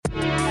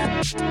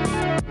Hello,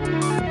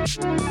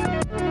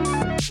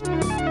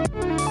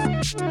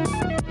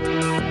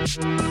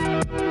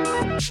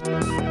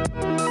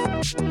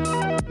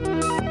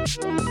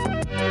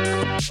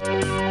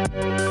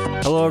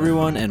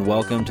 everyone, and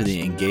welcome to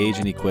the Engage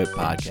and Equip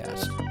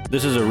podcast.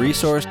 This is a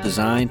resource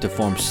designed to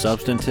form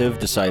substantive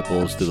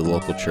disciples through the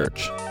local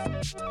church.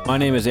 My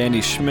name is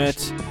Andy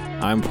Schmidt.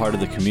 I'm part of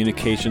the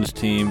communications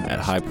team at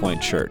High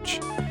Point Church.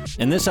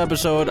 In this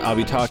episode, I'll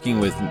be talking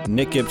with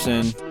Nick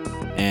Gibson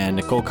and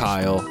Nicole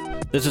Kyle.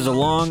 This is a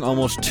long,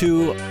 almost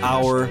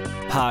 2-hour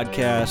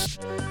podcast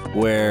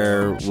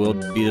where we'll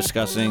be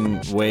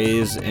discussing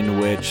ways in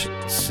which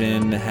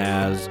sin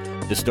has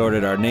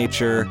distorted our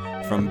nature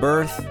from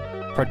birth,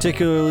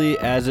 particularly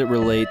as it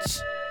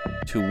relates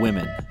to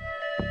women.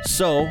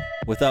 So,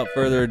 without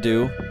further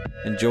ado,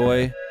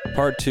 enjoy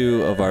part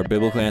 2 of our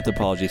biblical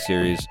anthropology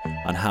series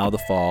on how the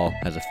fall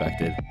has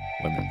affected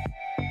women.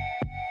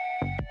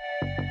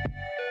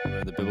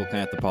 The biblical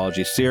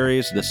anthropology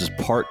series. This is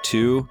part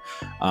 2,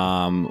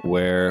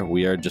 where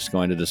we are just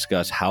going to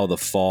discuss how the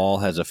fall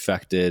has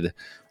affected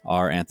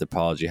our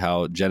anthropology,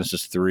 how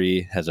Genesis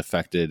 3 has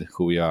affected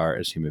who we are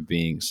as human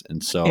beings.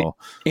 And so,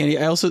 Andy,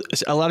 a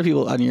lot of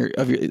people of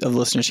the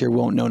listeners here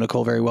won't know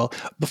Nicole very well.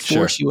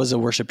 Before she was a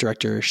worship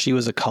director, she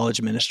was a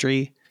college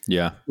ministry,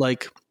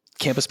 like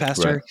campus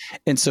pastor. Right.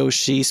 And so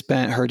she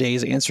spent her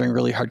days answering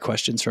really hard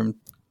questions from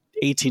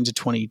 18 to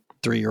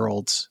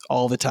 23-year-olds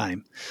all the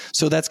time.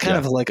 So that's kind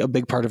of like a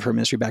big part of her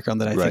ministry background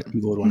that I think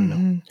people would want to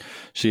know.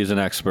 She's an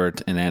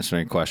expert in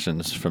answering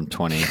questions from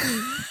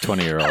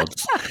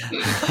 20-year-olds.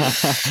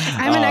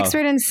 I'm an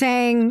expert in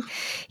saying,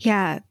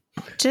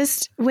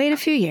 just wait a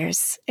few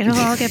years. It'll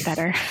all get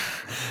better.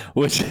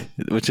 Which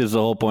is the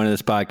whole point of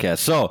this podcast.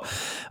 So,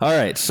 all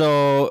right.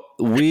 So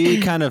we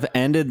kind of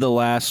ended the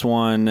last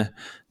one,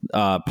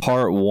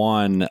 part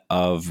 1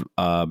 of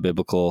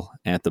biblical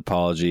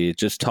anthropology,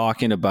 just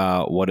talking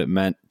about what it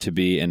meant to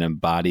be an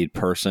embodied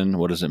person.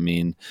 What does it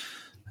mean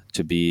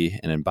to be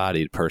an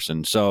embodied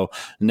person? So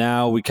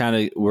now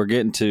we're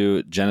getting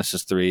to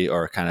Genesis 3,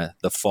 or kind of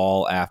the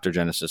fall after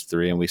Genesis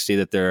 3, and we see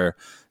that there are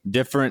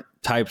different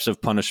types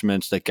of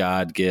punishments that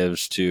God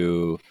gives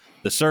to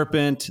the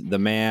serpent, the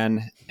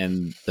man,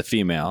 and the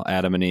female,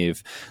 Adam and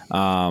Eve.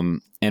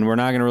 And we're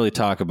not going to really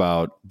talk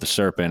about the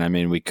serpent. I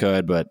mean, we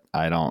could, but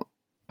I don't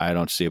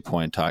see a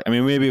point talking. I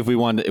mean, maybe if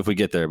we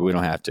get there, but we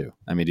don't have to.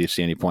 I mean, do you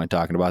see any point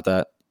talking about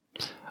that?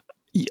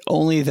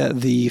 Only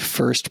that the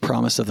first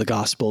promise of the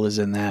gospel is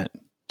in that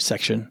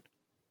section.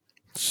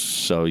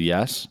 So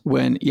yes.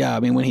 When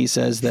he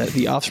says that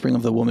the offspring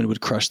of the woman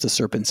would crush the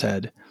serpent's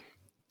head.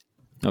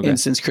 Okay. And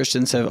since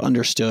Christians have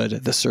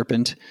understood the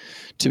serpent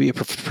to be a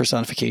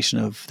personification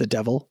of the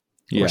devil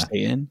or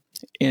Satan,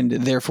 and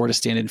therefore to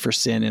stand in for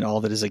sin and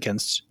all that is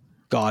against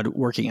God,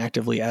 working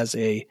actively as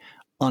a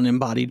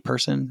unembodied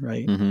person,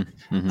 right?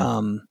 Mm-hmm,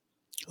 mm-hmm.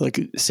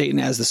 Like Satan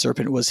as the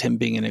serpent was him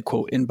being in a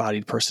quote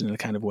embodied person in a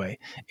kind of way,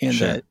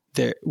 and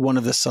that one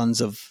of the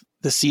sons of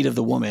the seed of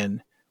the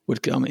woman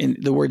would come. In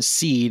the word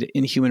seed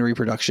in human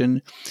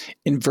reproduction,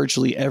 in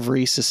virtually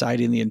every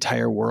society in the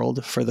entire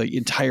world for the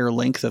entire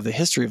length of the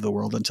history of the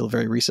world until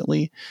very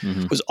recently,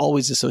 was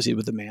always associated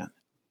with the man.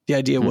 The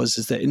idea was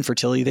that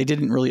infertility, they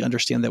didn't really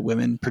understand that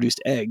women produced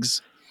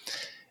eggs.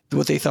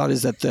 What they thought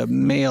is that the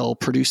male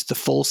produced the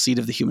full seed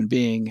of the human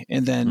being,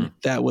 and then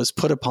that was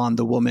put upon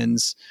the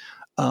woman's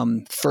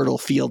fertile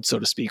field, so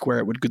to speak, where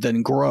it would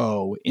then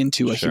grow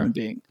into a human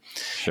being.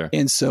 Sure.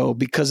 And so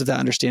because of that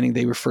understanding,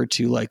 they referred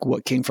to like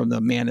what came from the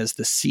man as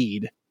the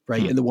seed,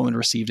 right? And the woman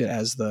received it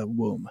as the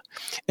womb.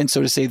 And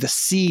so to say the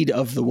seed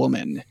of the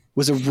woman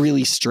was a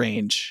really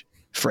strange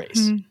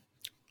phrase.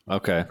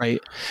 Okay.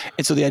 Right.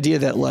 And so the idea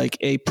that like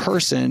a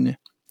person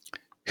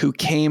who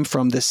came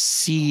from the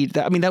seed,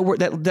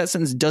 that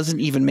sentence doesn't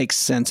even make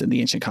sense in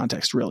the ancient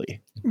context,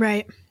 really.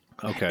 Right.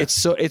 Okay.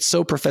 It's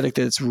so prophetic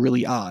that it's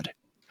really odd.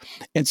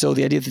 And so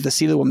the idea that the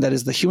seed of the woman, that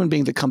is the human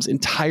being that comes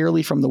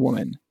entirely from the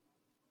woman,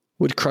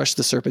 would crush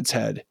the serpent's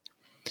head.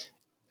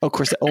 Of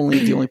course,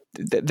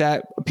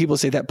 that people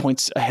say that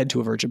points ahead to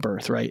a virgin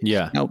birth, right?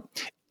 Yeah. Now,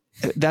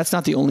 that's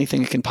not the only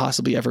thing it can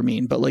possibly ever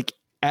mean. But like,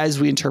 as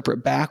we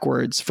interpret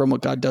backwards from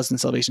what God does in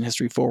salvation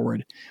history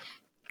forward,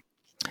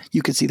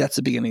 you can see that's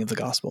the beginning of the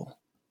gospel,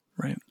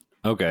 right?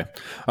 Okay.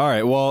 All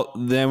right. Well,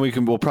 then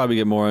we'll probably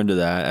get more into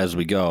that as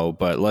we go.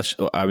 But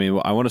I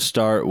want to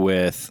start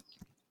with.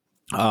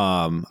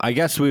 I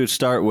guess we would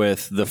start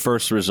with the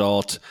first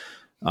result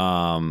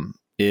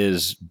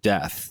is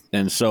death.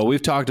 And so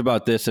we've talked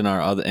about this in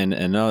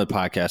another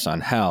podcast on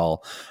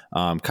hell,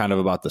 kind of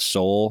about the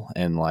soul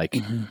and like,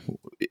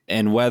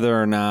 and whether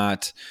or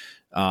not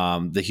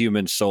the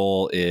human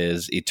soul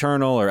is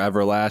eternal or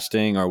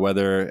everlasting, or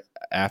whether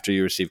after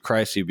you receive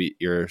Christ,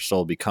 your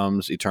soul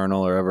becomes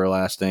eternal or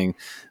everlasting.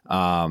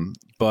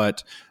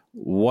 But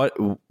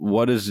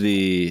what is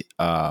the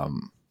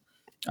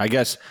I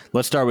guess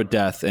let's start with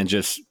death and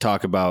just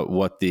talk about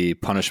what the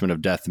punishment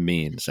of death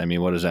means. I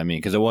mean, what does that mean?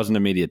 Because it wasn't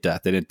immediate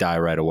death. They didn't die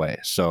right away.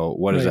 So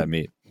what does that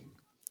mean?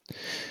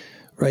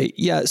 Right.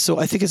 Yeah. So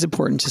I think it's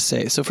important to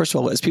say, so first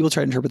of all, as people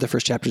try to interpret the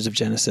first chapters of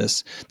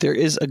Genesis, there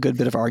is a good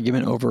bit of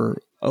argument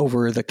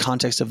over the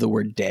context of the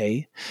word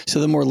day. So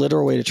the more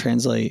literal way to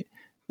translate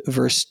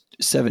verse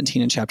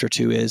 17 in chapter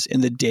 2 is,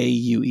 in the day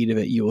you eat of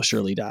it, you will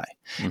surely die.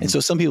 Mm-hmm. And so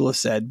some people have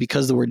said,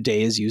 because the word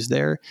day is used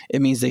there, it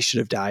means they should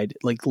have died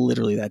like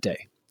literally that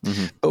day.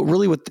 Mm-hmm. But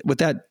really what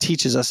that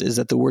teaches us is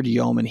that the word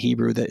yom in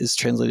Hebrew that is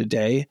translated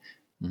day,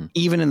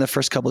 even in the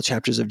first couple of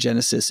chapters of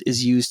Genesis,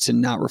 is used to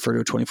not refer to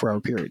a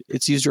 24-hour period.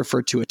 It's used to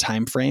refer to a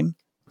time frame,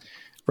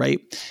 right?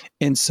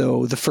 And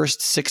so the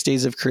first 6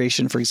 days of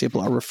creation, for example,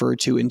 are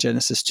referred to in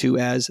Genesis 2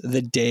 as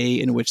the day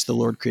in which the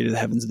Lord created the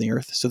heavens and the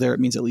earth. So there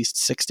it means at least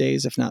 6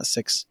 days, if not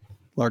 6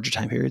 larger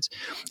time periods.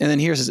 And then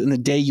here it says, in the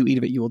day you eat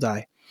of it, you will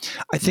die.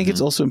 I think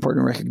it's also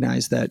important to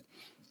recognize that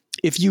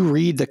if you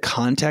read the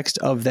context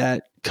of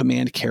that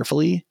command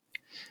carefully,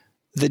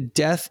 the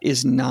death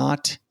is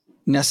not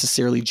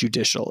necessarily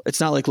judicial.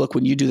 It's not like, look,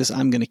 when you do this,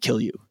 I'm going to kill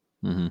you.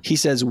 Mm-hmm. He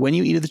says, when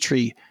you eat of the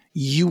tree,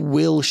 you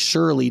will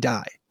surely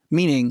die.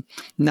 Meaning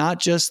not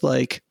just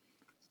like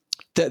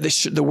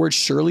the word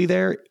surely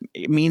there,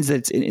 it means that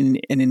it's an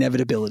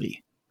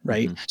inevitability,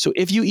 right? Mm-hmm. So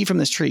if you eat from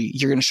this tree,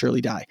 you're going to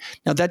surely die.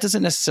 Now that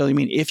doesn't necessarily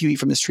mean if you eat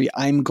from this tree,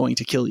 I'm going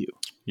to kill you.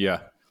 Yeah.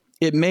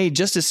 It may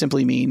just as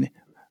simply mean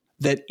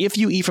that if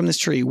you eat from this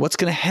tree, what's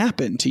going to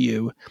happen to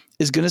you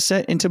is going to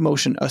set into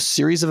motion a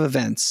series of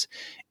events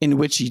in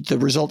which the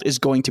result is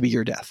going to be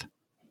your death.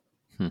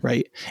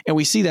 Right. And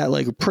we see that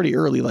like pretty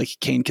early, like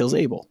Cain kills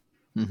Abel.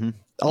 Mm-hmm.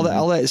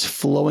 All that is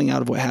flowing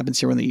out of what happens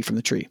here when they eat from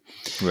the tree.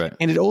 Right.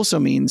 And it also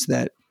means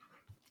that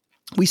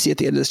we see at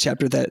the end of this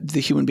chapter that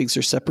the human beings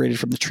are separated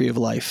from the tree of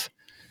life,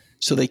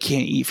 so they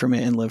can't eat from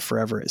it and live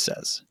forever, it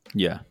says.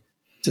 Yeah.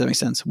 Does that make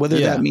sense? Whether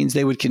that means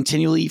they would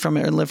continually eat from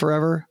it and live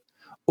forever,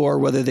 or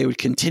whether they would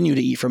continue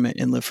to eat from it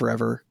and live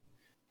forever,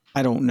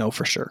 I don't know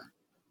for sure.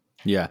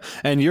 Yeah.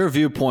 And your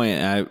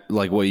viewpoint,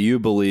 like what you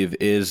believe,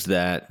 is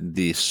that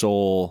the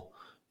soul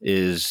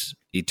is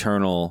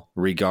eternal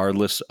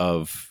regardless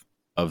of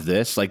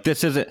this. Like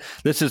this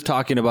is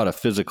talking about a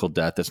physical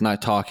death. It's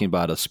not talking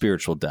about a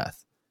spiritual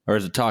death. Or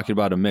is it talking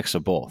about a mix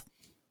of both?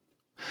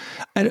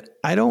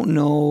 I don't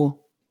know.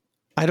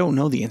 I don't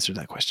know the answer to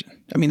that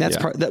question. I mean, that's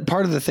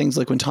part of the things,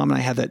 like when Tom and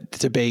I had that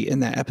debate in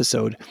that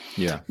episode.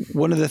 Yeah.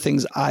 One of the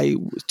things I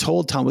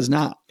told Tom was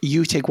not,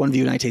 you take one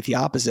view and I take the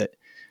opposite.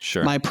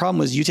 Sure. My problem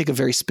was you take a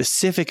very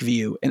specific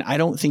view, and I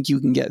don't think you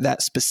can get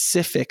that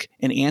specific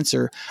an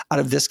answer out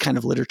of this kind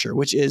of literature,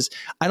 which is,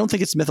 I don't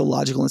think it's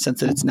mythological in the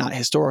sense that it's not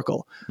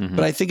historical,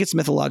 but I think it's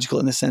mythological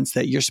in the sense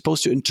that you're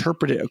supposed to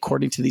interpret it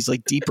according to these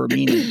like deeper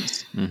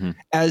meanings.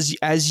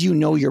 As you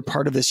know, you're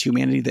part of this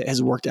humanity that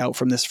has worked out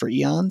from this for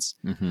eons.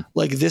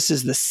 Like this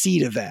is the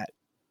seed of that.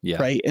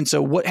 Yeah. Right. And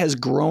so what has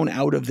grown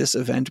out of this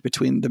event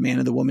between the man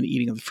and the woman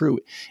eating of the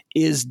fruit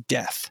is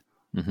death.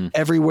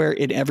 Everywhere,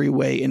 in every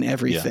way, in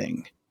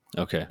everything. Yeah.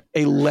 Okay.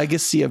 A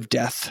legacy of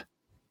death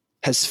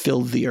has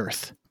filled the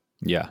earth.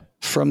 Yeah.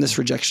 From this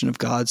rejection of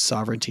God's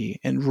sovereignty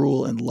and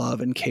rule and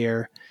love and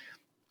care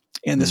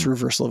and this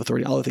reversal of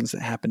authority, all the things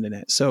that happened in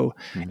it. So,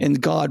 and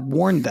God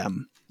warned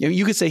them.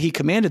 You could say he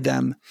commanded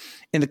them,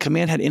 and the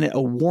command had in it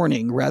a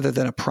warning rather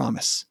than a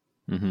promise.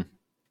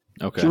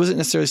 Okay. He wasn't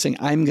necessarily saying,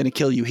 I'm going to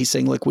kill you. He's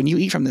saying, look, when you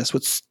eat from this,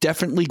 what's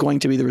definitely going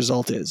to be the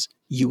result is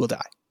you will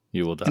die.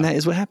 You will die. And that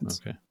is what happens.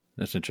 Okay.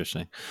 That's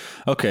interesting.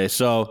 Okay.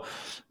 So,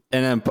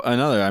 and then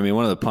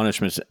one of the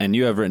punishments, and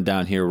you have written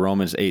down here,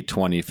 Romans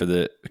 8:20, for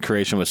the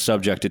creation was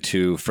subjected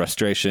to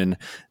frustration,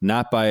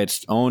 not by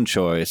its own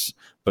choice,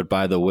 but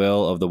by the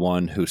will of the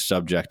one who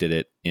subjected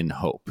it in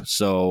hope.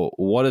 So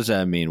what does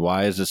that mean?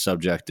 Why is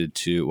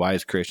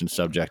creation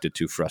subjected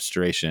to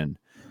frustration?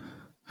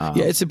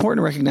 It's important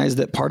to recognize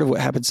that part of what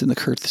happens in the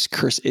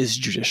curse is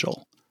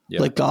judicial. Yeah.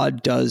 Like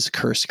God does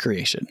curse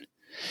creation.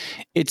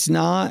 It's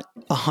not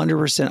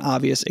 100%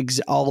 obvious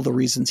all the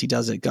reasons he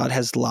does it. God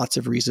has lots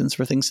of reasons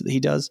for things that he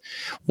does.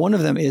 One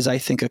of them is, I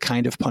think, a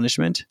kind of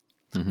punishment.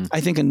 I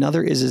think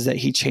another is that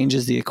he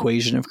changes the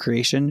equation of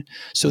creation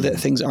so that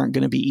things aren't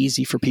going to be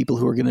easy for people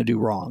who are going to do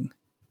wrong.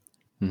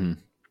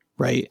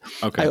 Right.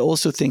 Okay. I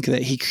also think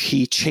that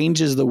he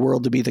changes the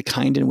world to be the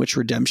kind in which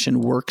redemption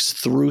works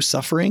through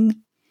suffering.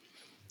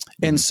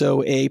 And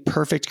so a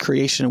perfect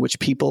creation in which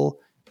people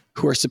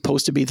who are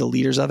supposed to be the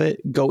leaders of it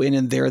go in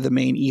and they're the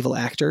main evil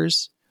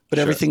actors, but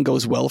everything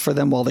goes well for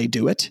them while they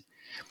do it,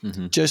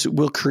 just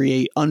will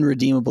create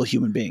unredeemable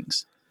human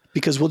beings,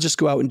 because we'll just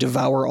go out and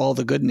devour all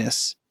the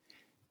goodness,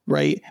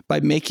 right?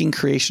 By making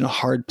creation a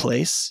hard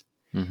place,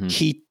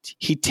 he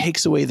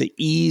takes away the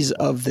ease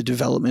of the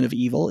development of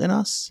evil in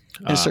us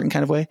in a certain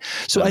kind of way.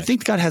 So I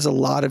think God has a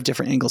lot of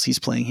different angles he's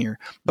playing here,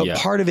 but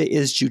part of it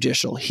is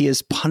judicial. He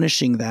is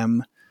punishing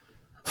them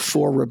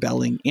for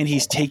rebelling, and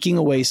he's taking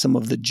away some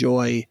of the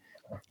joy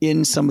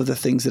in some of the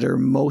things that are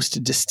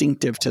most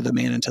distinctive to the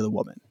man and to the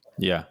woman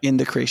in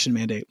the creation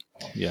mandate.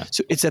 Yeah.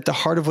 So it's at the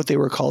heart of what they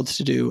were called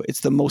to do. It's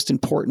the most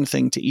important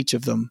thing to each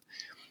of them.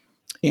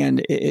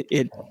 And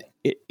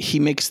he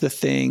makes the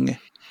thing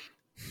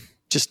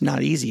just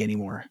not easy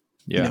anymore.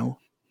 Yeah. You know,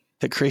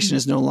 that creation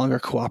is no longer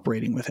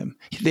cooperating with him.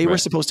 They were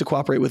supposed to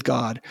cooperate with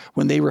God.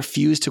 When they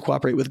refused to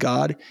cooperate with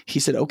God, he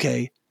said,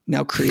 okay,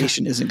 now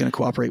creation isn't going to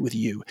cooperate with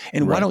you.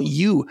 And why don't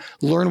you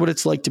learn what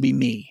it's like to be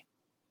me?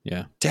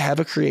 Yeah. To have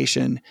a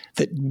creation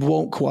that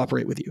won't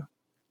cooperate with you.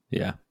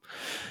 Yeah.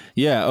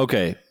 Yeah.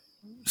 Okay.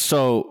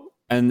 So,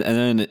 and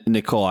then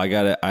Nicole, I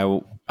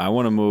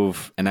want to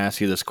move and ask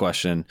you this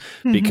question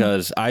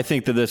because I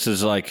think that this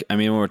is like, I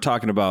mean, when we're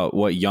talking about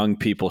what young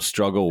people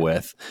struggle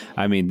with,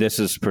 I mean, this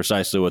is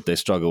precisely what they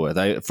struggle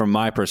with. From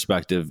my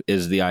perspective,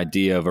 is the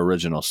idea of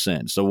original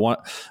sin. So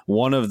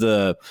one of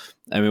the,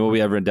 I mean, what we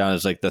have written down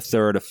is like the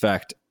third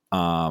effect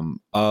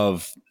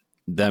of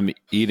them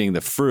eating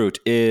the fruit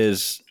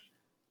is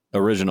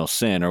original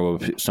sin, or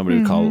what somebody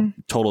would call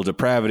total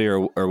depravity,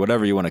 or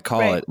whatever you want to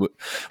call it,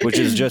 which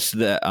is just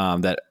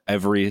that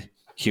every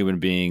human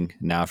being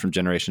now from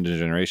generation to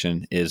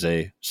generation is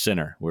a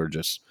sinner.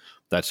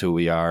 That's who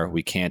we are.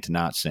 We can't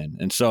not sin.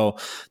 And so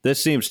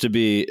this seems to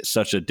be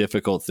such a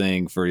difficult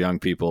thing for young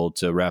people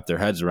to wrap their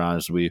heads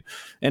around,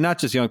 and not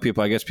just young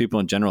people, I guess people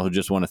in general who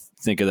just want to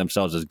think of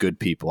themselves as good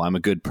people. I'm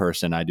a good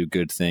person. I do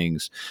good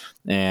things.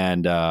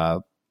 And I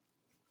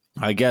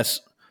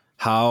guess,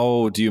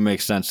 how do you make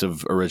sense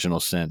of original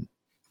sin?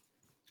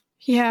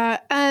 Yeah.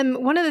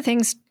 One of the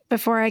things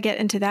before I get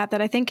into that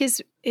I think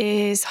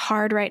is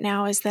hard right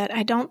now is that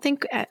I don't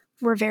think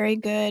we're very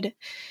good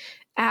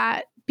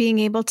at being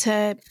able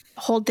to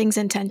hold things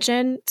in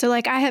tension. So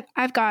like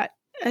I've got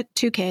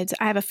 2 kids.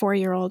 I have a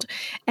 4-year-old,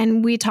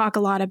 and we talk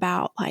a lot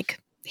about like,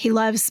 he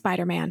loves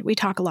Spider-Man. We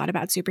talk a lot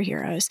about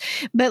superheroes,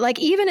 but like,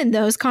 even in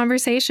those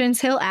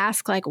conversations, he'll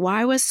ask like,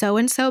 why was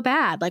so-and-so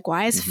bad? Like,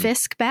 why is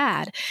Fisk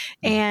bad?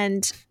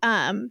 And,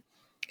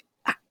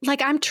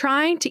 like, I'm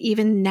trying to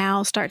even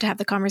now start to have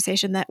the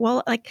conversation that,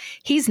 well, like,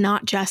 he's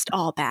not just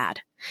all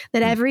bad,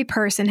 that every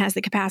person has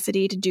the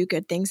capacity to do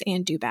good things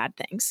and do bad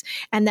things.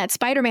 And that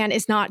Spider-Man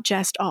is not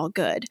just all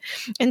good.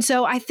 And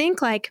so I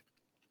think like,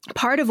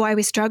 part of why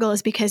we struggle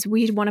is because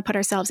we want to put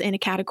ourselves in a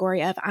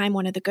category of I'm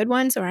one of the good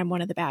ones or I'm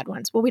one of the bad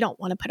ones. Well, we don't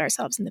want to put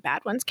ourselves in the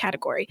bad ones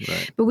category,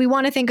 but we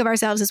want to think of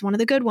ourselves as one of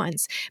the good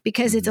ones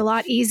because it's a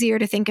lot easier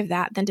to think of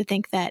that than to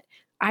think that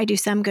I do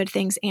some good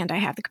things and I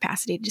have the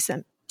capacity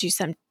to do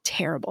some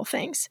terrible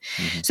things.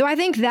 So I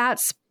think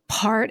that's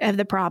part of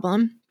the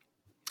problem.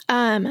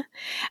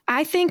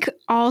 I think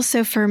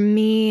also for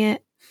me,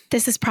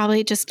 this is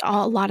probably just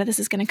a lot of this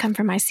is going to come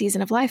from my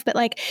season of life, but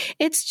like,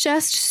 it's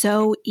just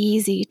so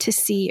easy to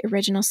see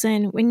original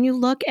sin when you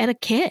look at a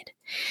kid,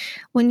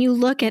 when you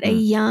look at a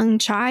young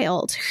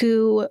child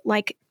who,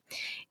 like,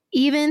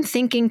 even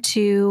thinking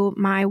to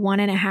my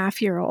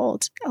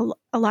 1.5-year-old,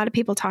 a lot of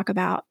people talk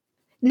about,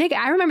 Nick,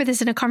 I remember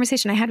this in a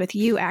conversation I had with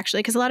you actually,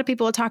 because a lot of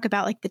people will talk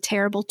about like the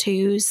terrible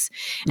twos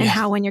and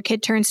how when your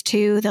kid turns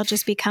 2, they'll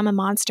just become a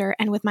monster.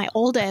 And with my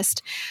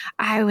oldest,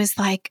 I was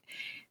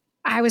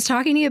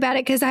talking to you about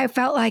it because I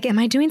felt like, am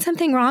I doing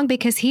something wrong?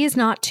 Because he is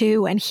not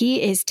 2 and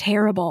he is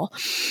terrible.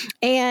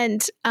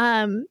 And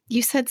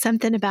you said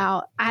something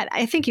about,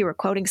 I think you were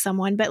quoting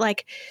someone, but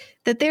like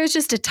that there's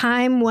just a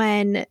time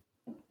when,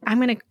 I'm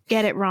going to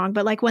get it wrong,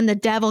 but like when the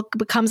devil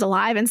becomes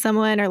alive in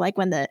someone, or like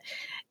when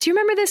do you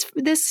remember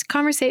this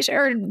conversation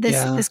or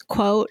this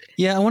quote?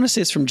 Yeah. I want to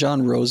say it's from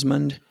John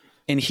Rosemond.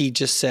 And he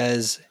just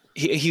says,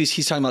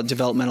 he's talking about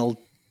developmental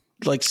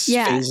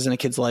phases in a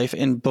kid's life.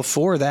 And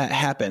before that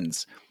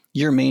happens,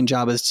 your main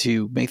job is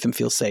to make them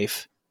feel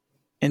safe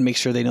and make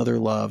sure they know they're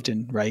loved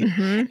and right.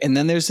 And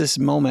then there's this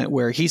moment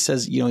where he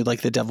says,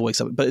 like the devil wakes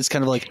up, but it's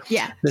kind of like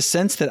the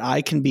sense that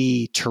I can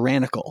be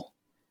tyrannical.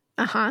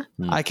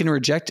 I can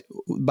reject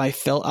my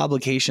felt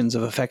obligations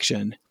of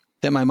affection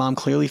that my mom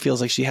clearly feels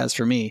like she has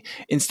for me.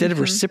 Instead of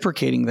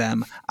reciprocating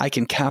them, I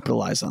can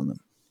capitalize on them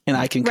and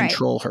I can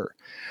control her.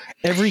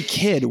 Every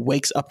kid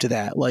wakes up to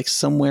that, like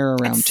somewhere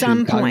around 2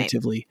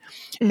 cognitively.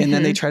 And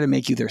then they try to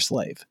make you their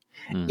slave.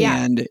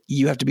 And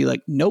you have to be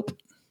like, nope,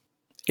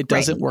 it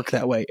doesn't work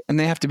that way. And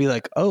they have to be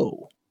like,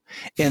 oh,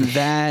 and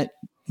that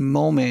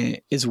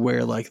moment is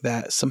where like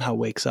that somehow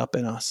wakes up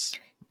in us.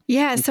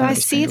 Yeah. So I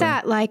see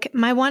that like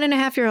my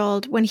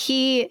 1.5-year-old, when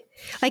he's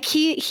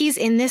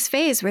in this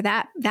phase where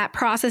that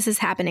process is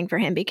happening for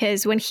him,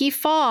 because when he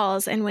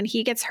falls and when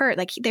he gets hurt,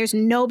 like there's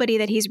nobody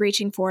that he's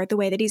reaching for the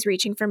way that he's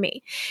reaching for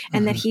me,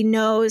 and that he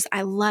knows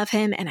I love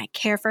him and I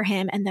care for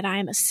him and that I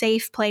am a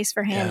safe place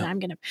for him and I'm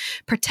going to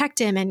protect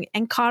him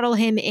and coddle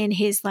him in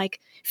his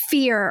like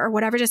fear or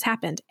whatever just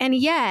happened. And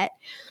yet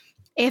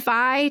if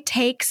I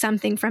take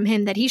something from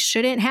him that he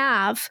shouldn't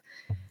have,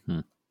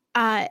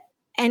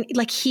 and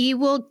like he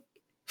will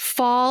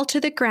fall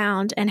to the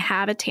ground and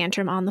have a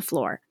tantrum on the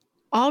floor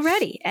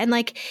already. And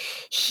like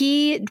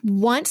he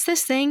wants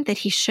this thing that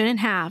he shouldn't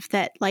have,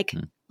 that like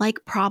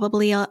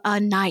probably a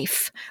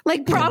knife,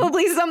 like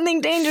probably something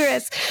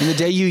dangerous. And the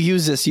day you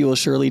use this, you will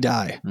surely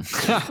die.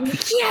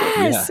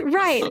 Yes.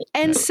 Right.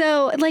 And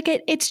so like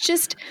it's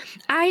just,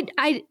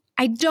 I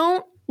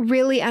don't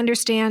really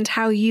understand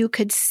how you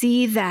could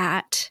see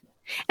that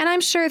And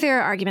I'm sure there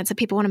are arguments that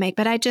people want to make,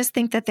 but I just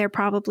think that they're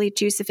probably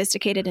too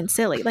sophisticated and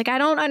silly. Like, I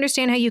don't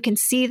understand how you can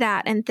see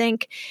that and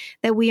think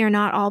that we are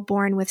not all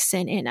born with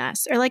sin in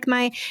us. Or like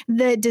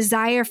the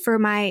desire for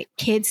my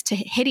kids to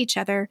hit each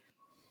other.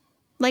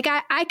 Like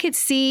I could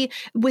see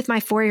with my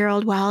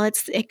 4-year-old, well,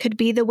 it could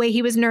be the way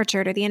he was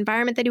nurtured or the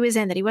environment that he was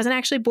in, that he wasn't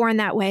actually born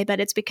that way, but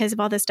it's because of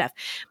all this stuff.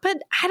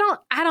 But I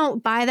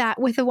don't buy that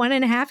with a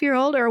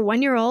 1.5-year-old or a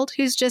 1-year-old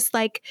who's just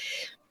like,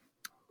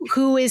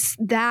 who is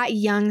that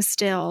young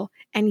still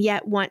and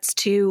yet wants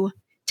to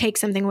take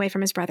something away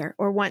from his brother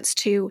or wants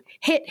to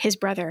hit his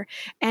brother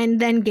and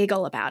then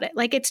giggle about it.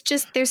 Like, it's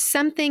just, there's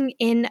something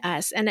in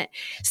us. And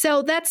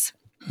so that's,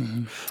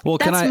 well,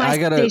 that's my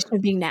station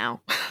of being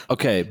now.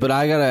 Okay. But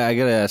I gotta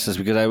ask this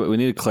because we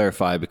need to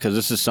clarify, because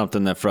this is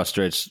something that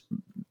frustrates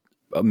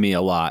me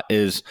a lot.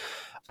 Is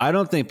I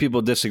don't think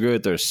people disagree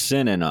with there's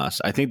sin in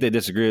us. I think they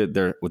disagree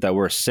with that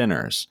we're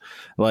sinners.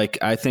 Like,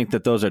 I think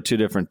that those are two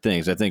different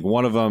things. I think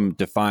one of them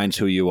defines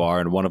who you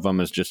are, and one of them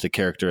is just a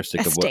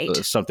characteristic of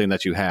something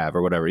that you have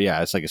or whatever. Yeah,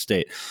 it's like a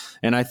state.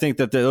 And I think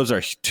that those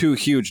are two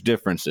huge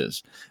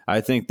differences.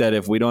 I think that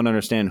if we don't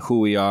understand who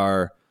we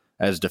are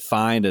as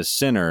defined as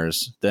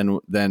sinners,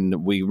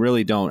 then we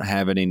really don't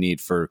have any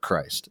need for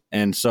Christ.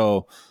 And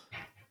so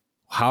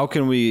how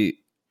can we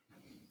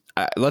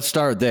let's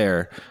start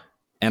there.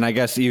 And I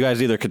guess you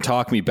guys either can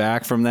talk me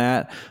back from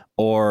that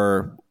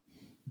or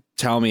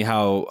tell me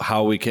how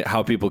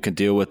people can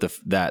deal with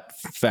that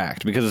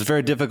fact, because it's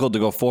very difficult to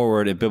go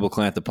forward in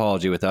biblical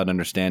anthropology without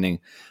understanding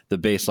the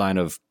baseline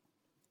of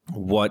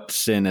what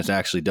sin has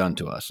actually done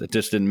to us. It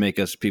just didn't make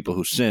us people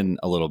who sin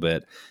a little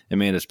bit. It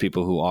made us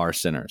people who are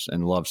sinners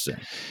and love sin.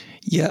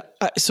 Yeah.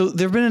 So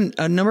there have been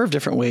a number of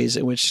different ways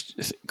in which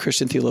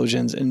Christian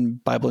theologians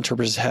and Bible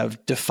interpreters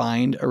have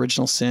defined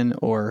original sin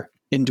or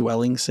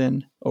indwelling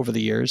sin over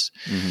the years.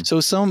 Mm-hmm. So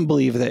some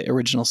believe that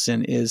original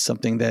sin is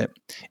something that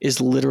is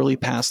literally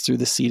passed through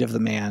the seed of the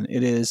man.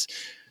 It is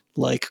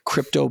like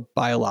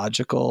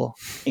cryptobiological,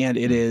 and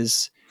it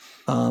is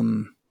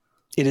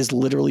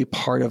literally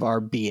part of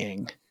our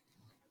being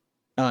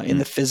in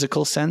the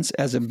physical sense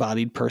as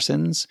embodied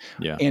persons.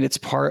 Yeah. And it's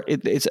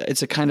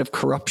a kind of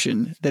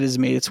corruption that has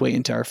made its way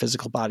into our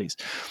physical bodies.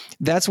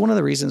 That's one of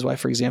the reasons why,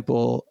 for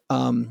example,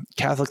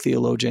 Catholic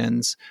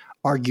theologians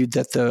argued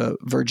that the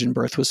virgin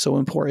birth was so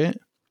important.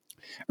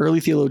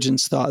 Early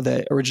theologians thought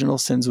that original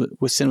sin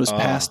was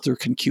passed through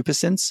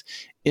concupiscence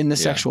in the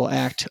sexual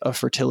act of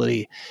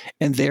fertility,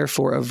 and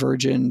therefore a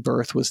virgin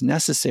birth was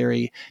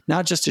necessary,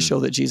 not just to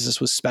show that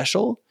Jesus was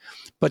special,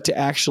 but to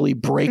actually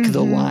break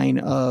the line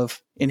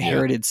of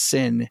inherited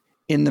sin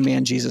in the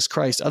man Jesus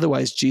Christ.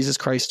 Otherwise,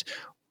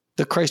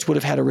 the Christ would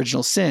have had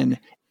original sin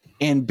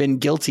and been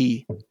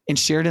guilty and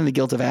shared in the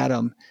guilt of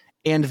Adam,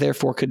 and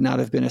therefore could not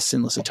have been a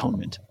sinless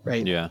atonement,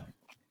 right? Yeah.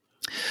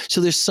 So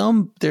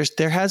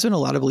there has been a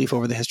lot of belief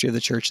over the history of the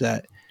church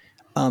that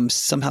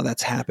somehow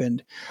that's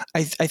happened.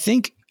 I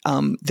think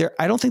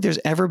I don't think there's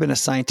ever been a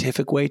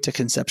scientific way to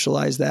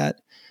conceptualize that.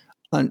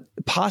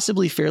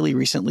 Possibly fairly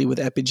recently with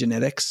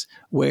epigenetics,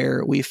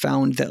 where we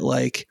found that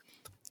like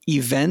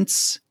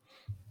events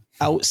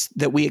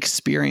that we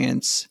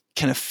experience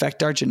can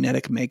affect our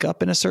genetic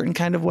makeup in a certain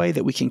kind of way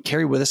that we can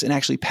carry with us and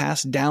actually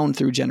pass down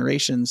through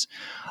generations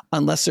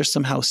unless they're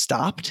somehow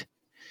stopped.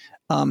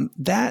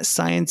 That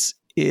science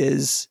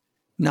is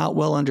not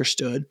well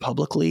understood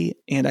publicly,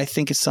 and I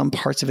think some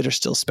parts of it are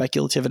still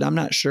speculative, and I'm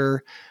not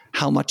sure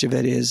how much of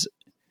it is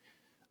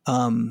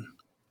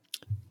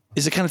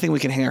the kind of thing we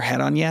can hang our hat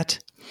on yet.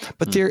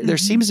 But there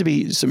seems to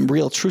be some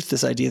real truth to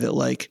this idea that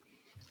like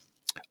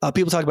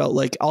people talk about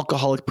like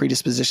alcoholic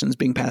predispositions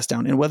being passed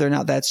down, and whether or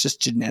not that's just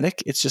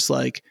genetic, it's just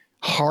like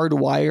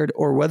hardwired,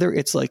 or whether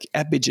it's like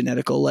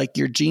epigenetical, like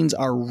your genes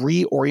are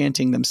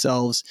reorienting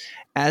themselves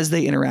as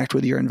they interact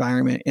with your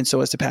environment and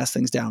so as to pass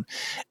things down.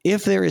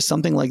 If there is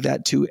something like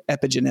that to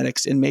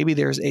epigenetics, and maybe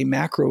there's a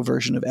macro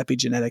version of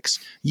epigenetics,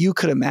 you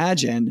could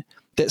imagine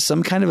that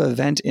some kind of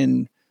event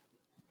in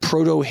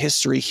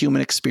proto-history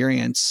human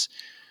experience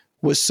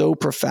was so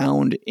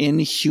profound in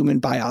human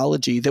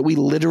biology that we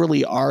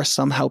literally are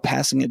somehow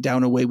passing it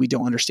down a way we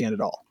don't understand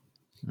at all.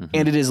 Mm-hmm.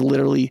 And it is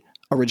literally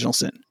original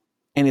sin.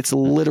 And it's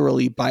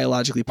literally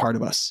biologically part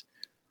of us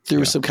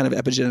through some kind of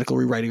epigenetical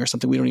rewriting or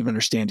something we don't even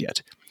understand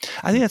yet.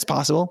 I think that's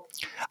possible.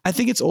 I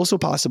think it's also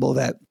possible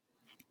that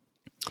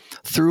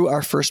through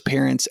our first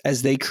parents,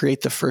 as they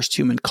create the first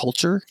human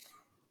culture,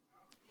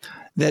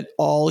 that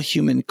all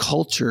human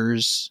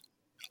cultures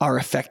are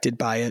affected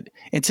by it.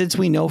 And since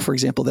we know, for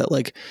example, that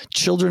like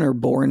children are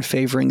born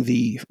favoring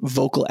the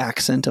vocal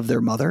accent of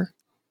their mother.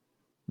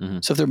 Mm-hmm.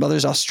 So if their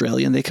mother's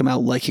Australian, they come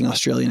out liking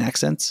Australian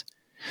accents.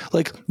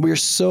 Like we're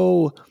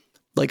so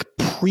like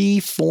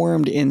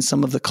preformed in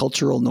some of the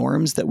cultural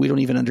norms that we don't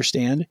even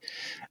understand.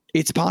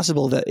 It's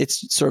possible that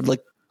it's sort of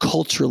like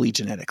culturally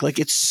genetic. Like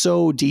it's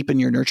so deep in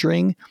your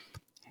nurturing.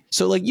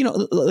 So like, you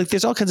know, like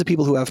there's all kinds of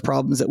people who have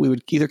problems that we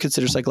would either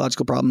consider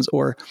psychological problems,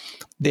 or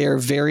they're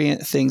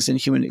variant things in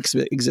human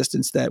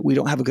existence that we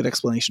don't have a good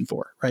explanation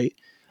for. Right.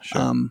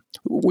 Sure.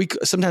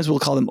 Sometimes we'll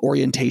call them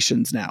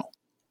orientations now.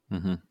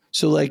 Mm-hmm.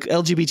 So like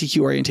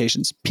LGBTQ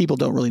orientations, people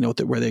don't really know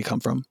where they come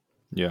from.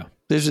 Yeah.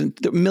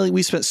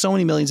 We spent so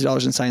many millions of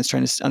dollars in science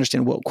trying to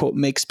understand what, quote,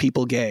 makes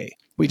people gay.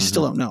 We just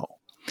still don't know.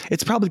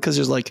 It's probably because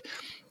there's like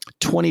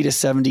 20 to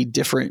 70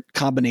 different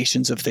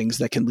combinations of things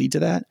that can lead to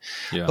that.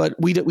 Yeah. But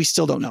we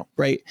still don't know.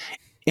 Right.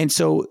 And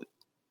so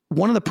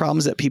one of the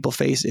problems that people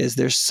face is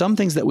there's some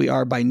things that we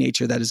are by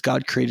nature that is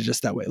God created us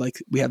that way.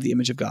 Like we have the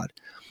image of God.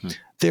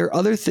 There are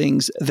other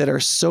things that are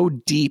so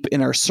deep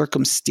in our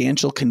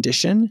circumstantial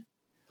condition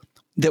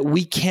that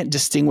we can't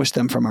distinguish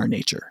them from our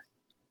nature.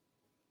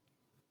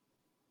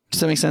 Does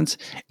that make sense?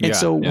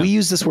 And we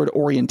use this word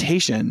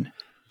orientation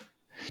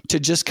to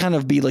just kind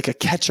of be like a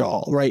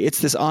catch-all, right? It's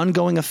this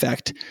ongoing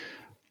effect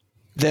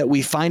that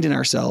we find in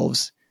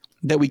ourselves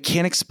that we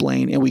can't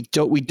explain and we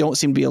don't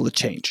seem to be able to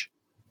change.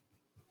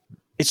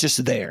 It's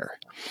just there.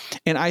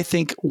 And I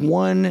think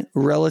one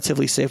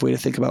relatively safe way to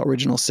think about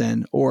original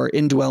sin or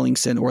indwelling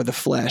sin or the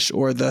flesh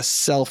or the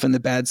self in the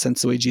bad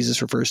sense, the way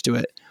Jesus refers to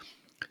it,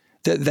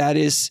 that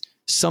is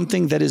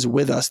something that is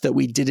with us that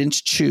we didn't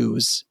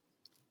choose.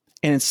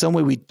 And in some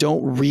way we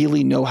don't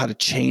really know how to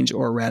change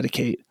or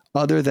eradicate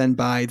other than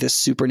by this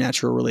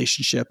supernatural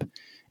relationship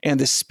and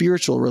the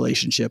spiritual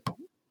relationship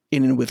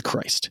in and with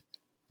Christ.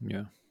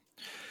 Yeah.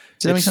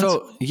 Does that make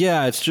sense?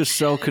 It's just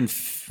so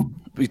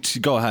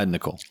go ahead,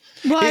 Nicole.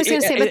 Well, I was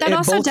going to say, but that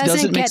also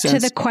doesn't get to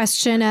the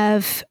question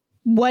of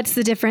what's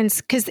the difference?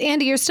 Because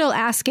Andy, you're still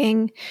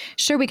asking,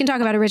 sure, we can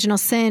talk about original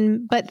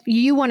sin, but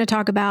you want to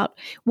talk about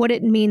what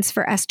it means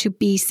for us to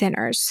be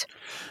sinners.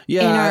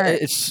 Yeah,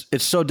 it's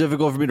so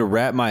difficult for me to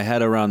wrap my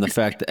head around the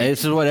fact that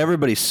this is what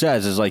everybody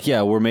says is like,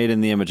 yeah, we're made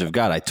in the image of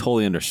God. I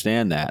totally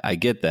understand that. I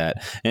get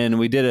that. And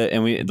we did it.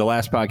 And the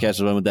last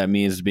podcast was what that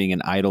means, being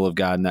an idol of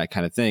God and that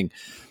kind of thing.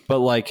 But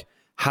like,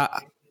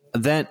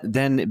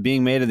 then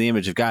being made in the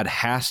image of God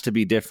has to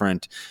be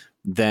different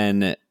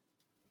than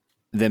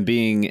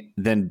being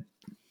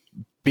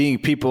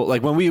people.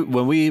 Like when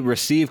we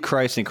receive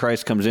Christ and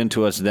Christ comes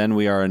into us, then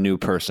we are a new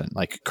person.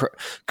 Like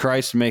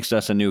Christ makes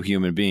us a new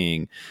human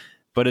being.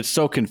 But it's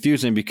so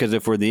confusing because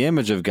if we're the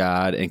image of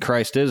God and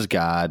Christ is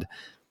God,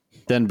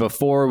 then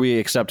before we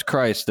accept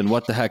Christ, then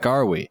what the heck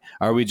are we?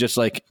 Are we just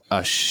like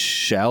a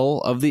shell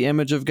of the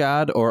image of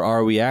God, or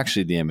are we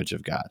actually the image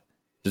of God?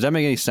 Does that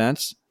make any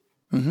sense?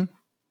 Mm-hmm.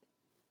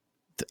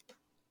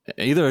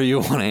 Either of you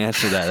want to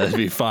answer that, that'd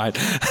be fine.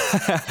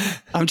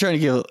 I'm trying to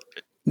give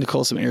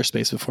Nicole some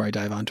airspace before I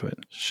dive onto it.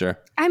 Sure.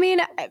 I mean,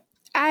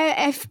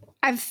 if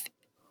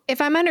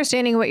I'm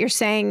understanding what you're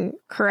saying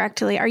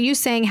correctly, are you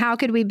saying how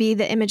could we be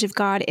the image of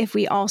God if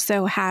we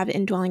also have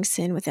indwelling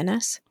sin within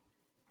us?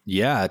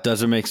 Yeah, it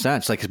doesn't make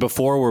sense. Like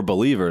before we're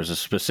believers,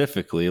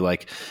 specifically,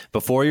 like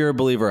before you're a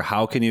believer,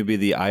 how can you be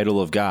the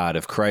idol of God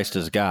if Christ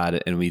is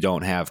God and we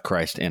don't have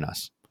Christ in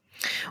us?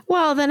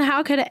 Well, then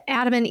how could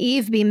Adam and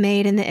Eve be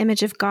made in the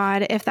image of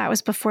God if that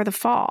was before the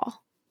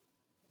fall?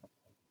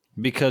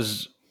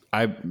 Because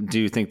do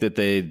you think that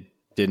they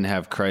didn't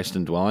have Christ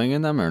indwelling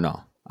in them or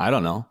no? I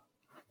don't know.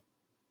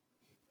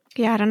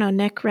 Yeah, I don't know,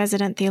 Nick,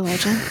 resident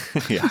theologian.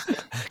 Yeah,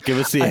 give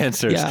us the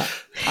answers.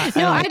 I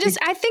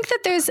think that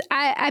there's,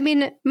 I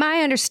mean,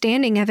 my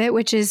understanding of it,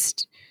 which is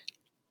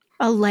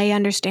a lay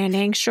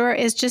understanding, sure,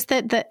 is just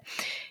that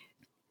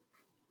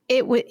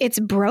it's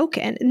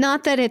broken.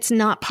 Not that it's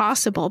not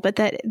possible, but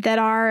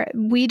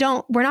we're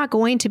not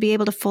going to be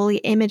able to fully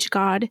image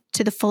God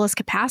to the fullest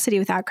capacity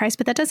without Christ.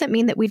 But that doesn't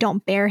mean that we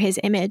don't bear his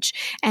image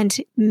and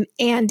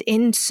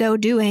in so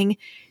doing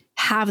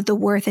have the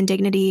worth and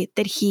dignity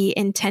that he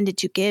intended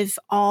to give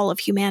all of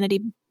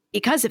humanity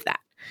because of that.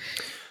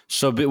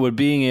 So would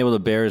being able to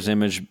bear his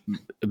image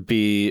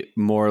be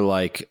more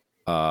like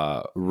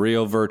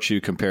real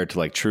virtue compared to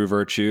like true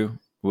virtue,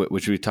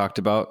 which we talked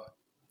about?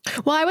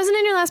 Well, I wasn't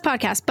in your last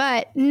podcast,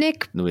 but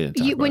Nick,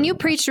 when you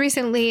preached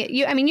recently,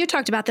 you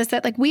talked about this,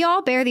 that like we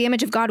all bear the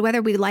image of God,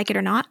 whether we like it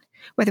or not,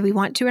 whether we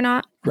want to or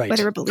not, right,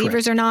 whether we're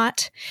believers or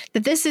not,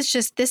 that this is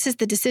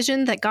the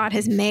decision that God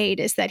has made,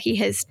 is that he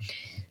has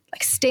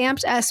like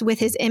stamped us with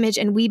his image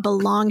and we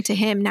belong to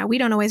him. Now, we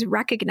don't always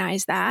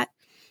recognize that.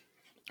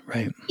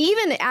 Right.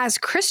 Even as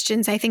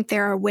Christians, I think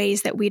there are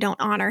ways that we don't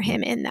honor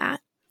him in that.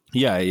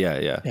 Yeah,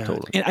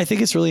 totally. And I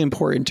think it's really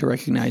important to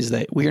recognize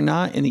that we are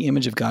not in the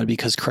image of God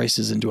because Christ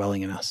is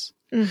indwelling in us.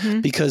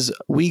 Mm-hmm. Because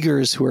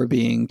Uyghurs who are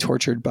being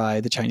tortured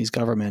by the Chinese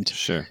government,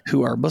 sure,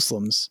 who are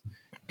Muslims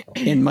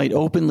and might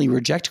openly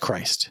reject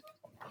Christ,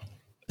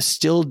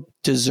 still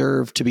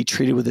deserve to be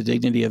treated with the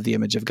dignity of the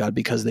image of God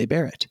because they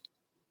bear it.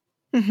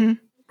 Mm-hmm.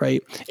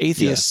 Right?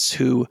 Atheists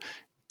who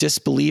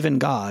disbelieve in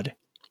God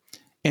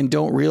and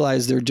don't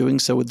realize they're doing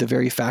so with the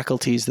very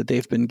faculties that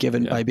they've been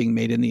given by being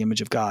made in the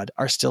image of God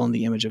are still in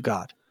the image of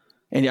God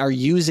and are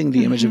using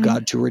the image of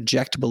God to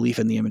reject belief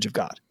in the image of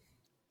God.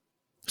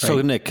 Right?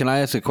 So Nick, can I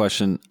ask a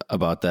question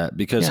about that?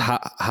 Because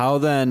how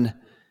then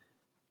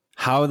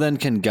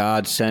can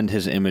God send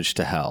his image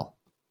to hell?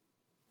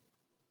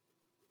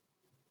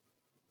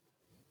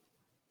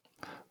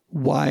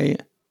 Why?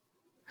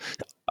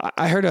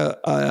 I heard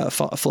a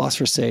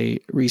philosopher say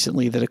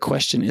recently that a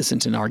question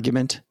isn't an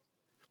argument.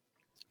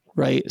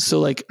 right? So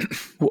like,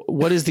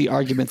 what is the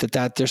argument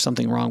that there's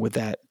something wrong with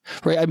that,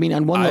 right? I mean,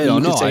 on one level,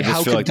 you could say,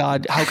 how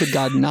could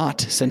God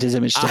not send his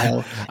image to hell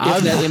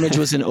if that image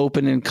was an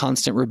open and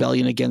constant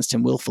rebellion against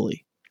him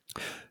willfully?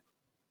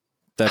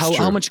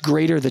 How much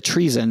greater the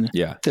treason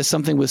that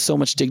something with so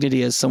much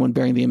dignity as someone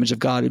bearing the image of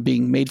God and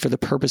being made for the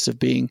purpose of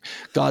being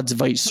God's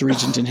vice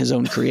regent in his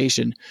own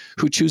creation,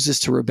 who chooses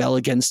to rebel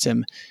against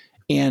him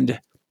and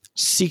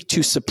seek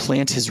to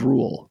supplant his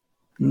rule,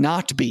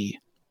 not be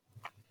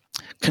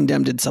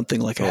condemned in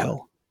something like a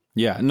hell.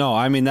 Yeah, no,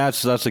 I mean,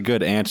 that's a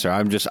good answer.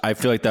 I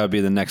feel like that would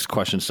be the next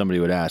question somebody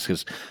would ask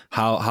is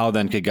how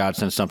then could God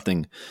send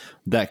something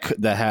that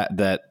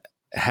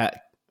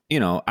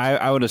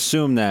I would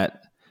assume that.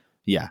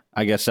 Yeah,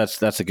 I guess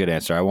that's a good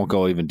answer. I won't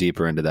go even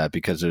deeper into that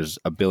because there's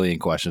a billion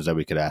questions that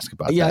we could ask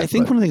about. Yeah, I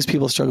think one of the things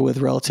people struggle with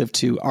relative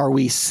to are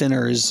we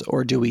sinners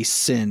or do we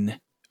sin,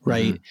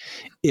 right?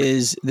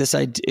 Is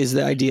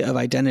the idea of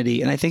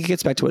identity. And I think it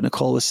gets back to what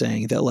Nicole was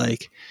saying, that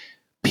like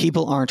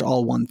people aren't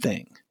all one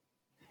thing.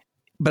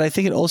 But I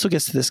think it also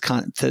gets to this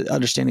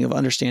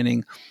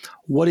understanding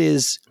what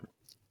is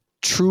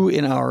true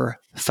in our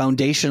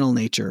foundational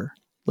nature,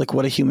 like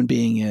what a human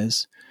being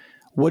is,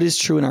 what is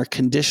true in our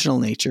conditional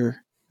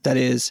nature. That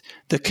is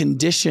the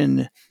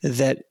condition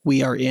that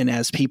we are in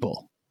as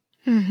people.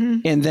 Mm-hmm.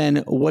 And then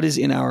what is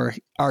in our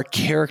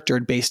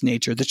character-based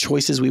nature, the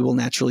choices we will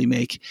naturally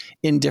make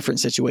in different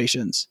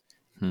situations.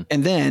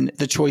 And then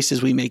the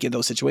choices we make in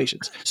those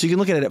situations. So you can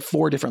look at it at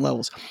 4 different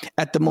levels.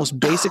 At the most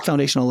basic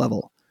foundational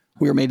level,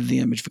 we are made in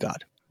the image of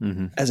God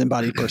as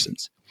embodied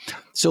persons.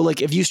 So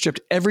like if you stripped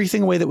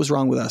everything away that was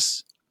wrong with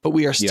us, but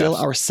we are still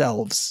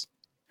ourselves,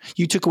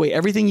 you took away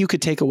everything you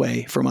could take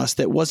away from us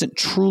that wasn't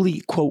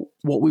truly, quote,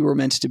 what we were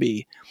meant to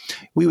be,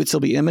 we would still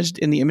be imaged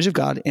in the image of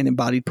God and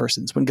embodied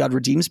persons. When God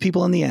redeems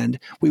people in the end,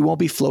 we won't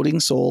be floating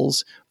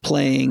souls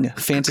playing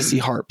fantasy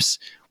harps.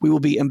 We will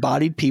be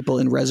embodied people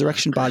in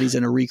resurrection bodies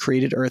in a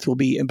recreated earth. We'll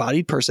be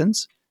embodied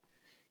persons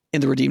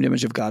in the redeemed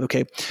image of God,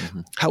 okay?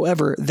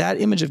 However,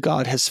 that image of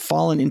God has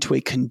fallen into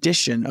a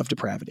condition of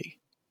depravity.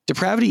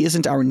 Depravity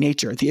isn't our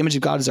nature. The image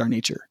of God is our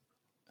nature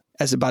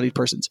as embodied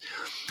persons.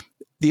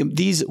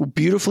 These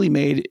beautifully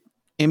made,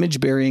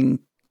 image-bearing,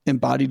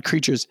 embodied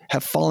creatures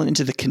have fallen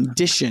into the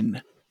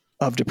condition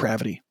of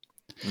depravity.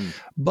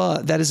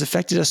 But that has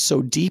affected us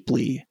so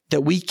deeply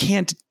that we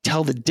can't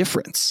tell the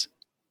difference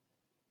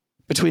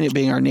between it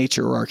being our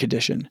nature or our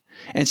condition.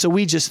 And so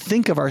we just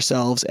think of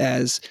ourselves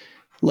as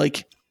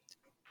like,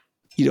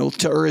 to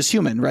err as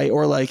human, right?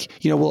 Or like,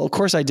 well, of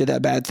course I did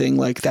that bad thing.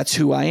 Like that's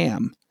who I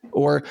am.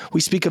 Or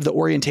we speak of the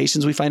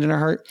orientations we find in our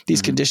heart,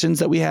 these conditions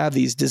that we have,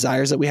 these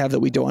desires that we have that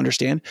we don't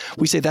understand.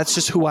 We say, that's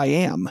just who I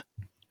am,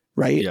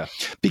 right? Yeah.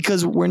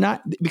 Because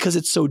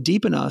it's so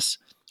deep in us,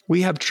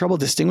 we have trouble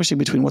distinguishing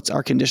between what's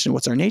our condition,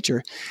 what's our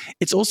nature.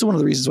 It's also one of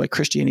the reasons why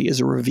Christianity is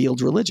a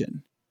revealed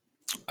religion,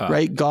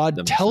 right?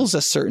 God tells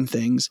us certain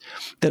things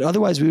that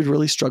otherwise we would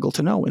really struggle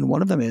to know. And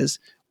one of them is,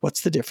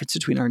 what's the difference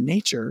between our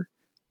nature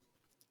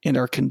and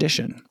our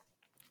condition?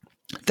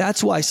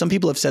 That's why some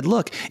people have said,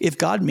 look, if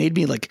God made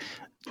me like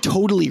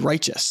totally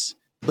righteous,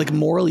 like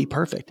morally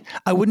perfect,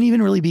 I wouldn't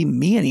even really be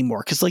me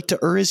anymore. Cause like to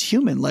err is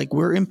human, like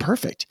we're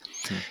imperfect.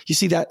 You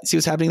see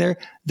what's happening there?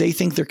 They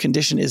think their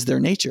condition is their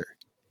nature.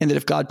 And that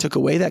if God took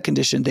away that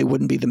condition, they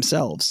wouldn't be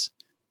themselves.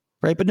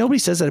 Right. But nobody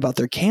says that about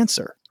their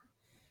cancer.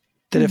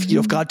 That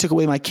if God took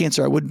away my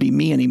cancer, I wouldn't be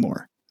me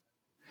anymore.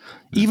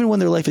 Even when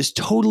their life is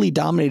totally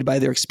dominated by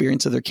their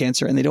experience of their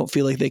cancer and they don't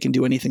feel like they can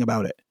do anything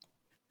about it,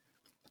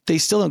 they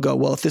still don't go,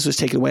 well, if this was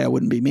taken away, I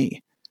wouldn't be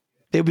me.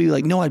 They would be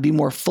like, no, I'd be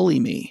more fully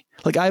me.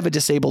 Like I have a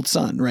disabled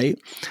son, right?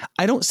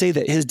 I don't say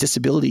that his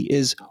disability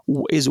is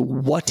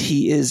what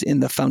he is in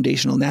the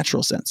foundational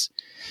natural sense,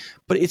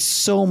 but it's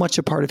so much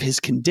a part of his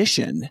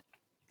condition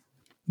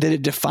that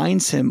it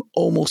defines him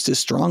almost as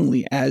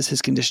strongly as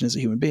his condition as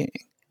a human being.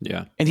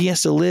 Yeah. And he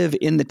has to live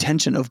in the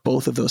tension of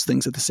both of those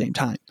things at the same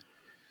time.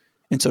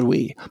 And so do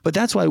we. But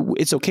that's why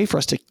it's okay for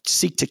us to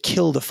seek to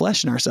kill the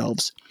flesh in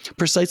ourselves,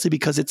 precisely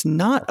because it's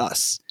not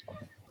us.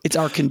 It's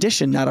our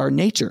condition, not our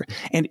nature.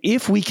 And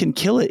if we can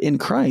kill it in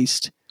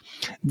Christ,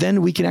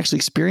 then we can actually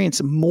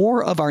experience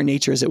more of our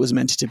nature as it was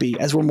meant to be,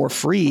 as we're more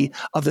free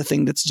of the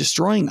thing that's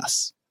destroying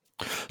us.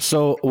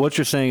 So what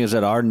you're saying is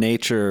that our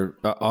nature,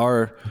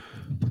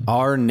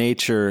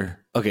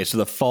 okay, so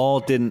the fall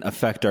didn't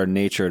affect our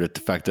nature, it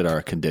affected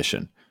our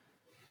condition.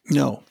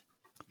 No.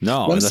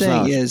 What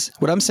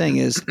I'm saying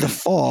is the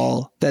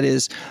fall, that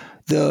is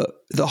the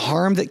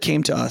harm that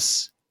came to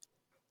us,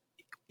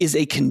 is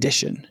a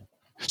condition.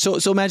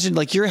 So imagine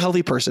like you're a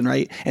healthy person,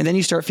 right? And then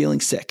you start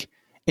feeling sick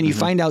and you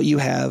find out you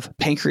have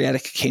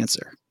pancreatic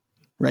cancer,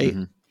 right?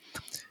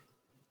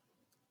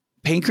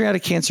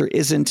 Pancreatic cancer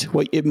isn't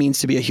what it means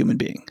to be a human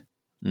being.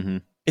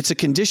 It's a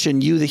condition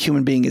you, the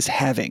human being, is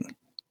having.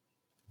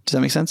 Does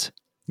that make sense?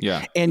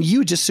 Yeah. And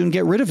you just soon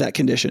get rid of that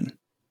condition.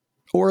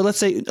 Or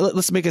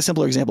let's make a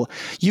simpler example.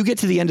 You get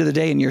to the end of the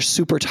day and you're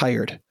super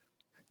tired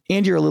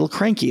and you're a little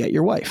cranky at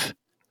your wife.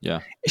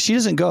 Yeah. She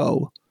doesn't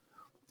go,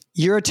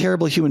 you're a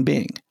terrible human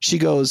being. She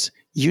goes,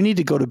 you need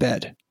to go to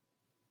bed.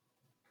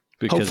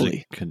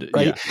 Hopefully,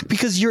 right? Yeah.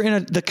 Because you're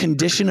in the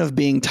condition of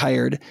being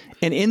tired,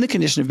 and in the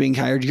condition of being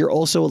tired, you're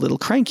also a little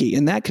cranky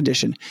in that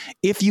condition.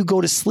 If you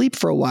go to sleep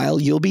for a while,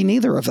 you'll be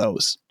neither of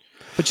those,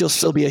 but you'll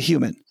still be a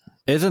human.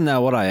 Isn't that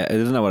what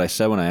I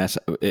said when I asked?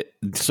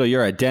 So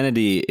your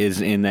identity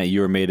is in that you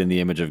were made in the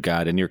image of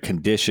God, and your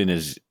condition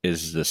is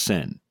the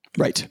sin,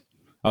 right?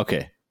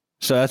 Okay.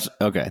 So that's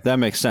okay. That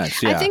makes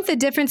sense. Yeah. I think the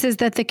difference is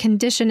that the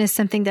condition is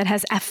something that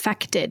has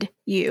affected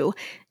you,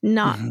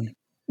 not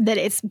that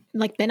it's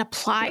like been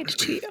applied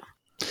to you.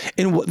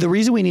 And the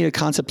reason we need a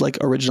concept like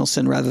original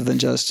sin rather than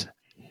just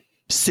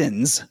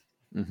sins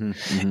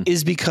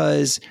is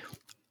because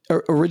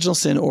original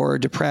sin or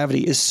depravity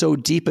is so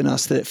deep in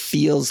us that it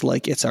feels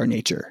like it's our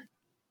nature.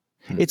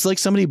 It's like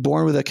somebody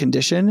born with a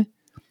condition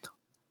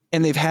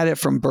and they've had it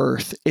from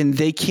birth and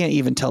they can't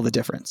even tell the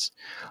difference.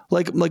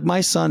 Like my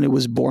son, who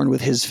was born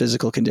with his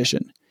physical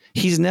condition,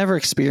 he's never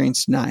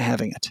experienced not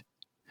having it.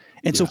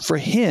 And so for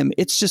him,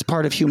 it's just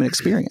part of human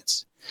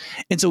experience.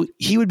 And so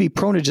he would be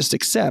prone to just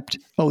accept,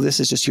 oh, this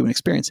is just human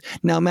experience.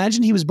 Now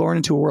imagine he was born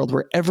into a world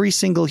where every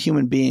single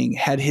human being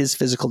had his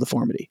physical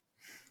deformity.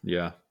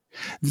 Yeah.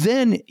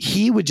 Then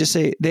he would just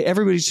say,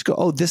 everybody just go,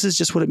 oh, this is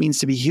just what it means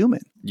to be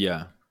human.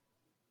 Yeah.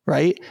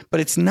 Right. But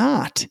it's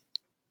not.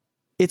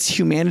 It's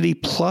humanity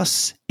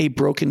plus a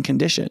broken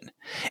condition.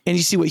 And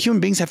you see, what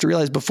human beings have to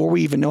realize before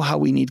we even know how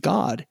we need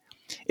God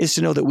is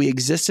to know that we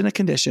exist in a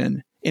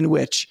condition in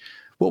which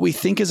what we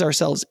think is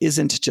ourselves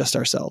isn't just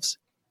ourselves.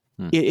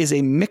 It is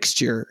a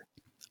mixture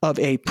of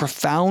a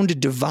profound,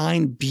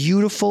 divine,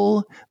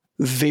 beautiful,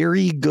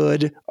 very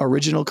good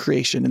original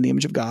creation in the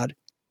image of God,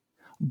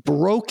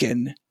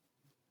 broken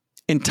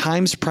in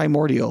times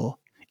primordial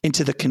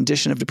into the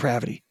condition of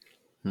depravity.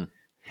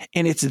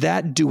 And it's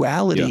that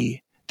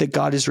duality that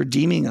God is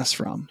redeeming us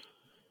from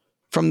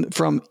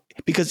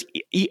because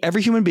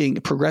every human being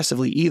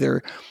progressively,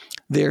 either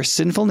their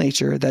sinful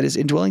nature, that is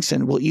indwelling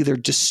sin, will either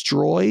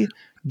destroy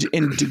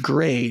and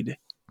degrade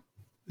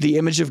the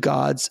image of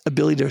God's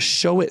ability to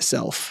show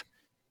itself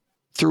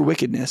through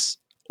wickedness,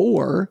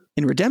 or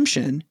in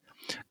redemption,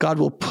 God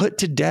will put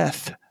to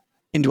death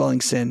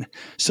indwelling sin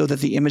so that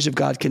the image of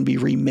God can be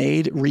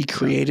remade,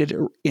 recreated,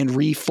 and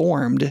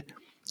reformed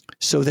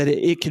so that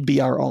it could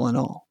be our all in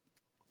all.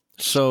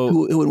 So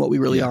who and what we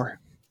really are.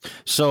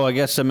 So I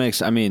guess that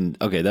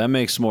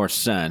makes more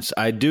sense.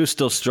 I do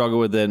still struggle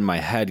with it in my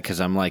head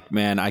because I'm like,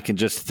 man, I can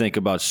just think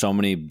about so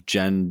many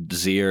Gen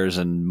Zers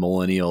and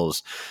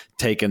millennials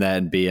taking that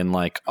and being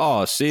like,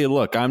 oh, see,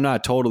 look, I'm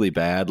not totally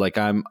bad. Like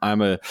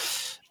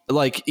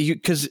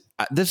because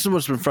this is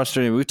what's been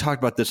frustrating. We talked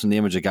about this in the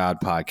Image of God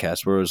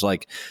podcast, where it was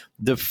like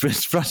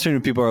it's frustrating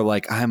when people are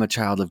like, I'm a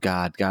child of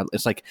God. God,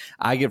 it's like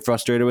I get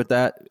frustrated with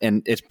that,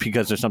 and it's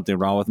because there's something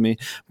wrong with me.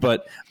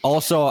 But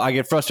also, I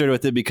get frustrated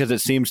with it because it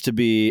seems to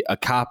be a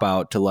cop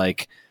out to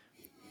like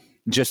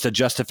just a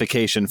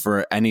justification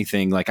for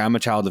anything. Like, I'm a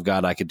child of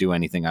God, I could do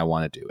anything I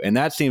want to do, and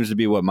that seems to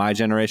be what my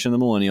generation, the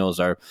millennials,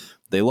 are.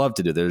 They love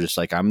to do. They're just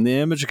like, I'm the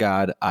image of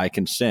God, I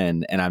can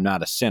sin, and I'm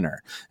not a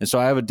sinner. And so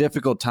I have a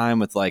difficult time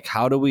with like,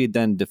 how do we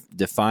then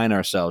define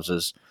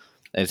ourselves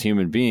as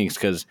human beings?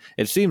 Because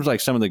it seems like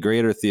some of the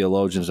greater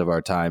theologians of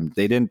our time,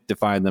 they didn't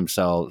define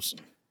themselves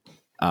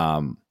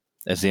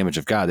as the image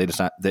of God.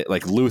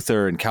 Like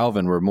Luther and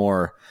Calvin were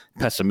more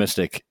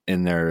pessimistic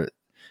in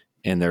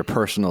their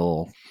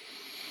personal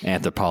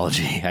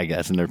anthropology, I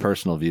guess, in their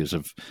personal views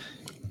of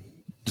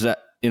that.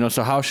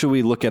 So how should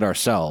we look at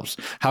ourselves?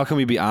 How can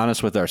we be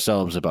honest with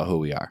ourselves about who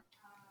we are?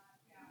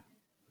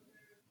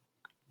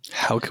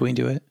 How can we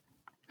do it?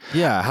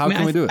 Yeah, how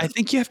can we do it? I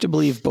think you have to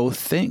believe both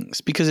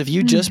things, because if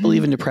you just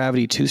believe in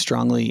depravity too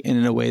strongly and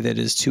in a way that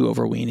is too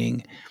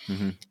overweening,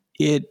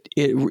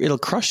 it'll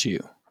crush you.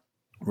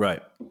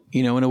 Right.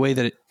 In a way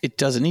that it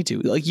doesn't need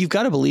to. Like, you've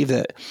got to believe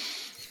that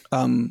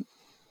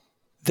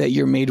that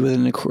you're made with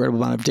an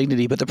incredible amount of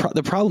dignity. But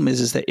the problem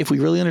is that if we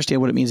really understand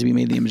what it means to be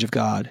made in the image of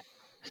God.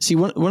 See,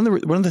 one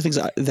of the things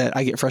that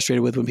I get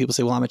frustrated with when people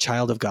say, well, I'm a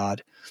child of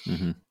God,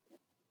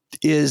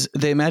 is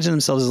they imagine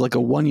themselves as like a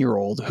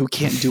 1-year-old who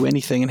can't do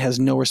anything and has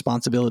no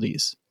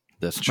responsibilities.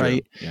 That's true.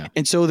 Right. Yeah.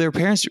 And so their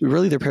parents'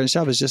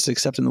 job is just to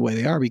accept them the way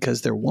they are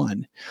because they're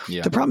one.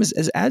 Yeah. The problem is,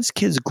 as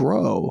kids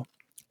grow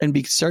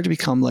and start to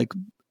become like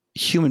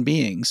human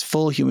beings,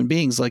 full human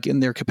beings, like in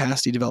their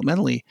capacity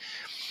developmentally,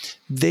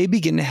 they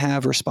begin to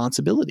have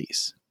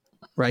responsibilities.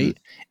 Right.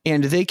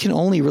 And they can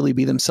only really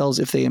be themselves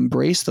if they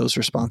embrace those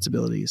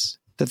responsibilities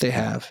that they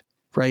have.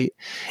 Right.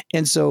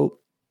 And so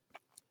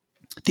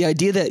the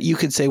idea that you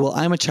could say, well,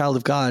 I'm a child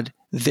of God,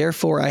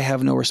 therefore I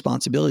have no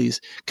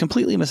responsibilities,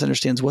 completely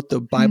misunderstands what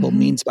the Bible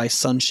means by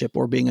sonship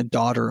or being a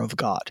daughter of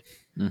God.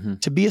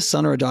 To be a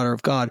son or a daughter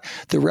of God,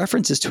 the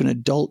reference is to an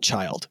adult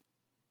child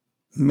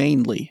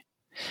mainly.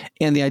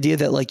 And the idea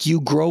that like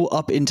you grow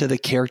up into the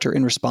character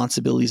and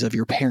responsibilities of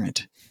your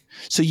parent.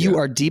 So you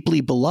are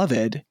deeply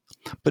beloved,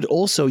 but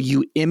also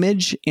you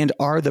image and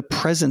are the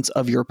presence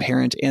of your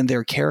parent and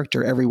their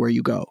character everywhere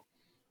you go.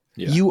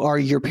 Yeah. You are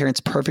your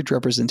parent's perfect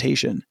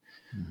representation,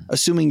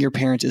 assuming your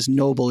parent is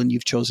noble and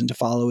you've chosen to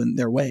follow in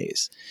their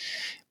ways.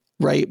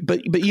 right?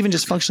 But even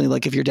just functionally,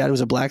 like if your dad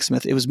was a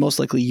blacksmith, it was most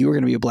likely you were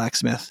going to be a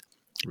blacksmith,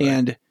 right,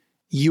 and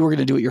you were going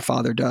to do what your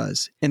father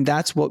does. And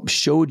that's what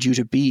showed you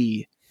to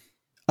be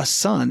a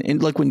son.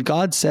 And like when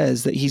God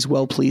says that he's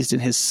well pleased in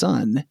his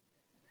son,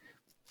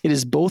 it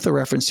is both a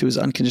reference to his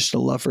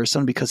unconditional love for his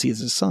son because he is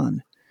his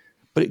son.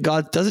 But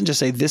God doesn't just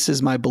say, this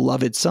is my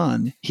beloved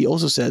son. He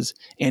also says,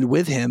 and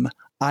with him,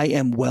 I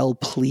am well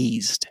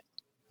pleased.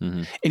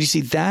 Mm-hmm. And you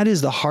see, that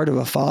is the heart of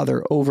a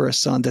father over a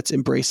son that's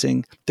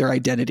embracing their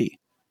identity.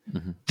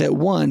 Mm-hmm.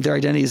 That their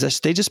identity is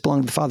they just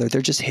belong to the father.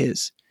 They're just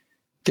his.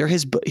 They're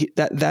his.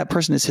 That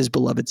person is his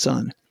beloved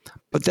son.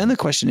 But then the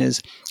question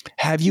is,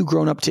 have you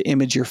grown up to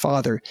image your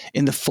father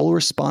in the full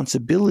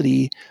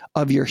responsibility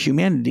of your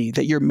humanity,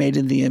 that you're made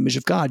in the image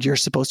of God? You're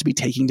supposed to be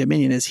taking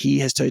dominion as he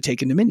has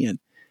taken dominion,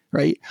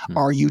 right? Mm-hmm.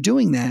 Are you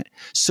doing that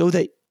so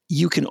that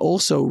you can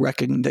also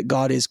reckon that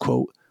God is,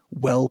 quote,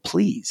 well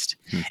pleased?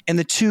 Mm-hmm. And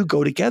the two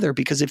go together,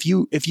 because if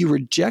you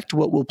reject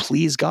what will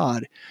please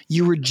God,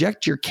 you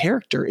reject your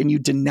character and you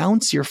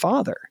denounce your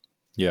father.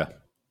 Yeah.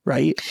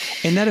 Right.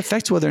 And that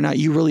affects whether or not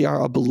you really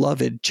are a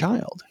beloved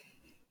child.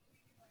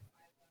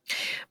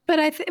 But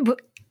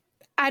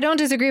I don't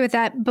disagree with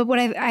that. But what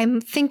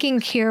I'm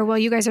thinking here while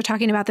you guys are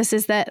talking about this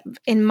is that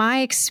in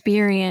my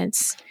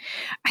experience,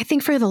 I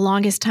think for the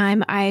longest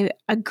time, I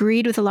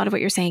agreed with a lot of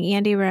what you're saying,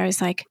 Andy, where I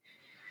was like,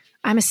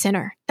 I'm a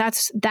sinner.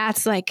 That's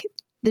like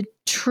the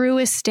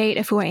truest state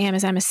of who I am,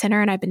 is I'm a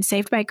sinner and I've been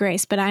saved by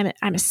grace, but I'm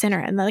a sinner.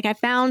 And like I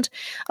found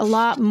I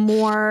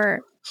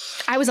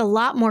was a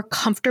lot more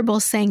comfortable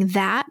saying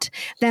that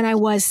than I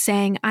was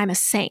saying I'm a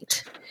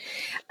saint.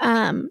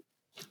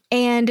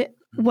 And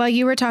while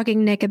you were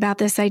talking, Nick, about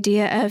this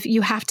idea of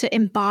you have to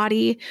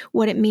embody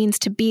what it means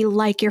to be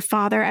like your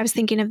father, I was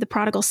thinking of the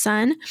prodigal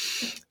son.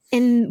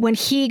 And when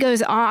he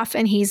goes off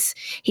and he's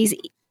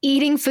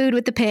eating food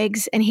with the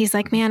pigs, and he's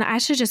like, man, I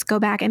should just go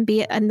back and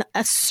be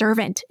a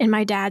servant in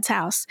my dad's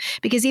house,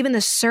 because even the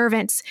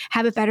servants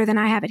have it better than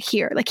I have it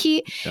here. Like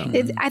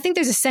I think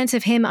there's a sense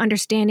of him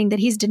understanding that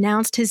he's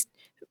denounced his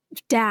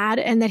dad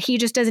and that he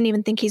just doesn't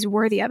even think he's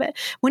worthy of it.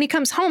 When he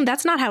comes home,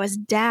 that's not how his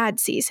dad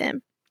sees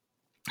him.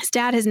 His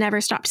dad has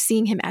never stopped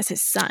seeing him as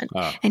his son.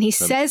 And he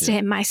says to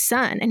him, my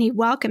son, and he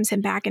welcomes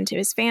him back into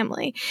his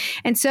family.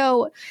 And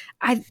so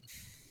I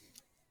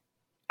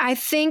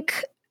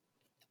think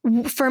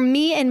for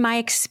me, in my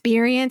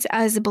experience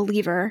as a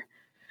believer,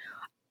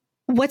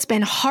 what's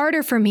been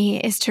harder for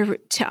me is to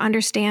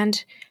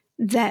understand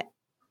that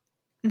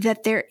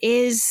there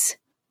is,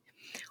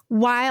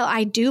 while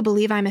I do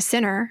believe I'm a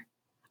sinner,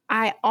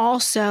 I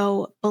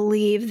also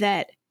believe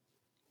that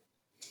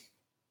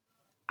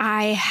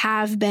I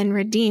have been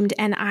redeemed,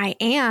 and I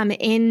am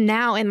in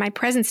my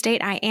present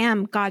state, I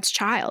am God's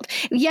child.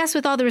 Yes,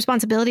 with all the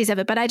responsibilities of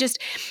it, but I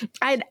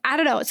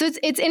don't know. So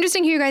it's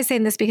interesting to hear you guys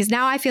saying this, because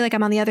now I feel like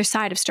I'm on the other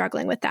side of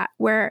struggling with that,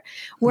 where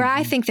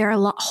I think there are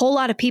a whole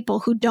lot of people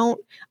who don't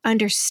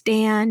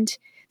understand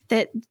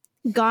that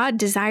God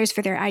desires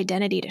for their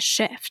identity to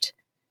shift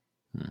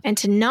and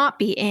to not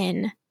be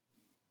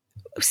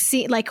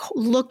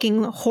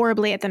looking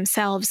horribly at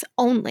themselves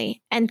only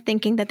and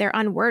thinking that they're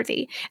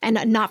unworthy and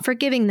not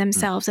forgiving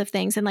themselves of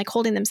things and like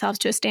holding themselves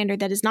to a standard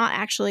that is not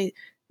actually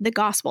the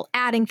gospel,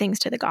 adding things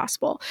to the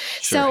gospel.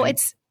 Sure. So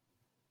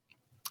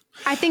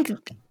I think,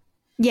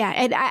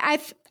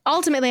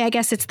 ultimately, I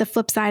guess it's the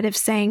flip side of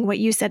saying what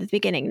you said at the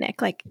beginning, Nick,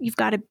 like you've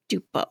got to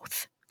do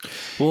both.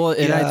 Well,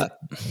 and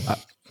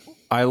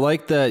I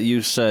like that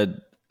you said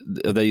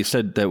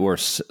that we're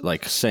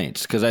like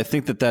saints, because I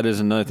think that is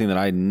another thing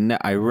that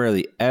I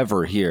rarely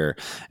ever hear,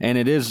 and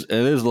it is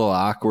a little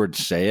awkward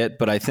to say it,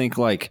 but I think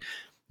like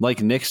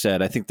Nick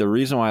said, I think the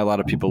reason why a lot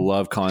of people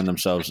love calling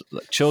themselves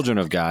children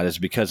of God is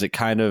because it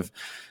kind of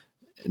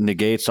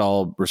negates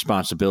all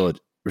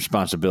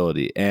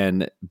responsibility.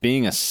 And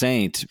being a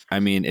saint, I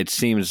mean, it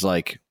seems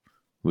like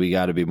we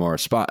got to be more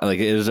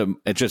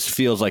it just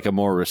feels like a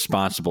more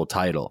responsible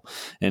title,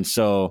 and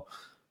so.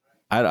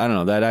 I don't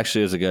know. That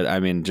actually is a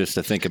good, just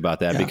to think about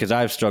that, because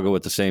I've struggled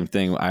with the same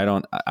thing.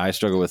 I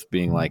struggle with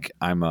being like,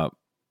 I'm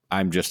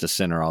just a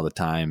sinner all the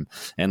time.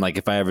 And like,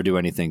 if I ever do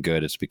anything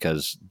good, it's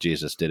because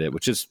Jesus did it,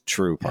 which is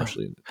true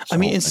partially.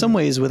 So, in some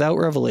ways, without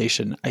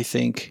revelation, I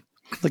think,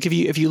 like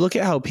if you look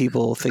at how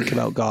people think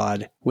about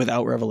God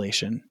without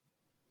revelation,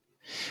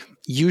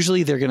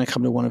 usually they're going to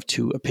come to one of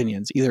two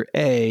opinions. Either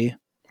A,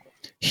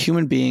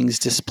 human beings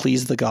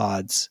displease the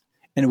gods,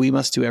 and we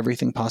must do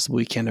everything possible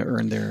we can to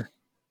earn their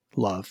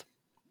love.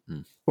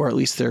 Or at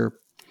least their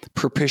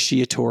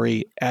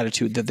propitiatory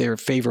attitude, that they're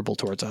favorable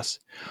towards us.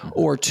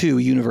 Or two,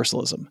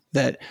 universalism,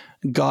 that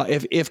God,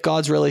 if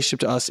God's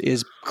relationship to us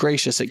is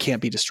gracious, it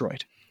can't be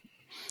destroyed.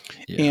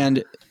 Yeah.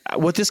 And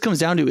what this comes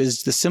down to is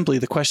simply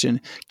the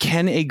question,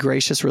 can a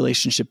gracious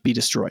relationship be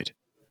destroyed?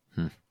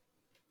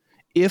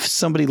 If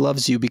somebody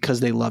loves you because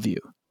they love you,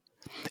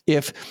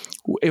 if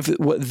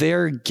what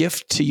their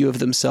gift to you of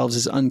themselves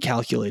is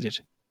uncalculated,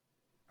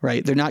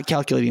 right? They're not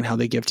calculating how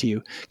they give to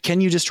you.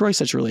 Can you destroy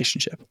such a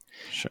relationship?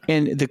 Sure.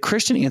 And the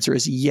Christian answer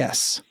is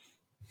yes.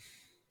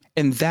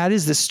 And that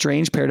is the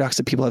strange paradox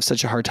that people have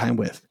such a hard time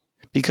with,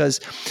 Because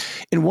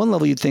in one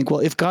level, you'd think,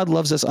 well, if God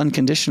loves us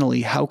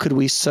unconditionally, how could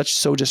we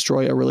so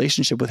destroy a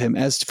relationship with him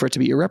as for it to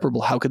be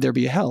irreparable? How could there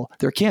be a hell?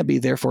 There can't be,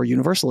 therefore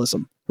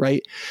universalism,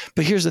 right?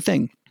 But here's the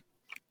thing.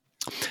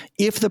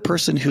 If the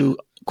person who,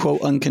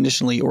 quote,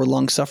 unconditionally or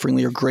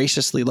long-sufferingly or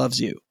graciously loves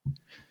you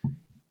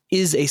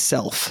is a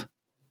self,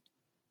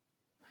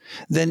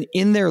 then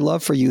in their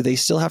love for you, they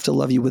still have to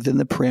love you within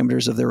the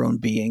parameters of their own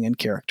being and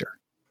character.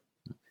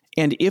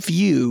 And if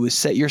you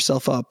set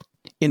yourself up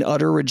in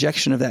utter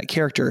rejection of that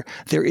character,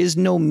 there is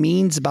no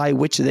means by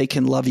which they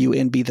can love you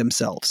and be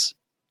themselves.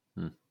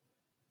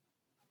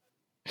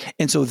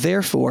 And so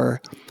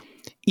therefore,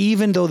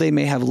 even though they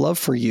may have love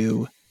for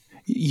you,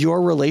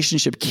 your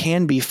relationship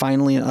can be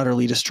finally and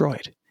utterly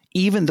destroyed.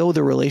 Even though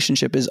the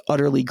relationship is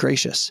utterly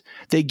gracious,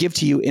 they give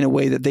to you in a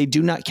way that they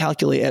do not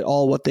calculate at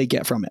all what they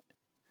get from it.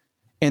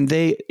 And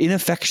they, in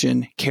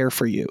affection, care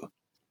for you,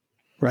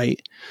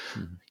 right?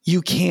 Mm-hmm.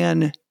 You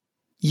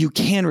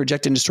can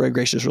reject and destroy a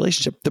gracious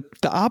relationship.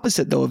 The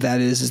opposite, though, of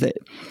that is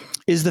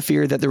the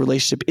fear that the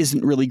relationship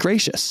isn't really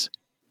gracious,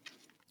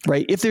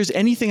 right? If there's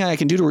anything I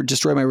can do to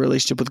destroy my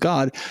relationship with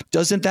God,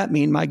 doesn't that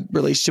mean my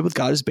relationship with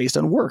God is based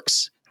on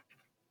works?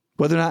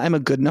 Whether or not I'm a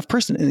good enough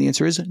person? And the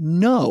answer is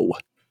no.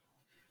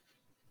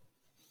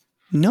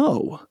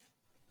 No.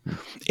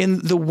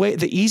 And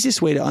the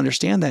easiest way to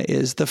understand that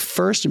is the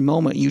first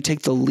moment you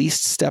take the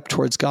least step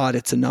towards God,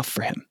 it's enough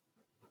for him.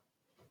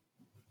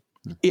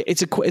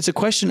 It's a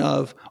question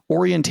of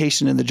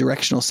orientation in the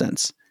directional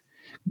sense.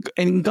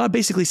 And God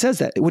basically says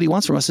that what he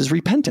wants from us is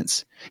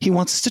repentance. He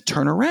wants us to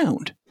turn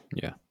around.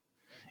 Yeah.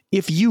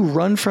 If you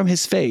run from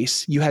his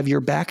face, you have your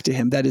back to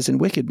him. That is in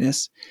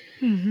wickedness.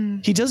 Mm-hmm.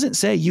 He doesn't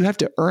say you have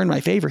to earn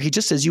my favor. He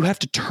just says you have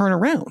to turn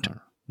around.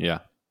 Yeah.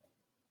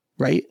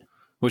 Right.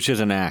 Which is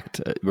an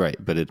act, right?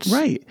 But it's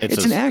right.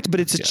 It's an act, but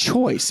it's a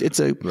choice. It's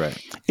a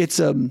It's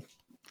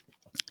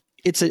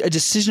a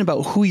decision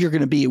about who you're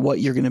going to be,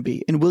 what you're going to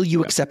be, and will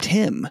you accept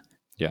him?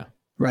 Yeah.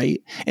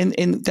 Right.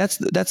 And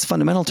that's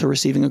fundamental to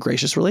receiving a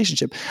gracious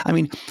relationship. I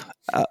mean,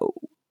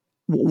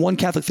 one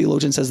Catholic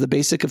theologian says the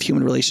basic of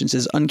human relations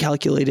is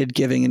uncalculated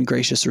giving and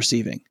gracious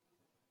receiving.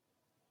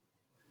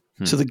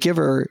 So the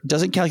giver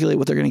doesn't calculate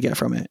what they're going to get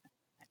from it,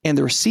 and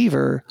the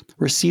receiver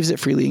receives it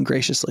freely and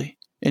graciously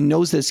and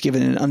knows that it's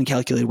given in an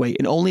uncalculated way.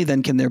 And only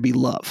then can there be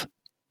love.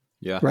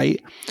 Yeah.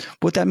 Right.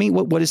 What that mean?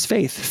 What is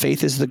faith?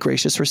 Faith is the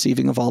gracious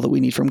receiving of all that we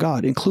need from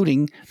God,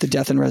 including the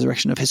death and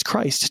resurrection of his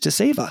Christ to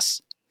save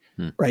us.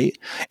 Right.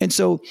 And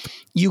so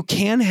you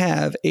can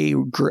have a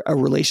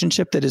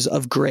relationship that is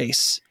of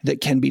grace that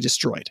can be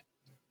destroyed.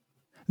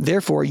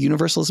 Therefore,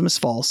 universalism is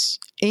false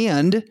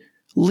and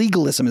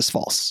legalism is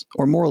false,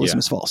 or moralism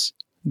is false.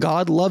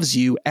 God loves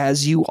you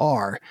as you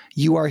are.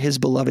 You are his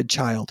beloved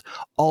child.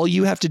 All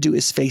you have to do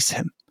is face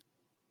him.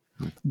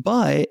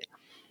 But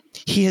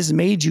he has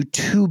made you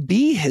to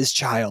be his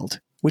child,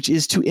 which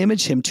is to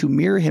image him, to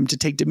mirror him, to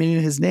take dominion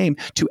in his name,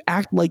 to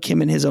act like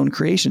him in his own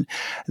creation.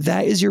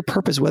 That is your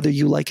purpose, whether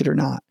you like it or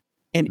not.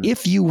 And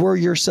if you were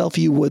yourself,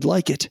 you would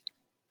like it.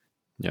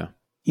 Yeah.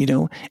 You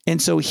know,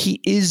 and so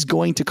he is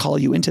going to call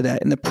you into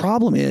that. And the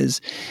problem is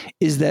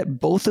that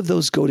both of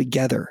those go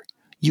together.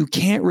 You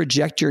can't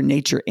reject your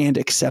nature and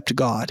accept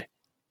God.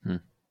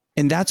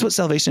 And that's what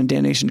salvation and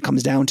damnation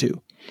comes down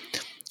to.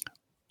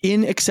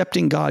 In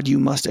accepting God, you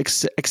must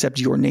accept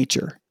your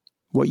nature,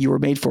 what you were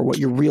made for, what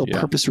your real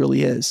purpose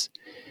really is.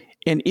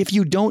 And if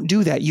you don't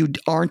do that, you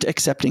aren't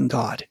accepting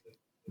God.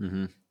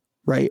 Mm-hmm.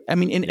 Right? I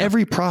mean,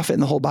 every prophet in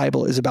the whole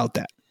Bible is about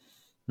that.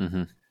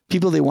 Mm-hmm.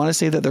 People, they want to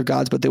say that they're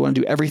gods, but they want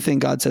to do everything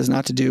God says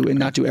not to do and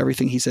not do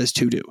everything he says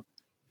to do.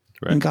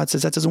 Right. And God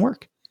says that doesn't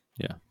work.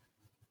 Yeah.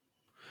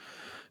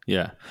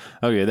 Yeah.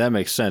 Okay. That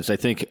makes sense. I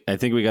think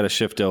we got to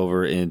shift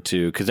over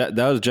into, cause that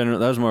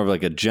was more of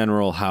like a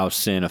general how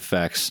sin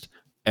affects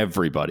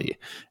everybody.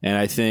 And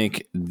I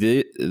think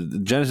the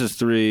Genesis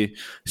 3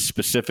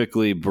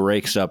 specifically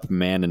breaks up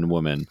man and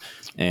woman,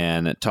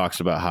 and it talks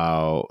about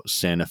how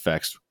sin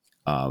affects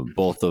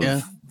both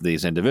of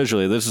these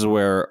individually. This is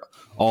where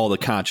all the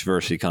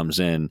controversy comes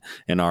in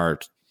our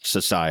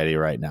society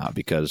right now,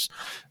 because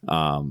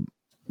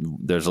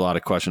there's a lot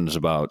of questions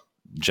about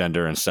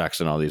gender and sex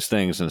and all these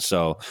things. And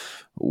so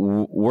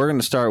we're going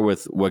to start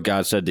with what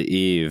God said to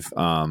Eve.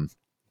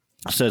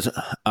 Says,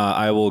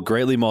 I will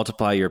greatly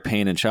multiply your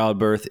pain in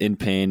childbirth. In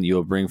pain, you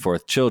will bring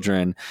forth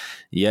children,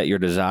 yet your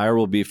desire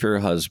will be for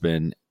your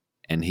husband,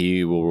 and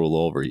he will rule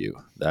over you.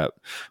 That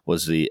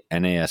was the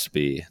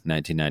NASB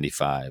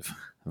 1995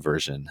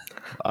 version.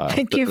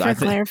 Thank you for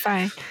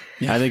clarifying.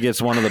 I think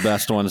it's one of the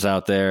best ones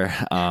out there.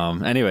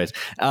 Anyways,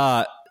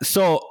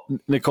 so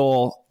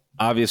Nicole,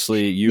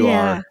 obviously you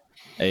are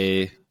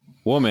a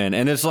woman,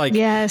 and it's like,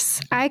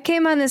 yes, I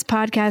came on this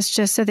podcast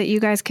just so that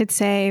you guys could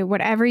say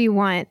whatever you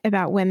want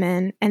about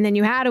women, and then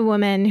you had a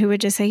woman who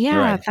would just say,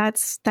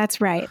 that's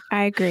right,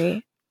 I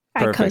agree,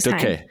 perfect. I co-sign.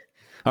 Okay,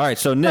 all right,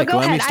 so Nick,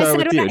 let me start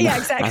with you.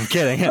 Exactly.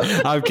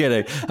 I'm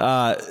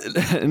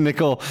kidding.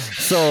 Nicole,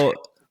 so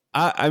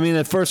I mean,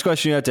 the first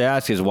question you have to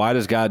ask is, why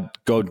does God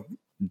go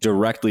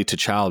directly to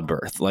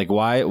childbirth? Like,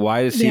 why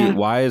does he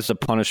why does the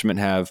punishment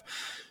have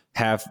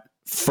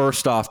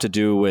first off to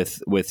do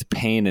with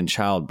pain in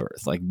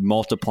childbirth, like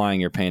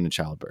multiplying your pain in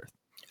childbirth?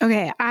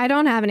 Okay, I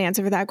don't have an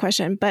answer for that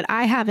question, but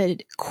I have a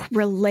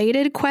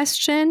related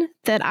question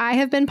that I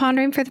have been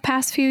pondering for the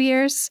past few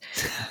years.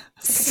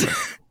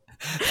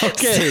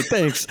 Okay,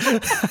 thanks.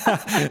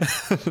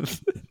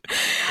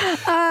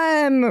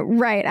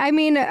 Right. I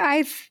mean,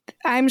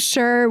 I'm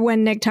sure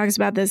when Nick talks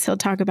about this, he'll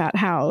talk about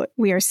how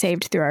we are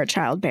saved through our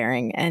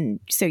childbearing. And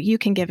so you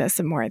can give us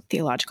a more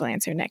theological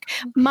answer, Nick.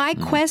 My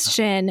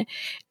question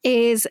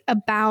is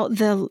about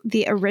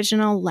the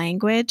original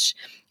language.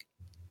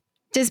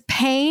 Does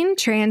pain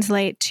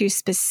translate to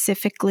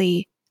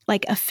specifically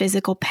like a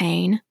physical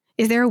pain?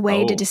 Is there a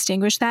way to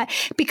distinguish that?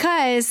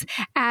 Because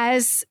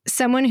as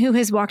someone who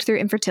has walked through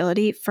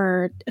infertility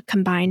for a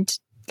combined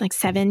like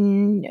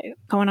 7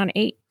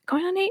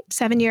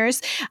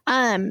 years,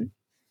 and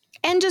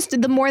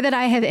just the more that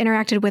I have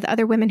interacted with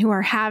other women who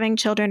are having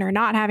children or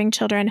not having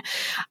children,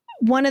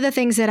 one of the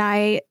things that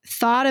I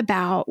thought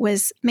about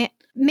was,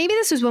 maybe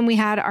this was when we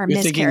had our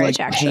miscarriage,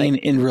 like actually. Pain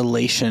in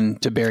relation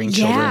to bearing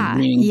children,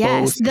 meaning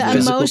both the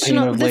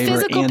emotional, the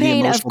physical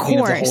pain, of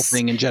course, of the whole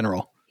thing in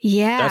general.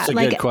 Yeah, that's a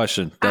good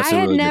question. I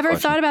had never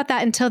thought about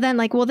that until then.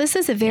 Like, well, this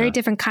is a very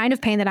different kind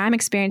of pain that I'm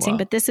experiencing,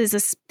 but this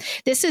is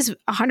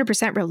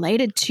 100%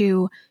 related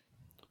to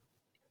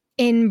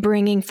in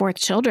bringing forth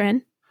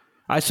children.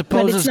 I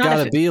suppose it's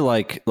got to be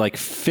like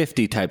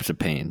 50 types of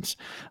pains.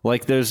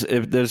 Like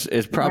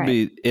it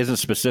probably isn't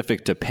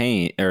specific to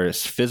pain or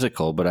it's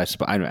physical, but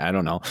I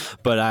don't know.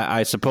 But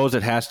I suppose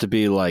it has to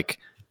be like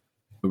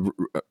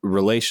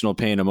relational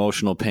pain,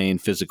 emotional pain,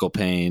 physical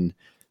pain,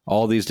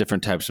 all these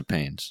different types of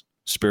pains.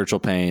 Spiritual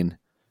pain.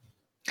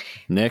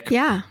 Nick?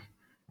 Yeah.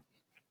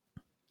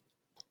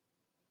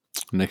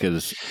 Nick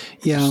is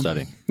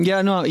studying.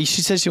 Yeah, no,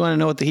 she says she wanted to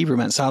know what the Hebrew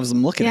meant, so I was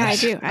looking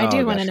at it. I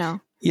do want to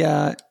know.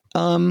 Yeah.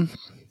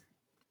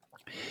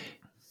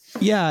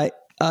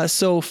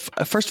 So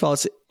first of all,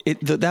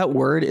 that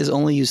word is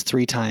only used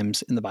 3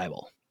 times in the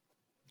Bible.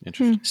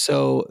 Interesting.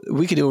 So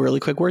we could do a really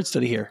quick word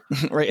study here,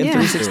 right? In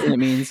 3:16, it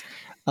means,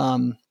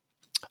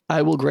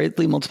 I will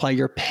greatly multiply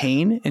your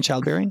pain in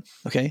childbearing.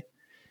 Okay.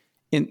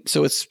 And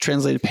so it's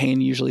translated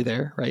pain usually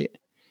there, right?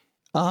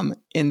 And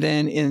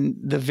then in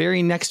the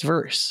very next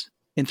verse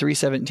in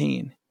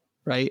 3:17,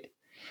 right?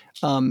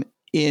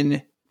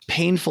 In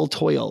painful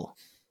toil,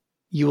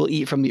 you will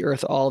eat from the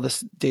earth all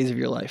the days of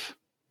your life.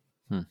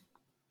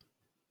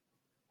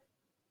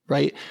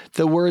 Right?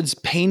 The words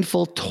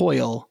painful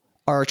toil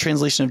are a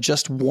translation of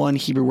just one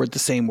Hebrew word, the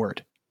same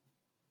word.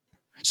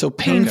 So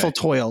painful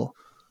toil.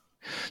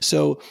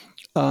 So,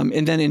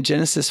 and then in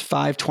Genesis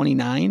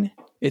 5:29,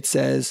 it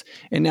says,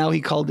 and now he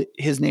called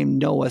his name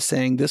Noah,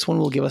 saying, this one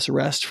will give us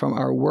rest from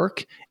our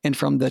work and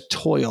from the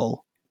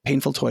toil,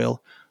 painful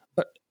toil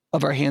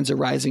of our hands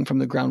arising from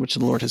the ground, which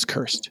the Lord has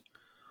cursed.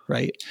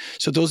 Right.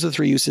 So those are the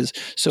 3 uses.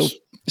 So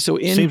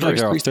in seems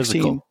verse like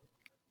 3:16,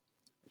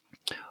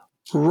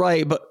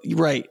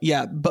 right.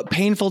 Yeah. But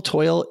painful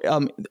toil.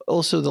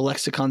 Also the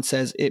lexicon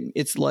says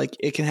it's like,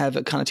 it can have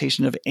a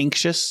connotation of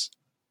anxious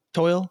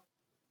toil.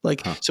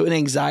 Like, so in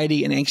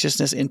anxiety and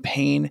anxiousness and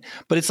pain,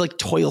 but it's like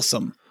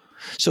toilsome.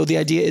 So the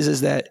idea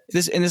is that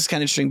this is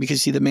kind of interesting because you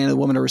see the man and the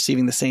woman are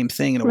receiving the same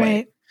thing in a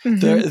way.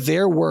 Mm-hmm.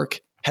 Their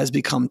work has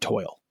become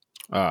toil.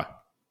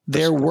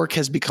 Their work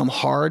has become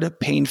hard,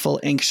 painful,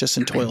 anxious,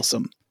 and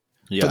toilsome.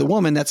 For the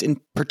woman, that's in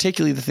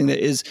particularly the thing that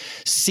is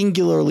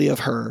singularly of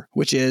her,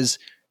 which is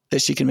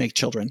that she can make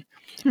children.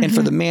 Mm-hmm. And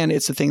for the man,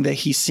 it's the thing that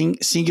he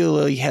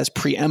singularly has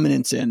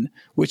preeminence in,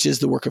 which is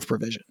the work of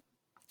provision.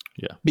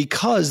 Yeah.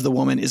 Because the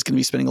woman is going to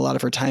be spending a lot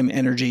of her time,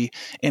 energy,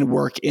 and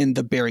work in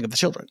the bearing of the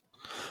children.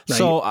 Right?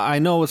 So I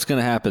know what's going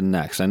to happen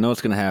next. I know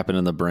what's going to happen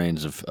in the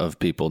brains of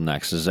people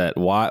next is that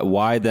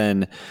why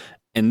then,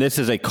 and this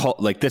is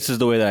this is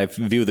the way that I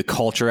view the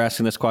culture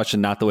asking this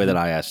question, not the way that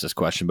I ask this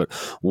question, but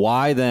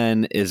why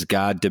then is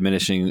God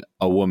diminishing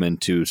a woman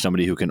to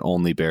somebody who can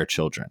only bear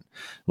children?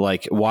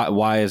 Like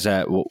why is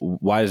that?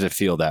 Why does it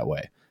feel that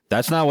way?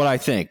 That's not what I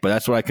think, but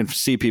that's what I can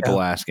see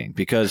people asking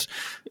because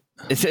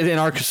it's in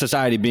our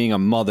society, being a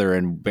mother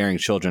and bearing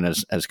children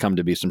has come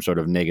to be some sort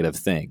of negative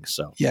thing.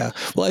 So, yeah.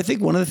 Well, I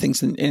think one of the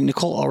things, and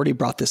Nicole already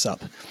brought this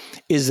up,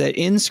 is that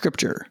in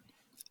Scripture,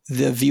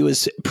 the view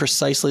is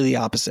precisely the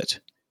opposite.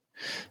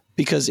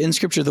 Because in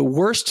Scripture, the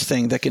worst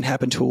thing that can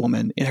happen to a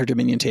woman in her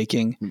dominion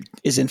taking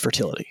is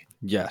infertility.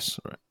 Yes.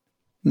 Right.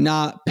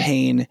 Not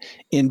pain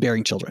in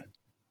bearing children.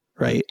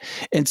 Right.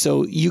 And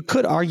so you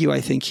could argue, I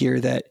think here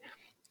that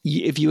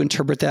if you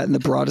interpret that in the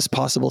broadest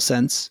possible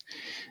sense,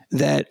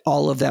 that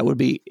all of that would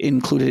be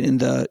included in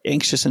the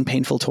anxious and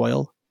painful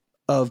toil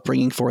of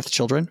bringing forth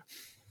children,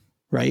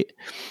 right?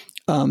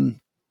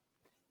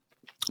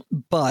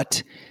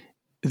 But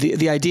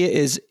the idea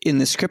is in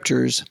the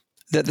Scriptures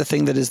that the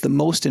thing that is the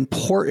most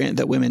important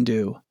that women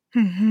do,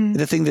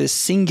 the thing that is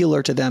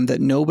singular to them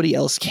that nobody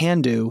else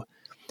can do,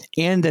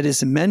 and that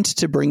is meant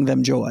to bring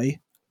them joy,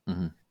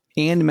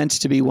 and meant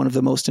to be one of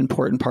the most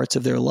important parts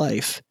of their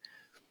life,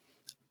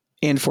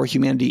 and for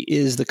humanity,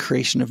 is the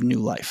creation of new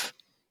life.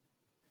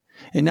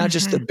 and not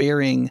just the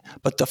bearing,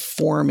 but the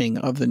forming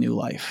of the new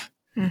life.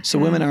 So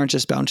women aren't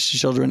just bound to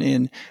children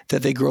in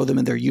that they grow them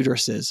in their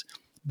uteruses,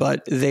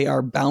 but they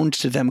are bound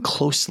to them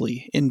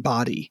closely in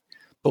body,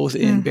 both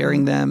in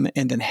bearing them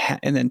and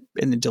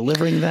then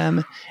delivering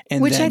them,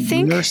 and which then I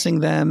think, nursing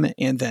them,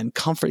 and then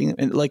comforting them,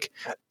 and like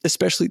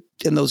especially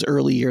in those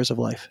early years of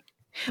life.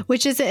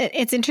 Which is,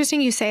 it's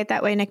interesting you say it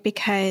that way, Nick,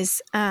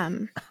 because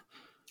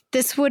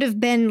this would have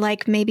been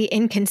like maybe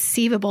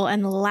inconceivable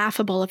and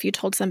laughable if you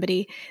told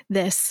somebody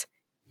this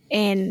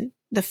in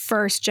the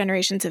first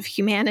generations of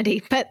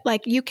humanity. But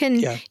like you can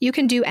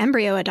do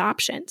embryo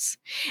adoptions.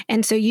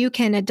 And so you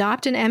can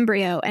adopt an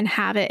embryo and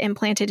have it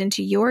implanted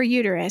into your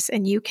uterus,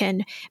 and you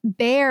can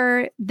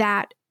bear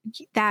that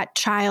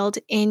child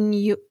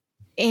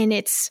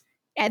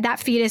that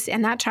fetus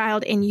and that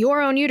child in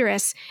your own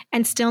uterus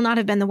and still not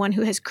have been the one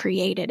who has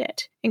created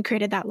it and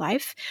created that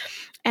life.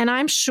 And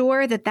I'm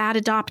sure that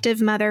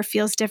adoptive mother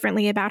feels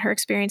differently about her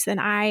experience than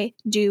I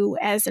do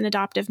as an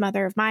adoptive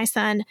mother of my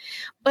son,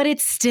 but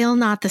it's still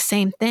not the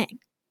same thing.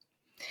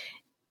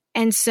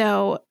 And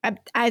so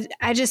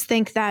I just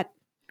think that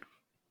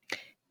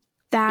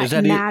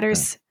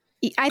matters.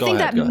 I think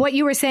that what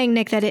you were saying,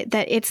 Nick, that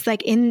it's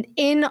like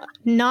in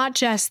not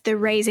just the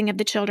raising of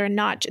the children,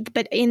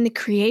 but in the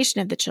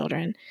creation of the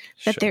children,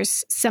 that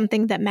there's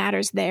something that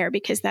matters there,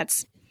 because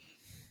that's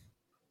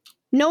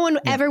no one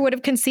ever would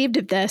have conceived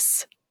of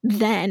this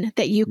then,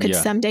 that you could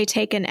someday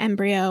take an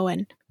embryo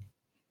and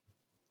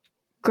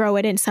grow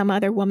it in some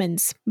other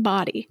woman's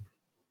body.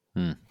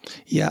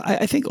 Yeah,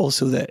 I think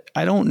also that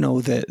I don't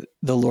know that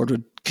the Lord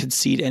would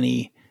concede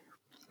any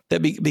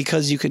that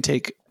because you could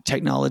take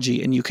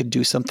technology and you could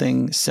do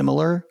something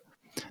similar,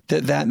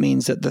 that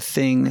means that the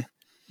thing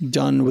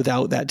done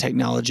without that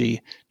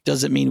technology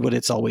doesn't mean what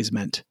it's always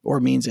meant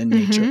or means in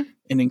nature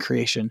and in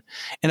creation.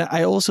 And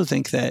I also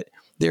think that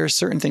there are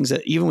certain things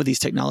that even with these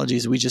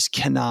technologies, we just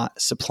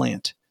cannot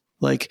supplant.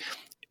 Like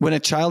when a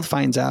child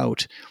finds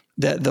out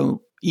that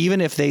even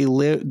if they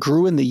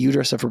grew in the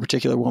uterus of a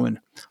particular woman,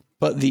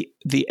 but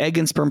the egg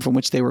and sperm from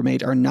which they were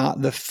made are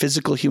not the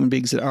physical human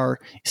beings that are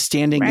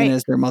standing in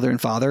as their mother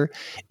and father,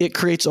 it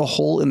creates a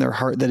hole in their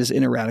heart that is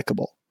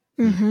ineradicable.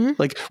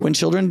 Like when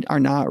children are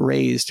not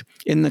raised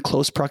in the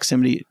close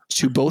proximity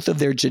to both of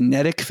their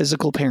genetic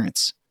physical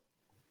parents,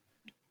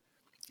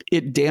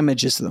 it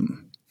damages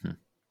them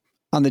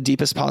on the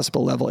deepest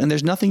possible level. And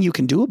there's nothing you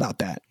can do about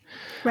that.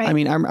 Right. I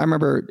mean, I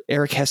remember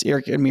Eric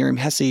and Miriam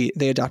Hesse,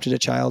 they adopted a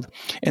child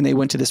and they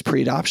went to this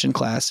pre-adoption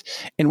class.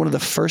 And one of the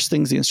first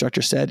things the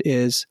instructor said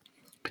is,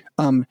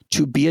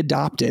 to be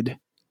adopted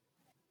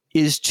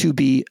is to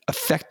be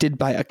affected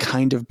by a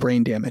kind of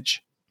brain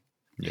damage.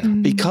 Yeah.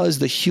 Because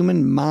the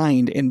human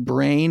mind and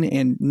brain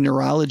and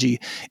neurology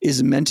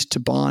is meant to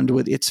bond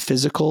with its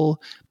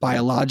physical,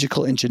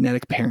 biological, and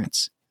genetic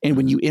parents. And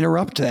when you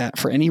interrupt that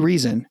for any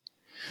reason,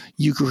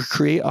 you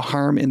create a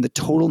harm in the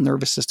total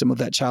nervous system of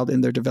that child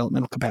in their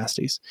developmental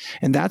capacities.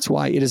 And that's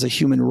why it is a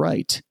human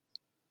right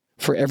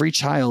for every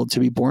child to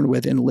be born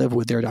with and live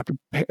with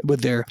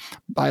their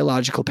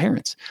biological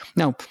parents.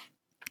 Now,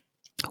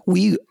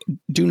 we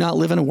do not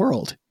live in a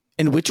world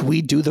in which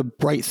we do the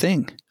right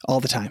thing all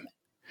the time.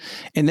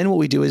 And then what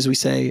we do is we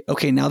say,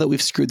 okay, now that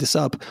we've screwed this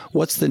up,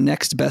 what's the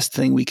next best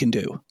thing we can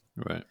do?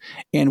 Right.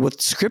 And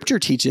what Scripture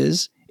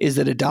teaches is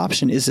that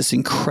adoption is this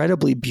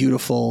incredibly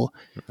beautiful,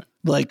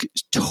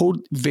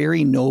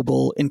 very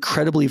noble,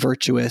 incredibly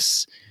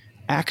virtuous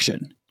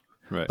action.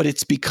 Right. But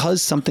it's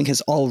because something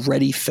has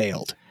already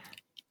failed.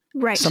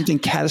 Right. Something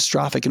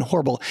catastrophic and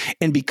horrible.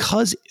 And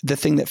because the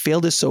thing that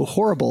failed is so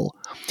horrible,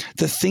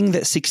 the thing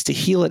that seeks to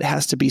heal it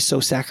has to be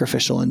so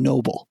sacrificial and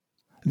noble.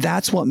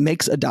 That's what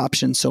makes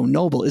adoption so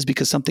noble, is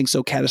because something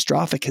so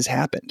catastrophic has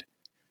happened.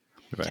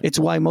 Right. It's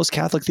why most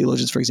Catholic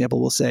theologians, for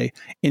example, will say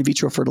in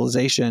vitro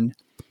fertilization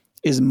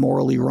is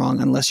morally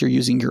wrong unless you're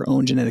using your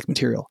own genetic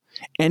material.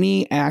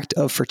 Any act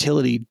of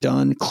fertility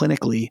done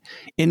clinically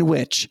in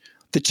which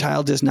the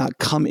child does not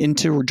come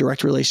into a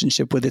direct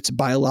relationship with its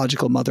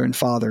biological mother and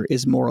father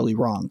is morally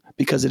wrong,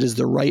 because it is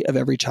the right of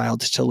every child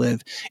to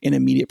live in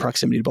immediate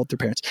proximity to both their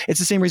parents. It's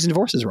the same reason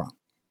divorce is wrong.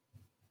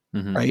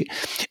 Right.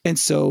 And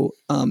so,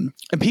 and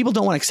people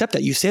don't want to accept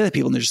that. You say that to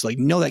people and they're just like,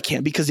 no, that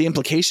can't, because the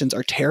implications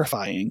are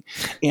terrifying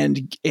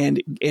and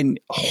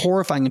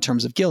horrifying in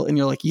terms of guilt. And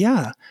you're like,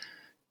 yeah.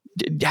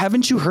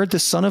 Haven't you heard the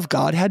Son of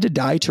God had to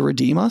die to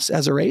redeem us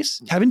as a race?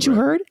 Haven't you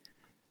heard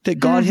that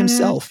God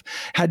himself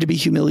had to be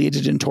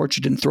humiliated and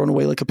tortured and thrown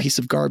away like a piece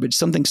of garbage?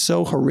 Something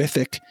so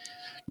horrific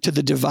to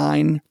the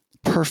divine,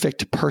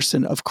 perfect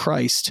person of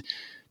Christ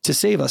to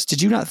save us.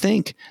 Did you not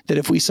think that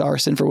if we saw our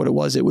sin for what it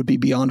was, it would be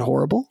beyond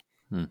horrible?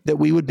 That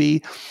we would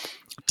be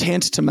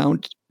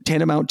tantamount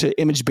to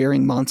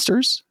image-bearing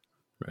monsters?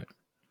 Right.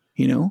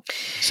 You know?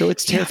 So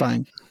it's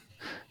terrifying.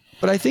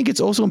 But I think it's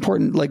also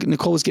important, like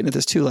Nicole was getting at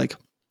this too, like,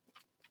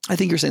 I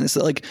think you're saying this,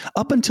 that like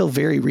up until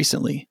very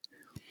recently,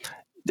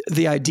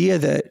 the idea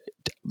that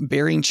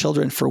bearing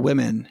children for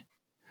women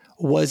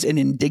was an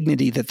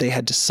indignity that they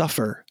had to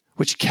suffer,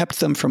 which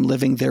kept them from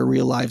living their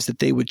real lives that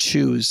they would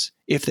choose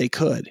if they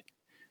could,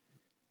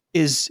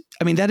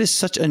 that is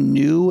such a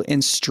new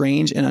and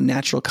strange and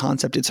unnatural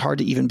concept. It's hard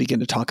to even begin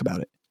to talk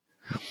about it,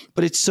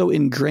 but it's so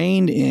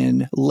ingrained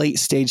in late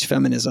stage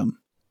feminism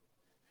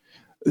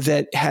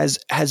that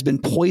has been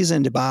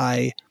poisoned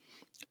by,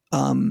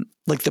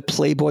 like the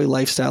Playboy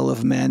lifestyle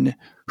of men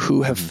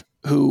who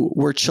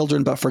were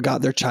children, but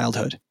forgot their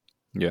childhood.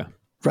 Yeah.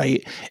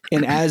 Right.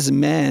 And as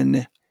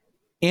men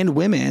and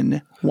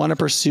women want to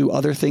pursue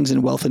other things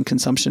in wealth and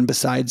consumption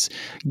besides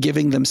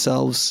giving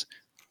themselves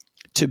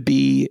to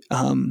be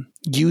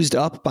used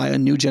up by a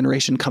new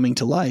generation coming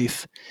to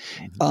life,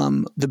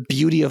 the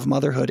beauty of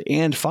motherhood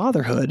and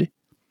fatherhood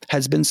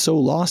has been so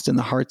lost in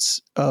the hearts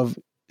of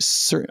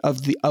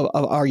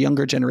our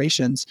younger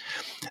generations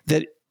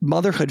that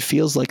motherhood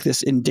feels like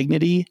this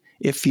indignity.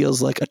 It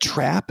feels like a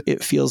trap.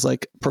 It feels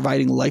like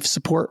providing life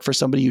support for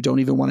somebody you don't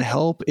even want to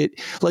help.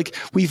 It like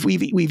we've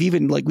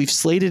even like we've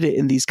slated it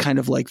in these kind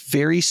of like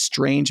very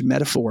strange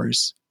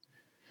metaphors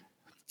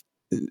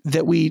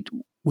that we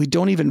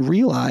don't even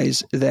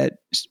realize that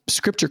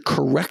Scripture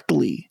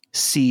correctly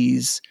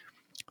sees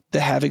the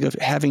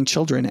having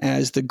children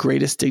as the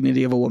greatest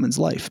dignity of a woman's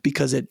life,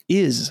 because it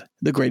is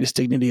the greatest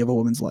dignity of a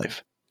woman's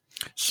life.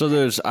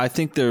 So I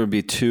think there would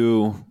be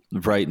two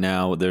right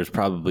now. There's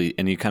probably,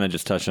 and you kind of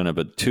just touched on it,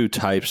 but two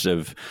types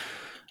of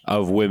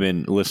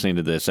women listening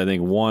to this. I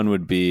think one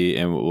would be,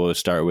 and what we'll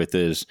start with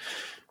is,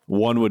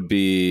 one would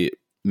be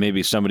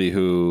maybe somebody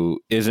who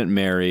isn't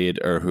married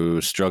or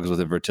who struggles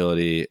with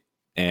infertility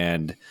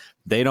and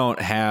they don't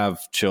have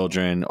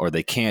children or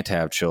they can't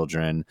have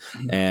children.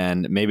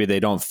 And maybe they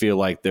don't feel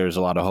like there's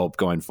a lot of hope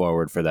going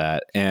forward for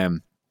that.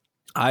 And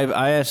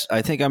I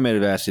think I might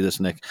have asked you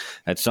this, Nick,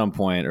 at some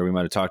point, or we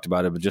might have talked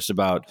about it, but just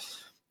about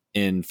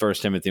in 1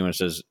 Timothy when it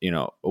says,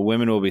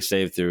 women will be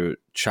saved through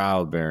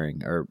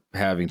childbearing or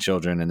having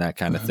children and that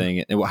kind of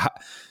thing.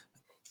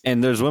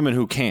 And there's women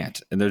who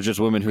can't, and there's just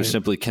women who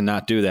simply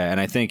cannot do that. And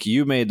I think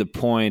you made the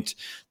point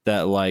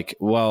that like,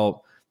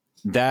 well,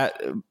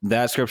 that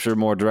scripture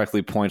more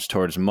directly points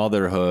towards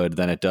motherhood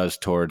than it does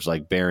towards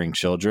like bearing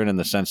children, in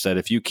the sense that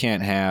if you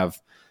can't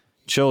have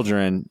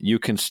children, you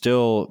can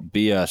still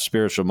be a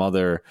spiritual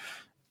mother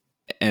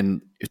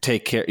and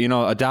take care,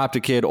 adopt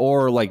a kid,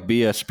 or like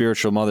be a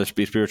spiritual mother,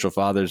 be spiritual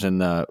fathers in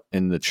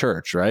the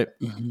church. Right.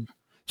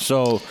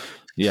 So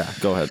yeah,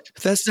 go ahead.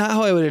 That's not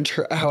how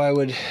I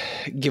would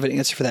give an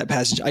answer for that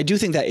passage. I do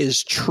think that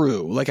is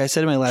true. Like I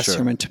said in my last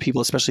sermon, to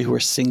people, especially who are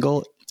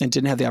single and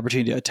didn't have the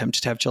opportunity to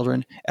attempt to have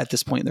children at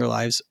this point in their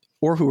lives,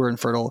 or who are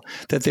infertile,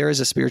 that there is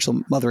a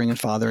spiritual mothering and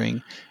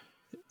fathering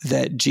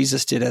that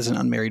Jesus did as an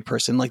unmarried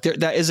person. Like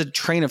that is a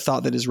train of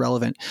thought that is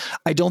relevant.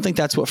 I don't think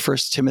that's what 1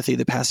 Timothy,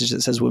 the passage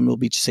that says women will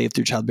be saved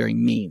through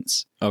childbearing,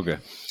 means. Okay.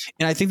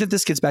 And I think that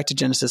this gets back to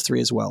Genesis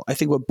 3 as well. I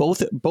think what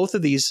both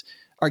of these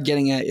are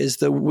getting at is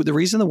the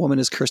reason the woman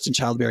is cursed in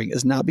childbearing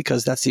is not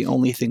because that's the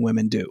only thing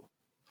women do.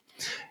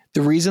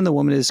 The reason the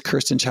woman is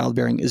cursed in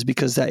childbearing is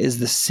because that is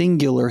the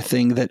singular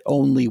thing that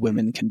only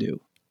women can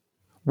do.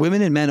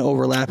 Women and men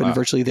overlap in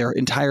virtually their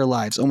entire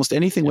lives. Almost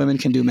anything women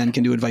can do, men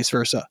can do, and vice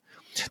versa.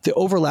 The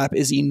overlap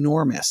is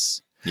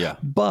enormous,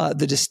 but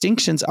the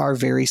distinctions are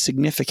very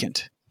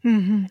significant.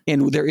 And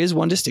there is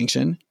one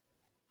distinction,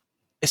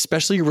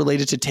 especially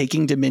related to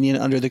taking dominion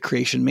under the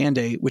creation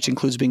mandate, which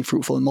includes being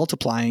fruitful and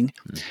multiplying.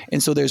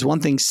 And so there's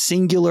one thing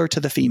singular to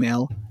the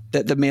female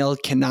that the male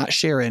cannot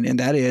share in, and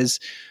that is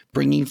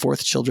bringing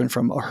forth children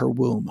from her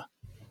womb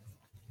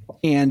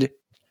and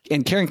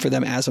caring for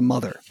them as a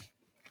mother.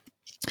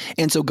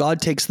 And so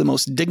God takes the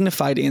most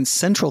dignified and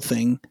central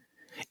thing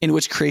in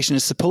which creation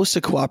is supposed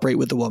to cooperate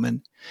with the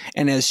woman.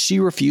 And as she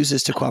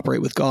refuses to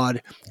cooperate with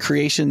God,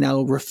 creation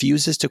now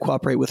refuses to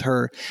cooperate with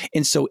her.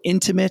 And so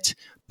intimate,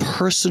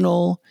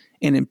 personal,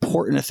 and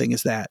important a thing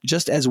is that,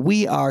 just as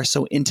we are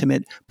so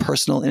intimate,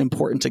 personal, and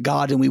important to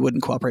God, and we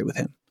wouldn't cooperate with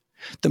him.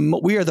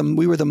 We were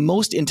the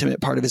most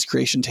intimate part of his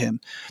creation to him,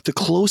 the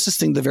closest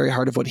thing to the very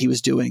heart of what he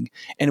was doing,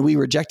 and we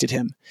rejected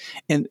him.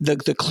 And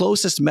the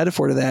closest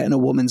metaphor to that in a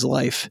woman's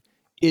life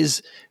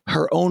is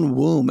her own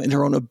womb, and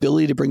her own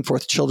ability to bring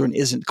forth children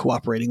isn't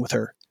cooperating with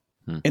her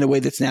in a way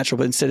that's natural,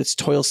 but instead it's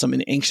toilsome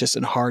and anxious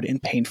and hard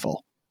and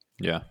painful.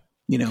 Yeah.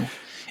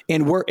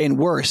 And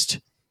worst,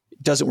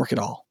 doesn't work at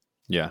all.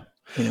 Yeah.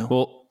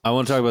 Well, I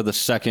want to talk about the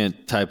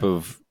second type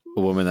of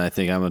woman. I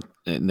think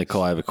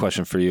Nicole, I have a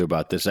question for you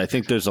about this. I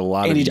think there's a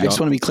lot Andy, I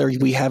just want to be clear.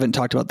 We haven't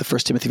talked about the 1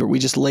 Timothy, but we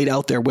just laid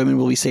out there women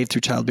will be saved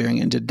through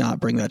childbearing and did not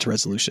bring that to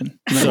resolution.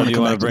 So do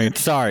you want to bring it?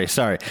 Sorry.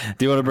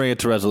 Do you want to bring it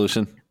to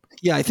resolution?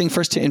 Yeah, I think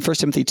in 1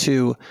 Timothy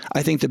 2,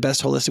 I think the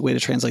best holistic way to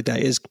translate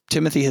that is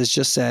Timothy has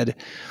just said,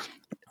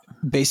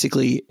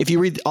 basically, if you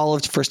read all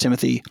of 1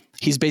 Timothy,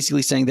 he's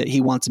basically saying that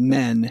he wants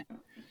men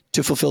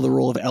to fulfill the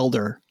role of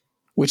elder,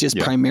 which is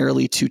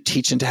primarily to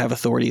teach and to have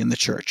authority in the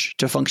church,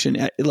 to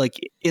function like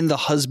in the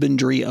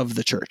husbandry of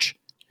the church.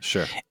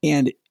 Sure.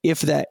 And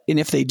if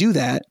they do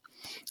that,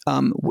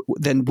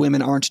 then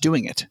women aren't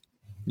doing it.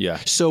 Yeah.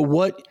 So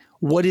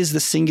what is the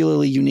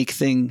singularly unique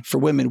thing for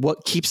women?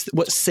 What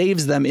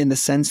saves them in the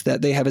sense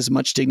that they have as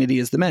much dignity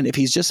as the men? If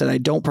he's just said, I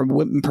don't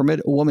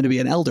permit a woman to be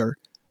an elder,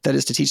 that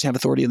is to teach and have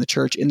authority in the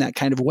church in that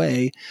kind of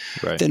way,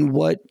 then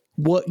what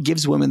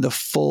gives women the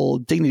full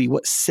dignity?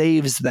 What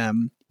saves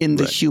them in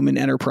the human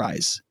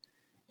enterprise?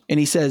 And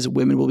he says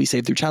women will be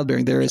saved through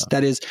childbearing.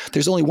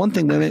 There's only one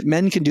thing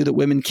men can do that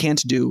women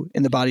can't do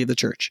in the body of the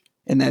church,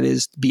 and that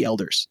is be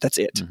elders. That's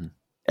it. Mm-hmm.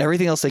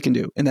 Everything else they can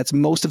do, and that's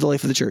most of the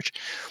life of the church.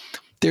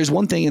 There's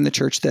one thing in the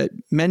church that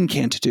men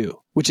can't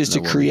do, which is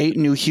to create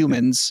new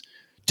humans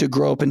to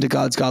grow up into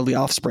God's godly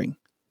offspring.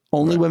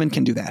 Only women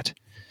can do that.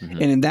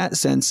 Mm-hmm. And in that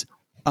sense,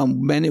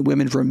 men and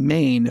women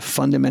remain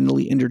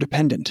fundamentally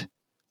interdependent,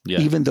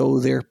 even though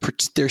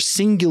their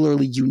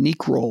singularly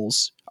unique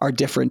roles are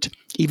different,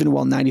 even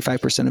while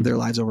 95% of their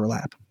lives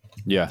overlap.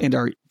 And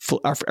are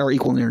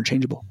equal and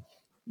interchangeable.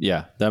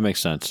 Yeah, that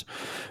makes sense.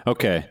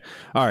 Okay.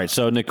 All right.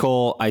 So,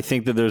 Nicole, I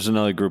think that there's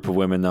another group of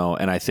women, though,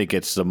 and I think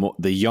it's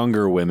the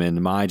younger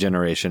women, my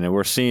generation, and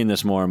we're seeing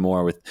this more and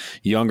more with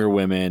younger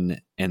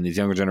women and these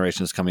younger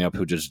generations coming up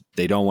who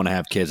they don't want to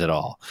have kids at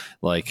all.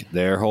 Like,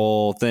 their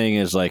whole thing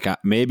is like,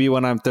 maybe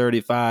when I'm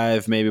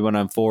 35, maybe when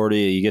I'm 40,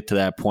 you get to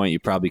that point, you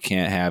probably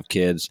can't have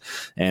kids.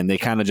 And they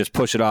kind of just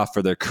push it off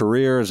for their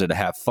careers or to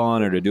have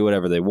fun or to do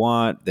whatever they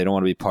want. They don't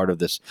want to be part of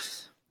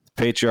this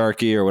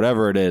patriarchy or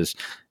whatever it is.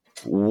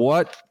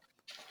 What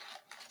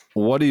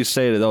do you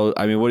say to those?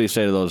 I mean, what do you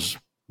say to those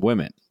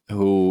women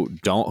who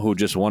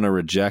just want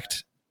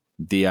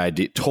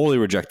to totally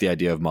reject the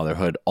idea of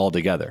motherhood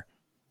altogether?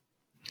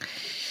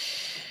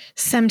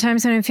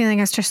 Sometimes when I'm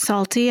feeling extra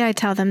salty, I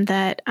tell them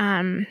that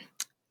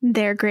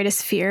their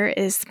greatest fear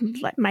is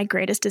my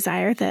greatest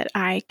desire that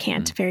I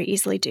can't very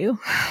easily do.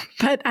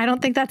 But I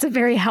don't think that's a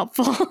very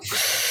helpful.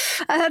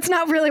 That's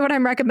not really what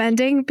I'm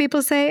recommending.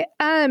 People say.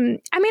 I mean,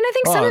 I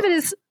think some of it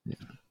is.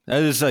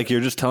 It's like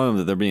you're just telling them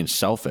that they're being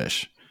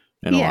selfish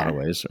in a lot of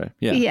ways, right?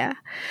 Yeah.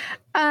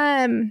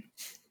 I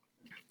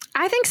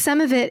think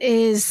some of it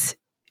is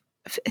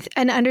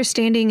an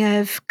understanding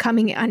of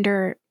coming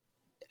under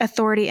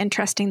authority and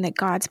trusting that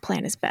God's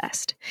plan is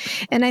best.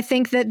 And I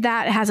think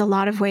that has a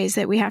lot of ways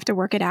that we have to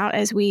work it out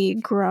as we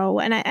grow.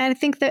 And I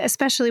think that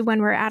especially when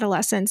we're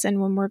adolescents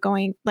and when we're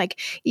going like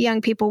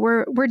young people,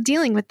 we're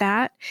dealing with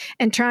that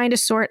and trying to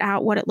sort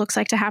out what it looks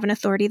like to have an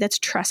authority that's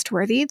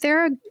trustworthy.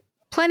 There are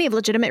plenty of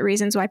legitimate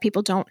reasons why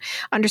people don't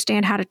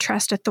understand how to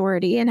trust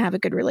authority and have a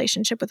good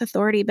relationship with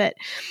authority. But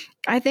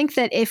I think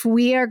that if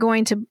we are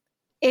going to,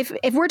 if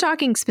we're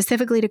talking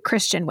specifically to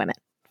Christian women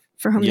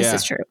for whom this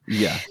is true,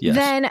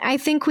 then I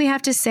think we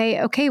have to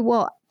say, okay,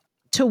 well,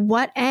 to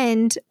what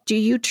end do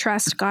you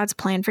trust God's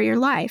plan for your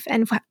life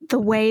and the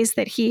ways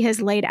that he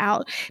has laid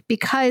out,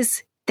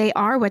 because they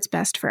are what's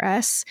best for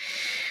us?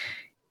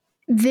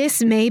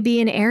 This may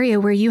be an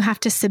area where you have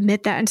to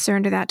submit that and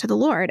surrender that to the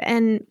Lord.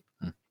 And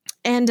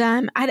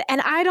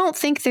I don't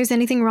think there's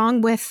anything wrong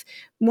with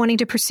wanting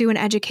to pursue an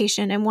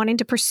education and wanting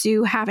to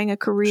pursue having a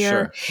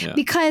career.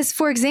 Because,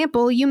 for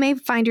example, you may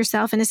find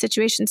yourself in a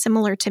situation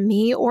similar to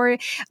me or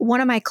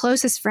one of my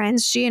closest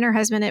friends. She and her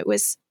husband, it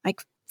was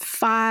like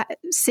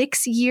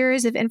 6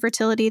 years of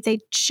infertility. They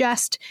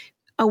just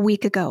a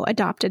week ago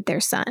adopted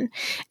their son.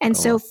 And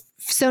so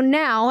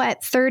now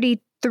at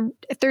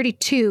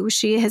 32,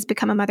 she has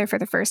become a mother for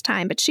the first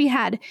time, but she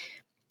had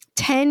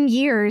 10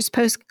 years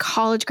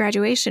post-college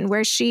graduation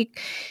where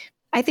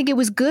I think it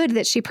was good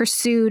that she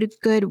pursued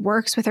good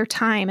works with her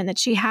time and that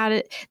she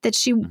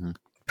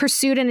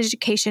pursued an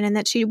education and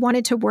that she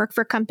wanted to work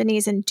for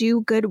companies and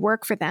do good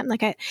work for them.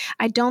 Like,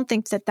 I don't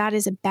think that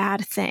is a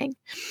bad thing,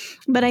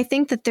 but I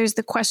think that there's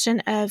the question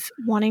of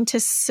wanting to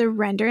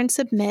surrender and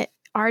submit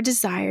our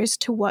desires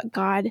to what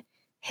God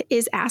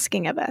is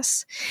asking of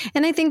us.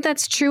 And I think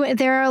that's true.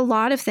 There are a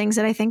lot of things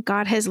that I think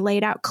God has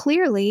laid out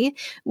clearly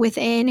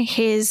within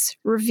his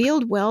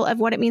revealed will of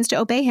what it means to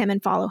obey him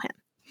and follow him.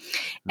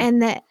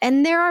 And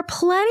there are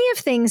plenty of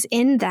things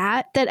in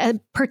that a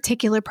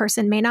particular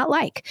person may not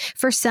like.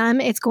 For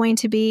some, it's going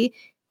to be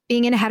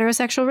being in a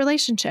heterosexual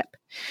relationship.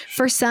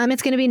 For some,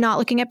 it's going to be not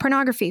looking at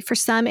pornography. For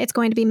some, it's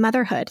going to be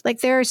motherhood.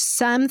 Like, there are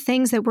some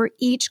things that we're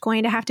each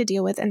going to have to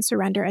deal with and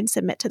surrender and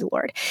submit to the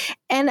Lord.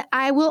 And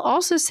I will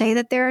also say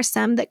that there are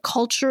some that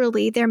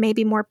culturally there may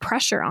be more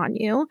pressure on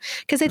you,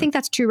 because I think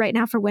that's true right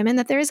now for women,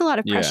 that there is a lot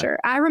of pressure.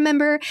 I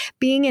remember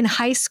being in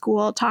high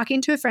school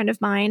talking to a friend of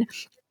mine,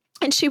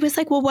 and she was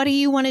like, well, what do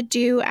you want to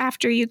do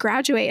after you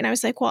graduate? And I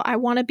was like, well, I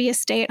want to be a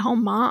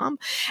stay-at-home mom.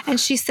 And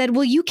she said,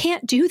 well, you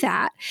can't do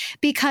that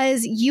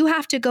because you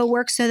have to go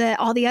work so that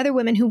all the other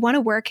women who want to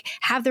work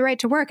have the right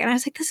to work. And I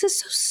was like, this is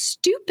so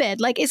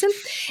stupid. Like,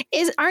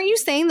 aren't you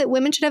saying that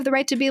women should have the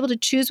right to be able to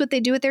choose what they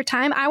do with their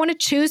time? I want to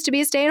choose to be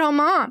a stay-at-home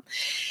mom.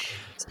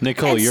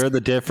 Nicole, you're the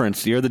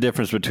difference. You're the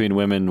difference between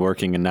women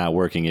working and not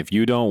working. If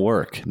you don't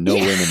work, no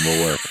women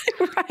will work.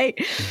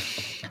 Right.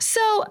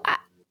 So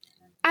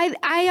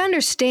I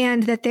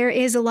understand that there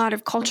is a lot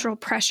of cultural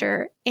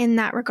pressure in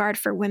that regard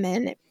for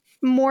women,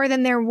 more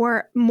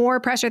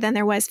pressure than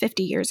there was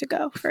 50 years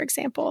ago, for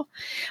example.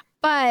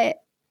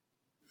 But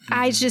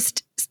I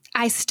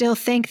still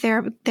think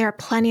there are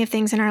plenty of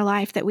things in our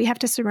life that we have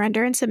to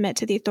surrender and submit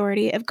to the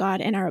authority of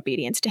God and our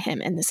obedience to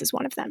him. And this is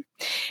one of them.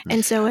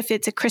 And so if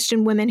it's a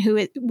Christian woman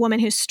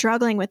who's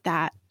struggling with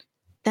that,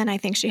 then I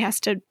think she has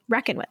to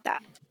reckon with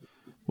that.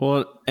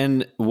 Well,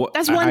 and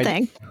that's one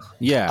thing.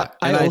 Yeah.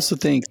 I also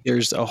think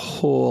there's a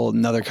whole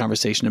nother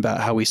conversation about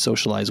how we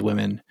socialize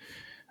women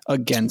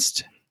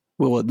against,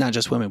 well, not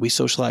just women, we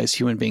socialize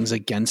human beings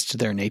against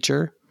their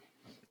nature.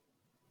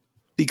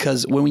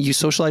 Because when you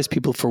socialize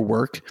people for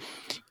work,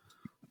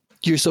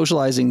 you're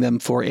socializing them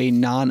for a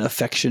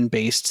non-affection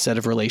based set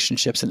of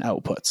relationships and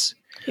outputs.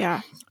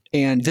 Yeah.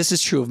 And this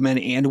is true of men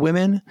and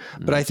women,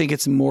 but I think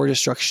it's more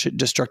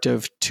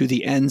destructive to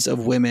the ends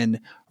of women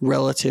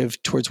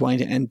relative towards wanting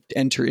to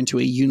enter into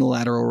a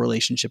unilateral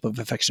relationship of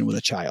affection with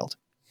a child.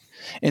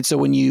 And so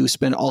when you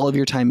spend all of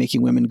your time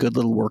making women good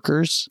little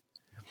workers,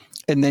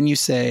 and then you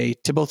say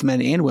to both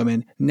men and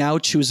women, now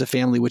choose a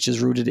family which is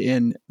rooted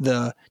in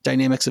the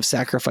dynamics of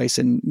sacrifice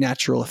and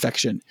natural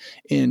affection,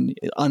 in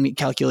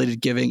uncalculated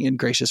giving and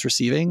gracious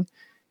receiving.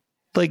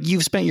 Like,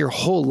 you've spent your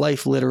whole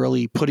life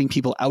literally putting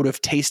people out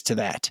of taste to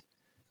that.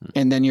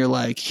 And then you're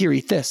like, here,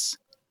 eat this.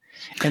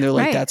 And they're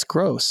like, right. That's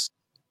gross.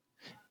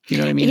 You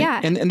know what I mean?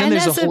 Yeah. And then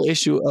there's a whole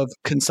issue of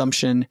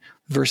consumption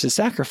versus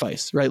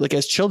sacrifice, right? Like,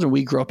 as children,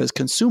 we grow up as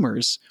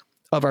consumers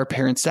of our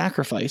parents'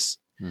 sacrifice.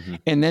 Mm-hmm.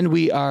 And then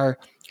we are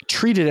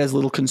treated as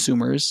little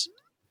consumers,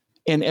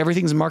 and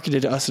everything's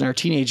marketed to us in our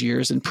teenage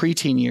years and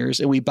preteen years.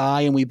 And we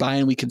buy and we buy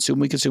and we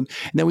consume. And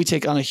then we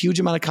take on a huge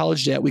amount of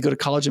college debt. We go to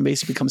college and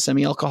basically become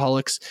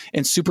semi-alcoholics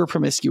and super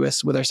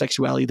promiscuous with our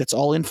sexuality. That's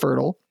all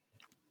infertile.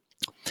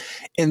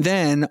 And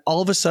then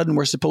all of a sudden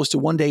we're supposed to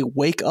one day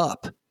wake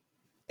up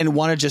and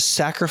want to just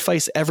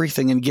sacrifice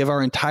everything and give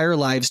our entire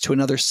lives to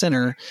another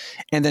sinner,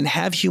 and then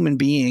have human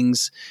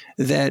beings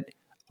that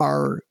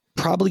are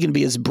probably going to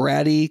be as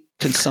bratty,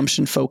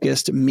 consumption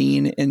focused,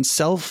 mean, and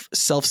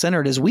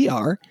self-centered as we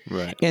are.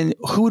 Right. And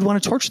who would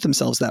want to torture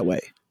themselves that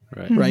way?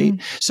 Right. Mm-hmm.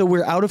 Right. So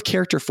we're out of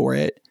character for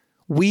it.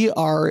 We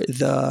are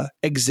the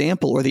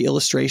example or the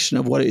illustration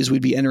of what it is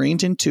we'd be entering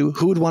into.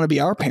 Who would want to be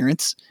our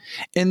parents?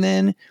 And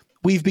then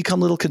we've become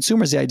little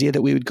consumers. The idea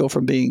that we would go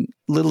from being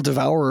little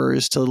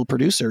devourers to little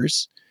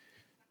producers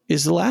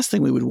is the last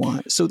thing we would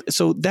want.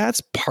 So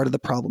that's part of the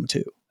problem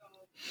too.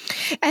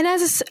 And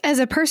as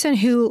a person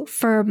who,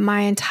 for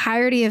my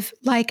entirety of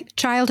like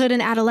childhood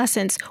and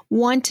adolescence,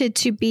 wanted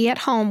to be at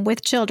home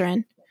with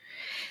children,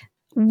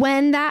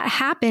 when that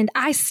happened,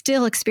 I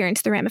still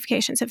experienced the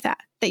ramifications of that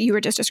you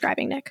were just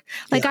describing, Nick.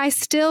 Like, I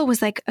still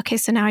was like, okay,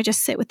 so now I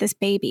just sit with this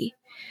baby.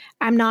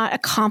 I'm not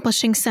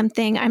accomplishing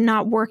something. I'm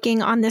not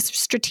working on this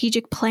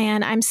strategic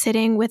plan. I'm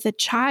sitting with a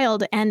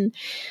child and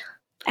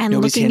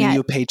nobody's looking handing at you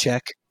a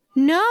paycheck.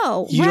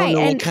 No, you right. don't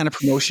know what kind of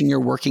promotion you're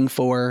working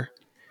for.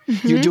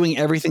 Mm-hmm. You're doing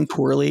everything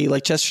poorly.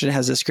 Like, Chesterton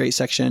has this great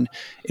section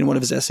in one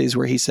of his essays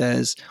where he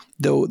says,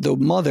 the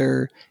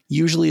mother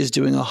usually is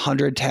doing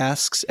 100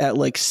 tasks at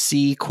like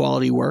C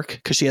quality work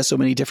because she has so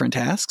many different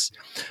tasks.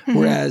 Mm-hmm.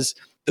 Whereas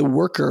the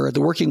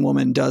working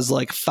woman does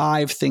like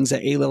 5 things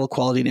at A level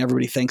quality and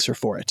everybody thanks her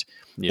for it.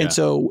 Yeah. And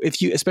so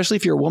especially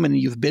if you're a woman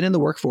and you've been in the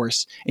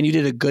workforce and you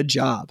did a good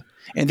job,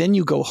 and then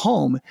you go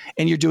home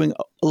and you're doing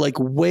like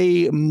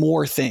way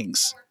more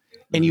things,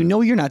 and you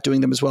know you're not doing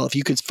them as well. If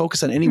you could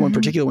focus on any one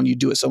particular one, you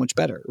do it so much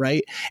better,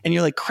 right? And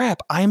you're like,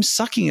 crap, I'm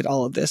sucking at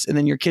all of this. And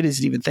then your kid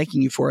isn't even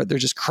thanking you for it. They're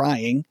just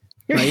crying,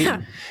 right?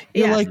 Yeah.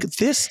 You're like,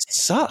 this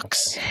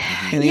sucks.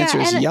 And the answer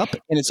is yep.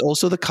 And it's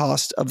also the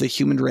cost of the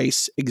human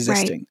race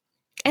existing. Right.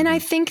 And I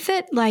think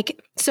that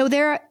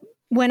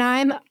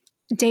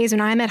days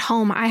when I'm at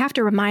home, I have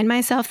to remind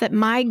myself that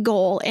my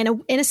goal,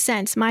 in a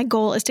sense, my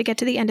goal is to get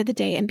to the end of the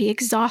day and be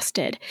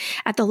exhausted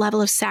at the level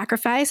of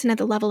sacrifice and at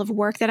the level of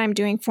work that I'm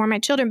doing for my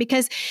children.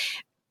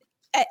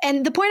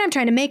 And the point I'm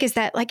trying to make is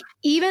that, like,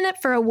 even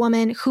for a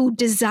woman who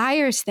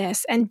desires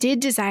this and did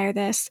desire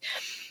this,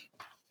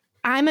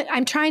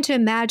 I'm trying to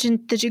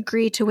imagine the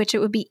degree to which it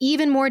would be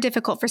even more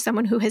difficult for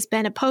someone who has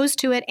been opposed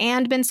to it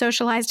and been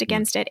socialized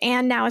against it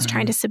and now is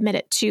trying to submit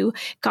it to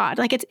God.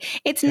 Like,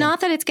 it's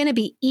not that it's going to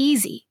be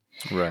easy.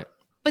 Right.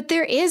 But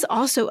there is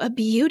also a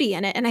beauty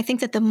in it. And I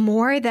think that the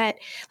more that,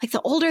 like,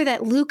 the older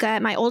that Luca,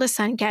 my oldest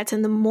son, gets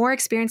and the more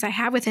experience I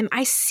have with him,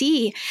 I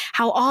see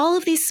how all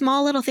of these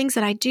small little things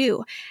that I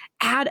do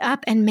add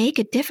up and make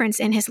a difference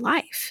in his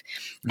life.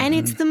 Mm-hmm. And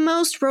it's the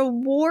most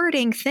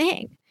rewarding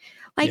thing.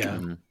 Like,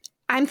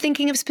 I'm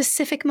thinking of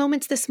specific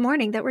moments this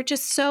morning that were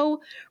just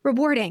so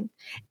rewarding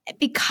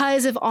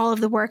because of all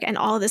of the work and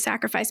all of the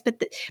sacrifice.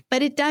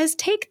 But it does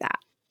take that.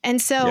 And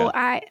so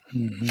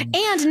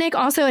and Nick,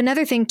 also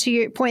another thing to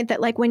your point that,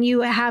 like, when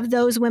you have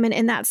those women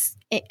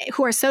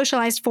who are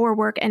socialized for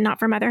work and not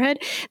for motherhood,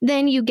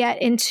 then you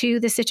get into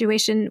the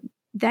situation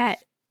that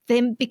they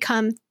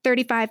become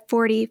 35,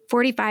 40,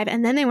 45,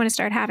 and then they want to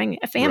start having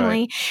a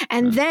family. Right.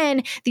 And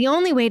then the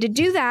only way to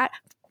do that,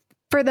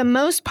 for the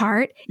most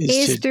part,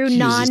 is through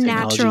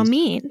non-natural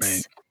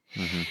means.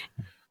 Right. Mm-hmm.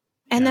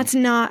 And that's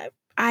not,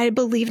 I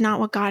believe, not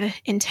what God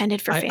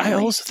intended for family. I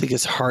also think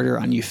it's harder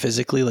on you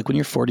physically. Like, when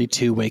you're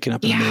 42, waking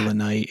up in the middle of the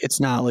night, it's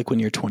not like when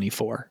you're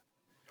 24.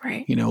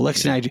 Right. You know,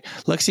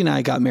 Lexi and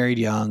I got married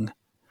young.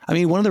 I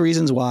mean, one of the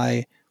reasons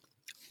why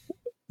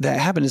that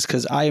happened is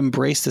because I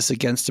embraced this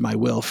against my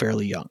will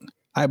fairly young.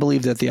 I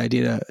believe that the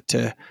idea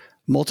to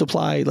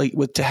multiply, like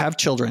to have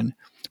children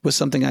was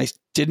something I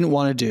didn't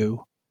want to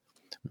do,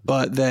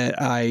 but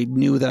that I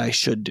knew that I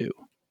should do.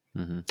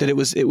 Mm-hmm. That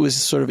it was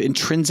sort of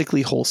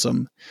intrinsically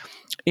wholesome.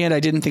 And I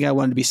didn't think I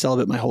wanted to be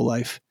celibate my whole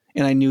life.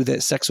 And I knew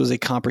that sex was a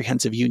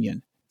comprehensive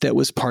union that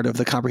was part of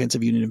the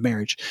comprehensive union of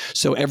marriage.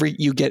 So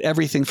you get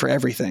everything for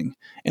everything.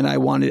 And I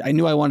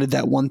knew I wanted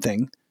that one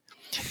thing.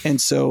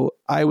 And so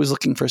I was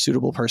looking for a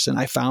suitable person.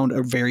 I found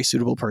a very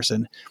suitable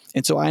person.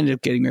 And so I ended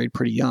up getting married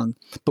pretty young,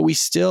 but we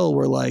still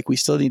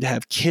need to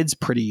have kids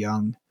pretty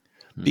young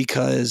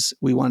because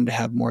we wanted to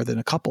have more than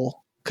a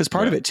couple. Because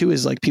part of it too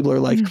is like, people are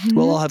like,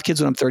 well, I'll have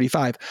kids when I'm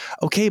 35.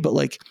 Okay. But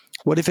like,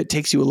 what if it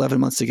takes you 11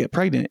 months to get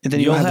pregnant and then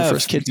you'll have the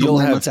first kid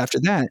 11 months after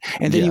that?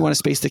 And then you want to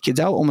space the kids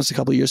out almost a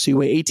couple of years. So you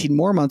wait 18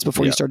 more months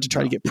before you start to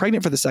try to get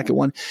pregnant for the second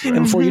one.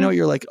 And before you know it,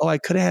 you're like, oh, I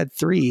could have had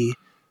 3,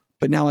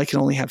 but now I can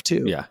only have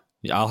 2. Yeah.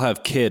 I'll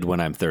have kid when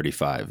I'm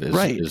 35. And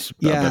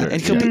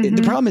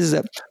the problem is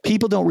that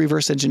people don't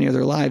reverse engineer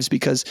their lives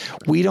because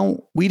we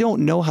don't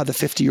know how the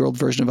 50-year-old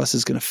version of us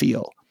is going to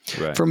feel.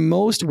 Right. For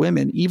most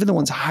women, even the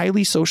ones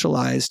highly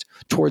socialized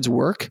towards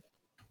work,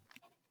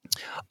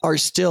 are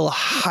still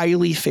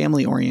highly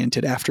family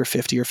oriented after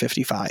 50 or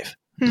 55.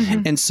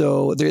 Mm-hmm. And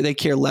so they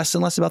care less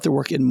and less about their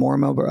work and more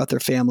about their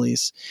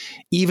families,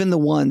 even the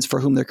ones for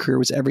whom their career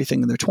was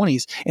everything in their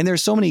 20s. And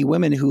there's so many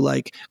women who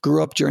like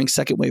grew up during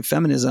second wave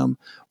feminism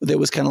that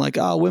was kind of like,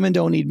 oh, women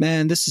don't need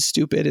men. This is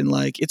stupid. And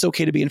like, it's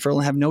okay to be infertile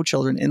and have no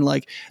children. And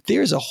like,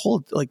 there's a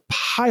whole like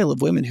pile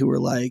of women who were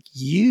like,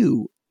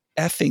 you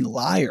effing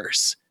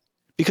liars,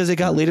 because they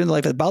got later in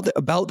life about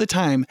the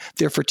time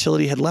their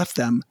fertility had left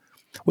them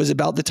was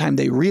about the time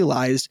they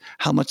realized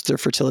how much their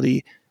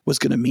fertility was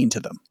going to mean to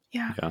them.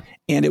 Yeah.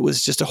 And it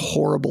was just a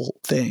horrible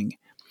thing.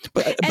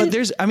 But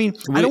there's, I mean,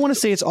 I don't want to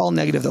say it's all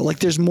negative though. Like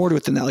there's more to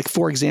it than that. Like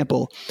for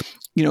example,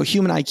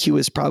 human IQ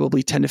is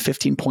probably 10 to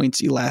 15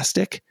 points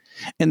elastic.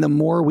 And the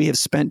more we have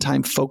spent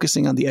time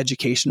focusing on the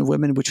education of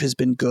women, which has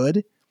been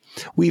good,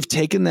 we've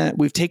taken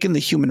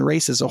the human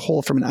race as a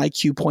whole from an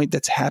IQ point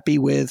that's happy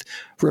with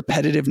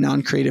repetitive,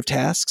 non-creative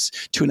tasks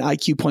to an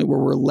IQ point where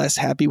we're less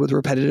happy with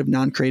repetitive,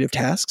 non-creative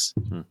tasks.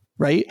 Mm-hmm.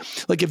 Right?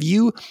 Like if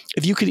you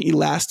could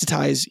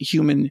elasticize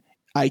human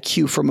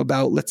IQ from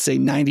about, let's say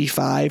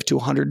 95 to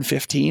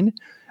 115,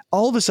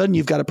 all of a sudden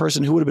you've got a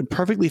person who would have been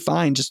perfectly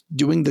fine just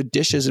doing the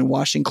dishes and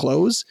washing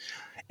clothes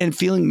and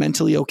feeling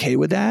mentally okay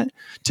with that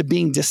to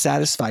being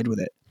dissatisfied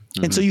with it.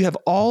 Mm-hmm. And so you have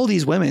all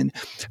these women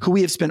who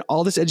we have spent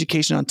all this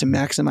education on to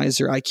maximize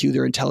their IQ,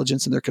 their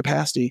intelligence, and their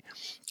capacity.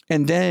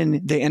 And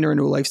then they enter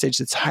into a life stage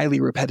that's highly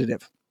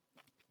repetitive,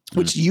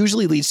 which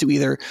usually leads to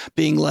either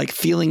being like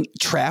feeling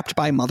trapped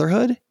by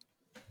motherhood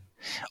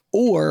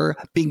or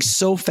being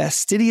so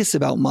fastidious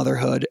about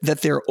motherhood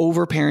that they're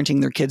over-parenting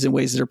their kids in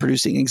ways that are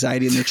producing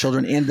anxiety in their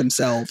children and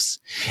themselves.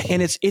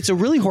 And it's a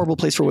really horrible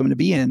place for women to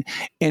be in.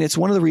 And it's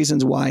one of the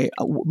reasons why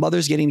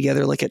mothers getting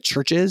together like at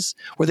churches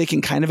where they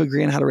can kind of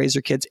agree on how to raise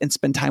their kids and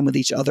spend time with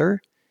each other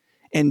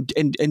and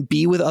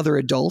be with other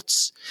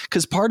adults.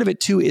 Because part of it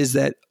too is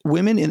that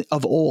women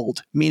of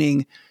old,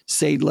 meaning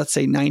let's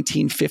say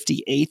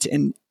 1958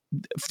 and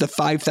the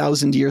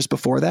 5,000 years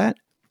before that,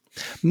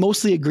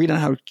 mostly agreed on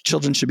how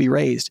children should be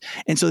raised.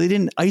 And so they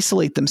didn't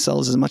isolate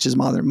themselves as much as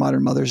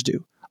modern mothers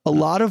do. A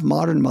lot of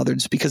modern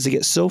mothers, because they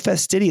get so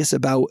fastidious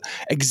about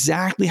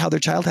exactly how their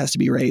child has to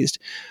be raised,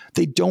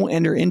 they don't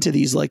enter into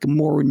these like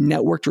more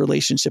networked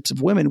relationships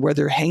of women where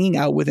they're hanging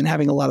out with and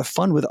having a lot of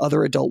fun with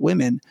other adult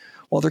women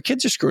while their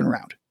kids are screwing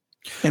around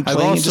and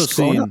playing and just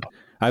growing up.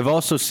 I've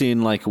also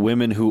seen like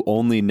women who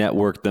only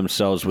network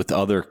themselves with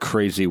other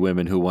crazy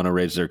women who want to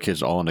raise their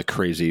kids all in a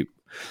crazy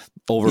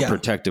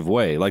overprotective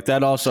way. Like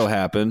that also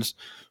happens.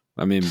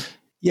 I mean,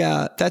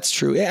 yeah, that's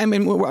true. I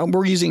mean,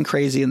 we're using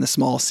crazy in the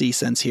small C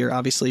sense here,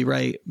 obviously.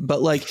 Right.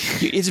 But like,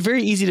 it's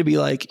very easy to be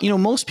like,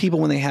 most people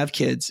when they have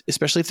kids,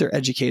 especially if they're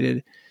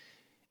educated,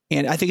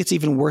 and I think it's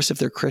even worse if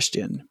they're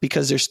Christian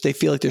because they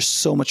feel like there's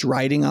so much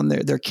riding on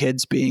their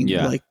kids being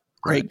like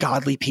great,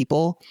 godly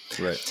people.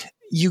 Right.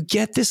 You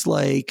get this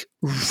like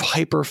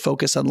hyper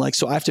focus on like,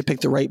 so I have to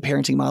pick the right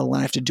parenting model and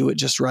I have to do it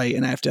just right.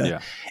 And I have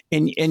to,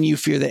 and you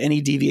fear that any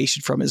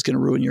deviation from it is going to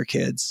ruin your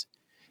kids.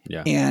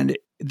 Yeah. And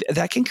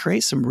that can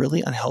create some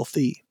really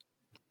unhealthy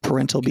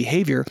parental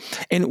behavior.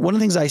 And one of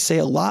the things I say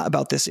a lot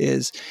about this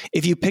is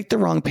if you pick the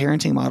wrong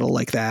parenting model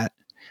like that,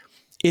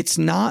 it's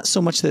not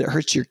so much that it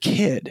hurts your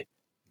kid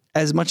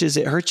as much as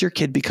it hurts your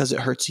kid because it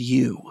hurts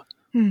you.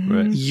 Mm-hmm.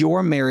 Right.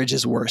 Your marriage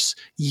is worse.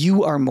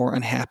 You are more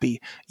unhappy.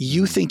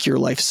 You think your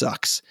life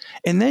sucks.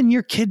 And then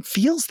your kid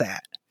feels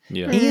that.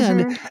 Yeah.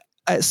 And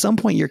at some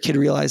point your kid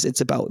realizes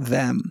it's about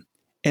them.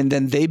 And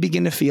then they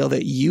begin to feel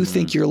that you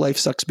think your life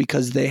sucks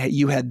because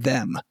you had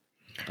them.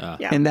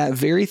 And that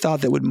very thought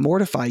that would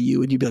mortify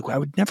you and you'd be like, well, I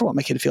would never want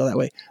my kid to feel that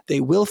way.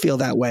 They will feel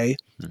that way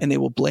and they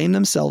will blame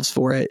themselves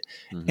for it.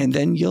 And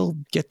then you'll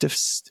get to,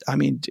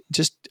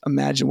 just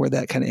imagine where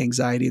that kind of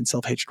anxiety and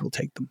self-hatred will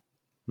take them.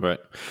 Right.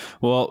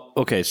 Well,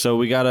 okay. So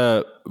we got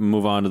to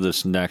move on to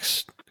this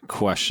next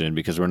question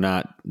because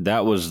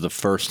that was the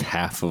first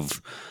half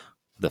of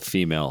the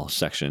female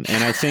section.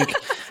 And I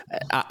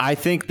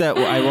think that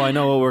I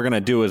know what we're going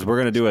to do is we're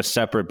going to do a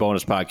separate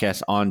bonus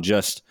podcast on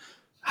just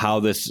how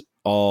this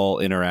all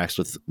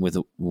interacts with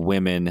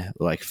women,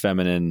 like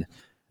feminine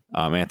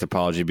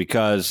anthropology,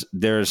 because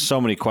there's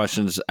so many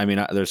questions. I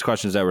mean, there's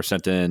questions that were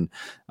sent in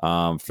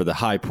for the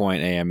High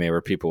Point AMA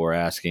where people were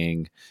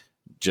asking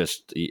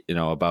just,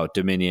 about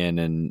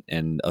dominion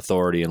and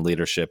authority and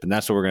leadership. And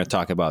that's what we're going to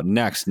talk about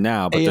next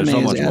now. But AMA there's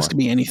so much more. Ask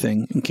Me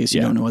Anything, in case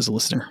you don't know as a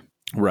listener.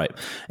 Right.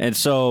 And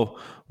so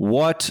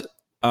what's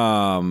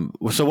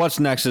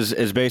next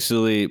is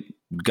basically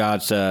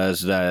God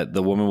says that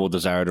the woman will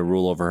desire to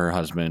rule over her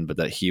husband, but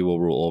that he will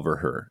rule over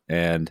her.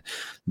 And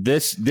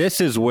this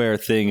is where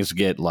things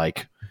get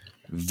like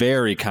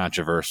very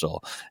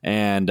controversial,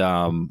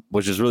 and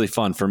which is really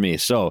fun for me.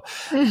 So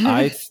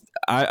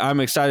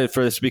I'm excited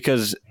for this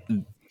because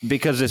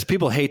it's,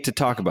 people hate to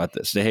talk about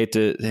this. They hate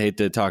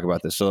to talk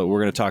about this. So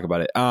we're going to talk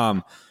about it.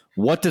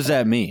 What does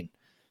that mean?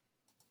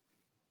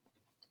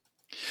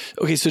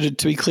 Okay, so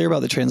to be clear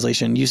about the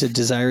translation, you said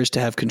desires to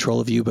have control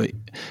of you, but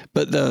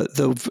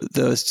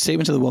the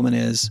statement to the woman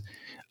is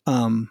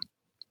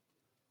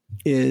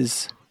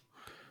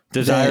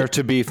desire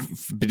to be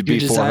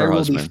before her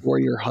husband. Will be for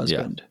your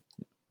husband,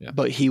 yeah.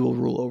 But he will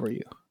rule over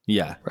you.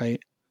 Yeah. Right.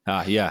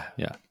 Yeah.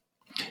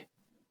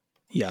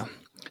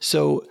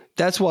 So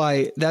that's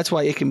why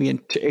it can be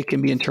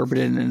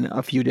interpreted in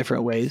a few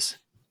different ways,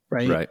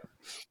 right? Right.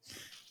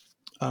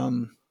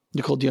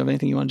 Nicole, do you have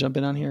anything you want to jump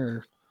in on here?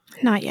 Or?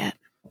 Not yet.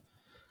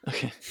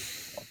 Okay.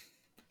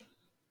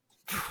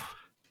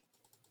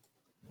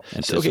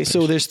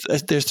 So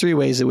there's three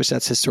ways in which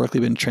that's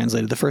historically been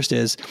translated. The first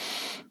is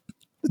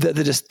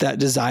that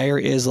desire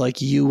is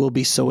like you will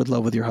be so in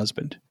love with your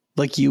husband,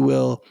 like you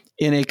will,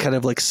 in a kind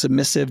of like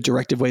submissive,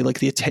 directive way,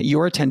 like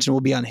your attention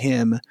will be on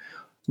him,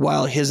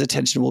 while his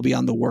attention will be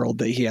on the world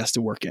that he has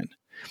to work in,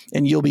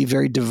 and you'll be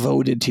very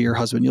devoted to your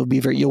husband.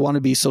 You'll want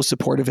to be so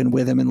supportive and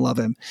with him and love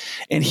him,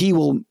 and he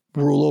will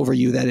rule over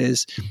you. That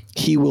is,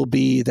 he will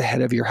be the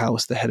head of your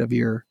house, the head of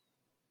your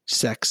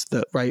sex.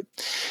 Right.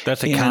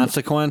 That's a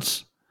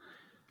consequence.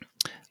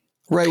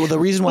 Right. Well, the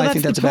reason why I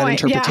think that's a bad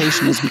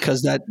interpretation is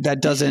because that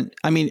doesn't,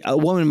 I mean, a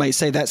woman might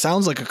say that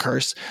sounds like a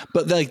curse,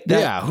 but like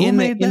that in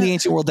the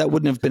ancient world, that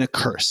wouldn't have been a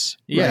curse.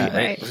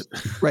 Yeah.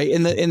 Right.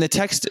 In the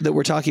text that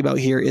we're talking about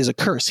here is a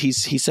curse.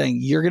 He's saying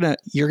you're going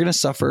to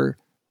suffer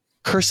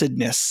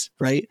cursedness.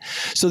 Right.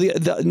 So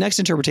the next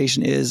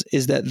interpretation is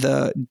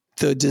that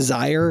the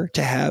desire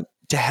to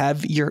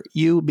have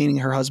you, meaning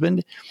her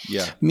husband,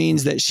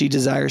 means that she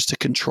desires to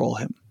control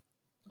him.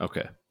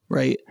 Okay.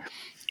 Right.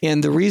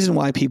 And the reason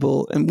why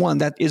people, and one,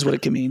 that is what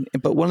it can mean.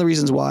 But one of the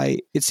reasons why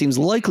it seems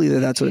likely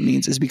that that's what it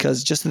means is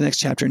because just the next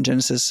chapter in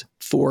Genesis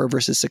 4,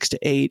 verses 6 to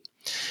 8,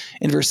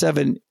 in verse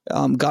 7,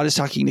 God is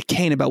talking to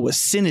Cain about what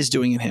sin is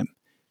doing in him.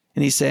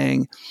 And he's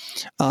saying,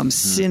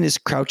 sin is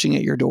crouching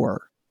at your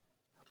door.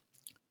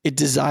 It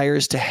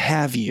desires to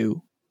have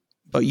you,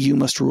 but you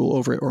must rule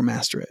over it or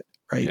master it.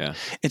 Right. Yeah.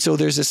 And so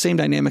there's the same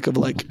dynamic of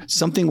like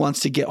something wants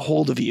to get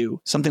hold of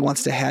you, something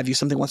wants to have you,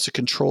 something wants to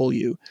control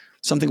you,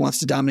 something wants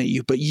to dominate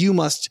you, but you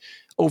must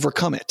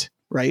overcome it.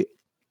 Right.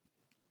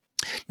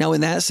 Now,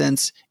 in that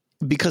sense,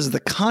 because of the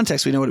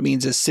context, we know what it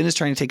means is sin is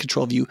trying to take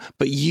control of you,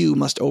 but you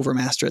must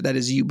overmaster it. That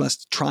is, you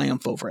must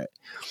triumph over it.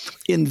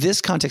 In this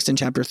context, in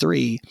chapter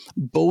 3,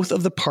 both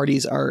of the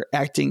parties are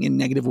acting in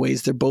negative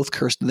ways. They're both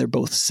cursed and they're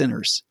both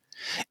sinners.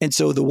 And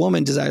so the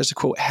woman desires to,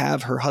 quote,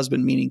 have her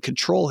husband, meaning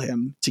control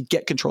him, to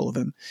get control of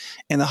him.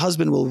 And the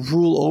husband will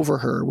rule over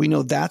her. We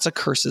know that's a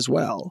curse as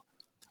well,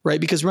 right?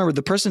 Because remember,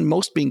 the person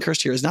most being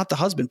cursed here is not the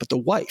husband, but the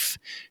wife.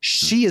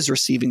 She is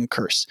receiving a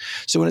curse.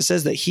 So when it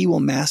says that he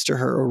will master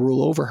her or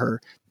rule over her,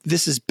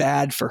 this is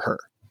bad for her,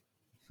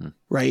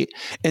 right?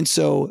 And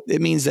so it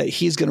means that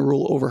he's going to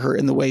rule over her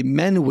in the way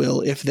men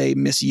will if they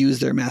misuse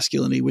their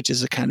masculinity, which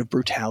is a kind of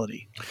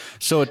brutality.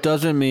 So it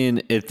doesn't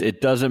mean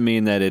it doesn't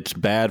mean that it's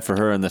bad for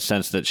her in the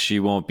sense that she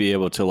won't be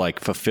able to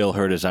like fulfill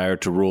her desire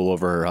to rule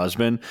over her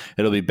husband.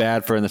 It'll be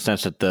bad for her in the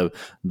sense that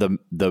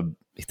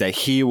that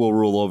he will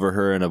rule over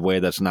her in a way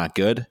that's not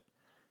good.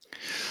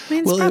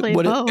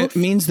 It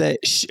means that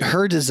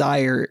her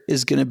desire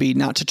is going to be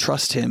not to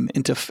trust him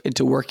and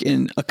to work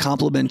in a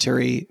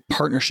complementary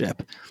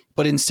partnership,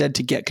 but instead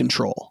to get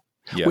control,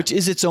 which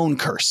is its own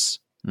curse.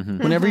 Mm-hmm.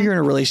 Whenever you're in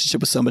a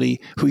relationship with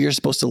somebody who you're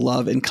supposed to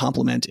love and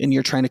compliment and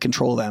you're trying to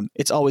control them,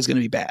 it's always going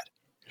to be bad.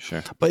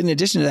 Sure. But in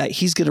addition to that,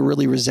 he's going to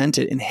really resent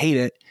it and hate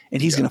it, and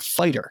he's going to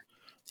fight her.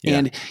 Yeah.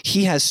 And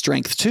he has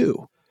strength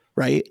too,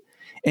 right?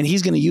 And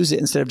he's going to use it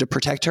instead of to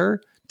protect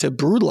her, to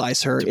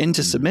brutalize her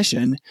into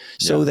submission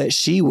so that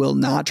she will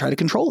not try to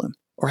control him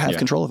or have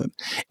control of him.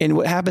 And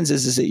what happens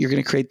is that you're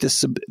going to create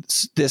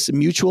this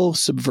mutual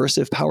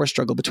subversive power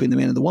struggle between the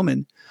man and the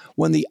woman,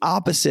 when the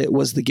opposite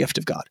was the gift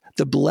of God.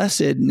 The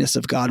blessedness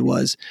of God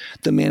was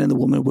the man and the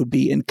woman would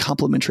be in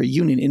complementary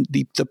union, in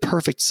the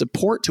perfect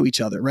support to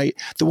each other, right?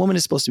 The woman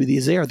is supposed to be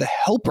the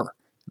helper.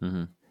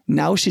 Mm-hmm.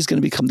 Now she's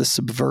going to become the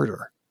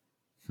subverter.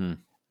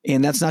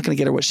 And that's not going to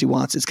get her what she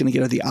wants. It's going to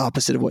get her the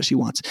opposite of what she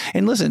wants.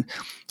 And listen,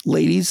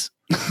 ladies,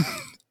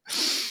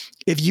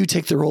 if you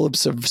take the role of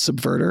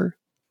subverter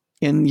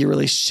in your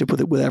relationship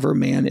with whatever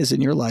man is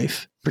in your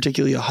life,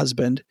 particularly a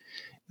husband,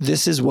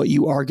 this is what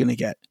you are going to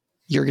get.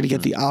 You're going to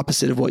get the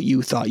opposite of what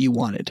you thought you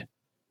wanted.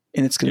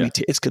 And it's going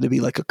to be, it's going to be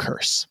like a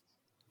curse.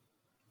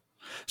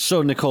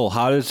 So Nicole,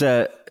 how does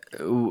that,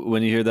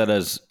 when you hear that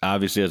as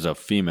obviously as a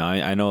female,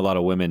 I know a lot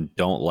of women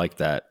don't like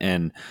that.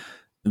 And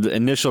the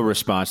initial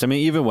response, I mean,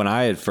 even when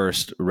I had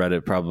first read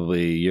it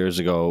probably years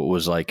ago,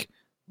 was like,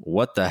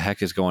 what the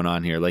heck is going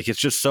on here? Like, it's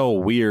just so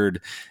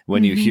weird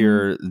when you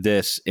hear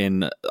this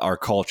in our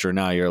culture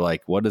now. You're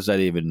like, what does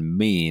that even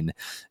mean?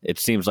 It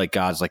seems like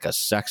God's like a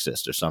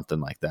sexist or something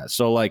like that.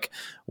 So like,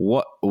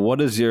 what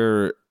is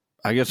your,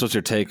 I guess, what's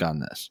your take on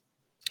this?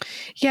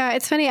 Yeah,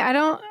 it's funny.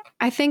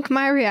 I think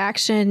my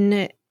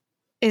reaction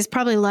is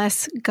probably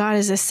less God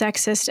is a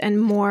sexist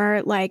and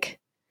more like,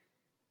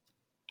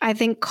 I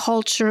think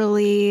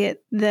culturally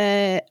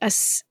there are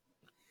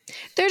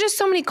just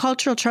so many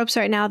cultural tropes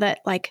right now that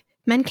like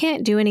men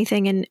can't do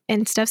anything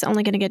and stuff's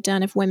only going to get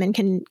done if women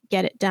can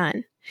get it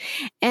done.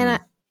 And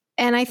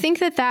I think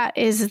that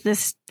is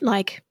this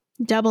like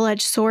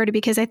double-edged sword,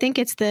 because I think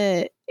it's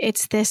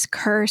this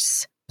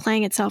curse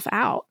playing itself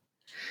out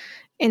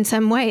in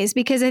some ways,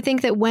 because I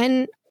think that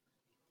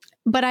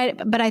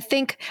I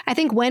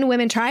think when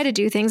women try to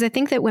do things, I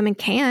think that women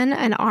can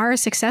and are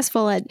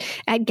successful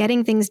at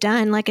getting things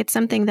done. Like, it's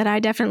something that I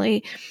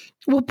definitely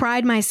will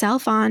pride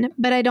myself on,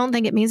 but I don't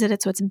think it means that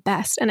it's what's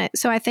best. And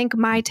so I think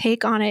my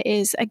take on it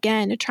is,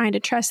 again, trying to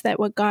trust that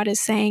what God is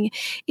saying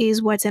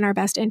is what's in our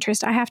best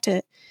interest. I have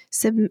to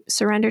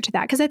surrender to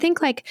that, because I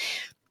think like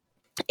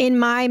in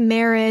my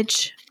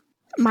marriage,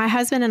 my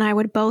husband and I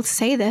would both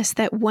say this,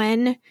 that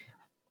when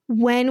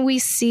we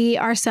see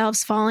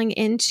ourselves falling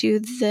into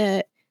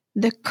the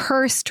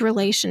cursed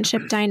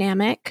relationship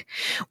dynamic,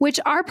 which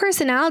our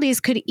personalities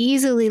could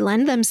easily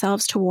lend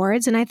themselves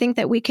towards. And I think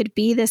that we could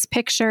be this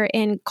picture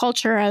in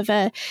culture of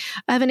an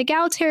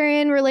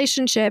egalitarian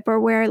relationship, or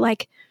where I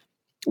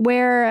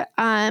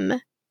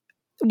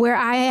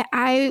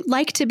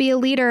like to be a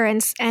leader,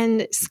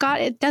 and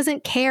Scott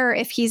doesn't care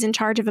if he's in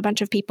charge of a bunch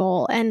of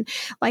people, and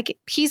like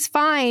he's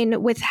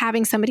fine with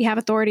having somebody have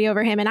authority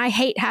over him, and I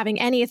hate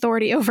having any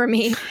authority over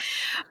me.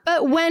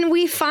 But when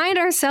we find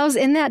ourselves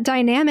in that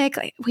dynamic,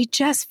 like, we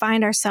just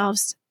find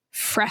ourselves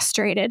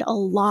frustrated a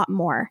lot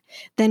more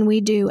than we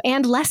do,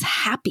 and less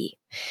happy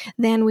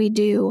than we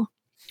do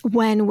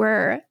when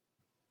we're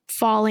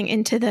falling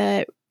into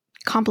the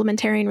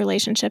complementarian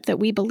relationship that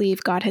we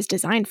believe God has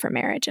designed for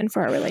marriage and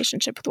for our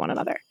relationship with one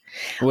another.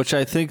 Which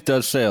I think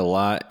does say a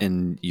lot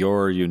in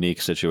your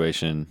unique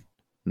situation,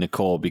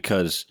 Nicole,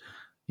 because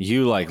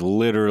you like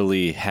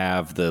literally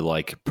have the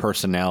like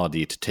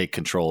personality to take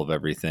control of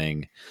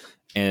everything.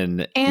 And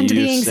the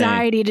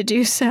anxiety to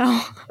do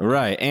so.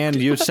 Right. And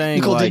you're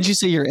saying, Nicole, like, did you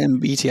say your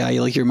MBTI,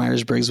 like your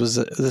Myers-Briggs, was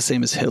the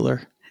same as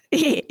Hitler?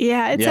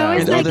 Yeah, it's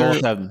always like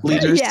both have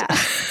leaders. Yeah,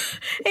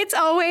 it's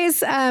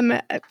always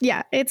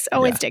it's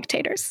always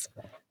dictators.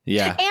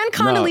 Yeah, and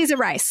Condoleezza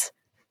Rice.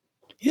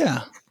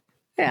 Yeah,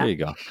 there you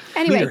go.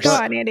 Anyway, leaders. go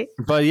on, Andy.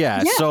 But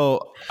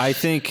so I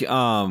think,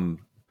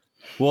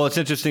 well, it's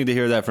interesting to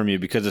hear that from you,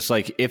 because it's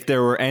like, if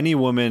there were any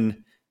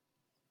woman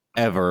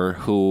ever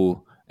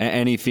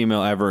any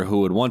female ever who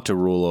would want to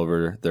rule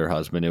over their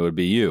husband, it would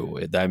be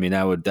you. I mean,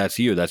 that's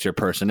you. That's your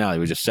personality.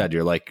 We just said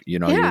you're like, you're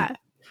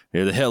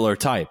the Hitler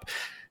type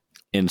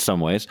in some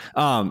ways.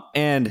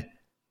 And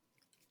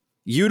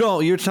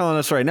you're telling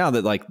us right now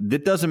that like,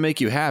 that doesn't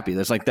make you happy.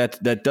 That's like,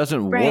 that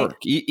doesn't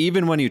work.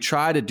 Even when you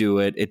try to do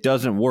it, it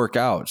doesn't work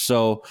out.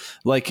 So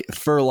like,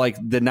 for like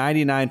the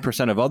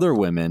 99% of other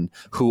women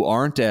who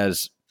aren't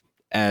as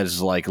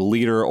like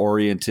leader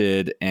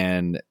oriented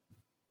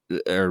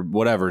or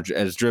whatever,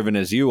 as driven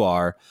as you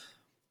are,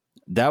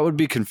 that would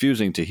be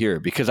confusing to hear,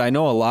 because I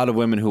know a lot of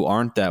women who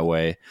aren't that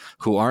way,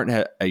 who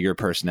aren't your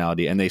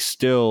personality, and they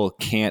still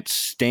can't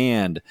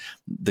stand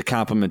the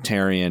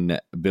complementarian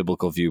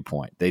biblical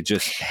viewpoint. They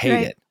just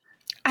hate it.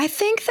 I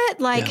think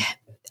that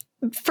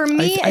for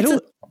me,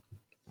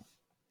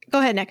 go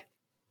ahead, Nick.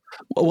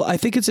 Well, I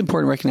think it's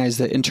important to recognize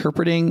that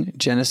interpreting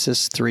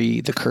Genesis 3,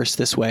 the curse,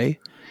 this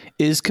way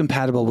is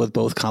compatible with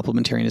both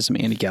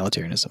complementarianism and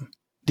egalitarianism.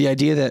 The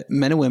idea that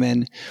men and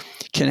women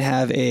can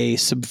have a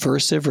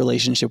subversive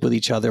relationship with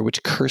each other,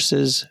 which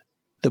curses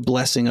the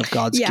blessing of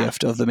God's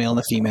gift of the male and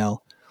the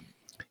female,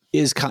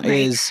 is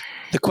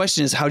the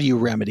question is, how do you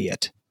remedy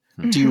it?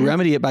 Mm-hmm. Do you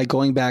remedy it by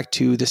going back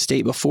to the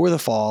state before the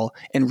fall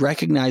and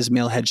recognize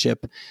male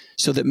headship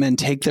so that men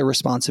take their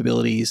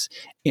responsibilities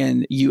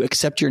and you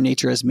accept your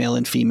nature as male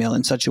and female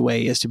in such a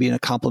way as to be in a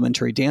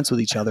complementary dance with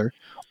each other?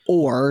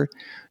 Or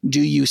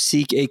do you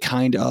seek a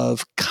kind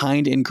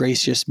and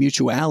gracious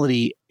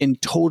mutuality in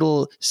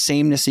total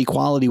sameness,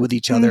 equality with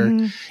each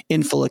other,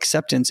 in full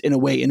acceptance, in a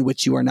way in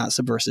which you are not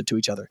subversive to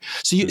each other?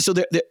 So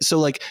the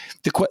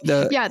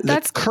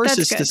curse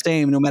is the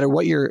same no matter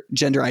what your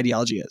gender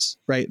ideology is,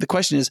 right? The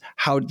question is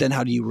how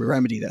do you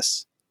remedy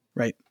this,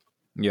 right?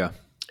 Yeah.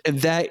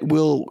 And that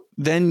will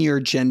then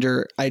your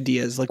gender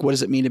ideas, like what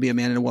does it mean to be a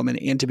man and a woman,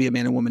 and to be a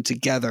man and woman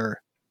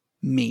together,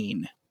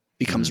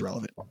 becomes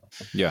relevant.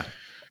 Yeah.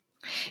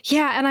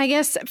 Yeah. And I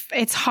guess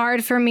it's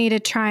hard for me to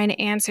try and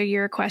answer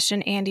your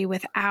question, Andy,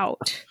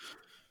 without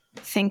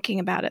thinking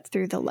about it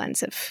through the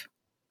lens of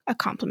a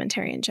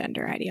complementarian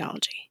gender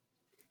ideology.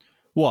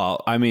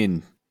 Well, I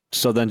mean,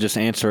 so then just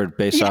answer it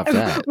based off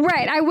that.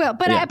 Right. I will.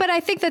 But I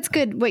think that's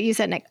good what you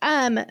said, Nick.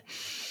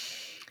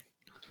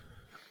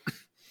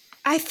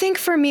 I think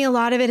for me, a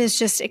lot of it is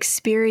just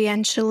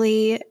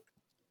experientially.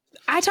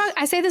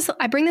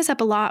 I bring this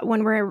up a lot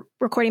when we're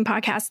recording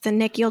podcasts, and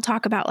Nick, you'll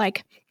talk about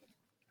like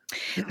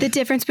the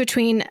difference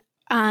between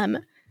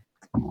an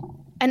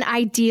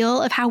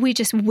ideal of how we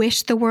just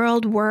wish the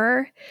world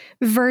were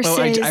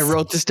versus. Oh, I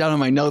wrote this down in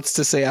my notes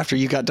to say after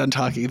you got done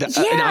talking.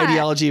 An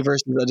ideology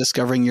versus a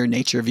discovering your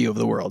nature view of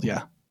the world.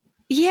 Yeah.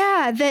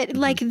 Yeah, that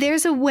like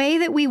there's a way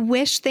that we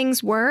wish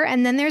things were,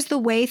 and then there's the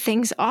way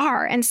things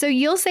are. And so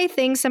you'll say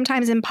things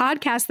sometimes in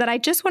podcasts that I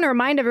just want to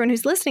remind everyone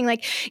who's listening,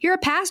 like you're a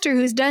pastor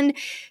who's done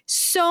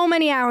so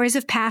many hours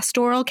of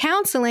pastoral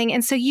counseling.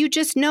 And so you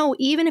just know,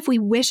 even if we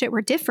wish it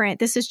were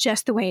different, this is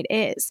just the way it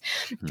is.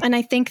 Mm-hmm. And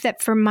I think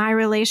that for my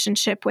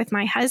relationship with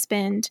my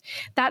husband,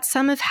 that's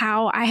some of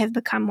how I have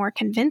become more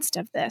convinced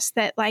of this,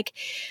 that like,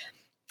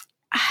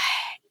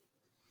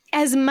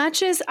 as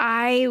much as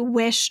I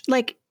wish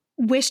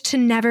to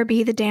never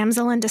be the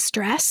damsel in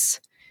distress,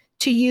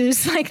 to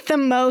use like the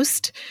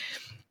most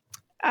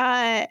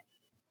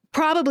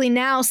probably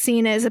now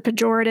seen as a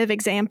pejorative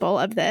example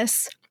of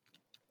this.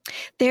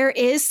 There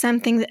is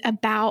something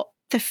about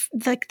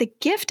the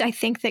gift I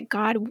think that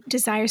God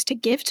desires to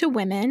give to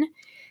women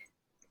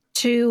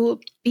to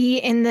be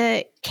in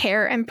the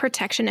care and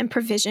protection and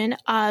provision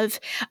of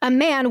a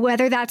man,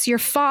 whether that's your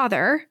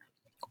father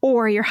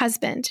or your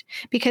husband.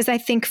 Because I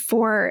think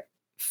for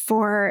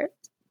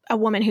a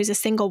woman who's a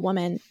single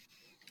woman,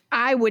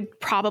 I would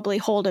probably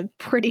hold a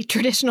pretty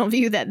traditional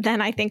view that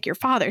then I think your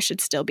father should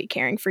still be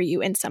caring for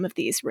you in some of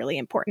these really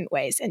important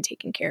ways and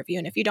taking care of you.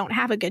 And if you don't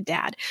have a good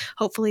dad,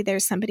 hopefully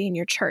there's somebody in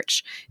your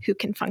church who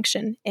can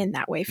function in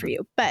that way for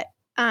you. But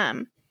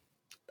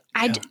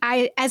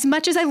I, as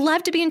much as I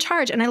love to be in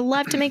charge and I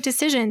love to make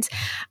decisions,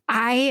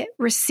 I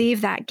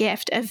receive that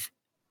gift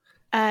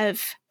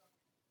of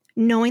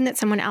knowing that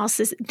someone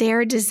else's,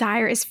 their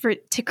desire is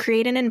to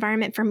create an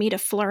environment for me to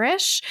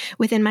flourish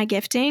within my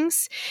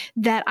giftings,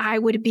 that I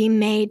would be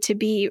made to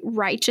be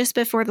righteous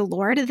before the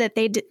Lord, that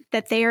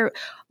they are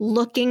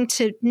looking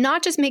to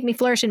not just make me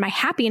flourish in my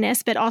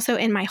happiness, but also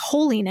in my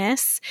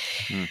holiness,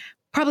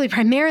 probably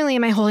primarily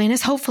in my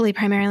holiness, hopefully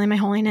primarily in my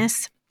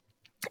holiness.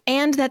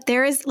 And that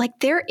there is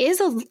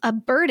a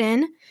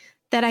burden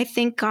that I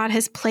think God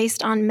has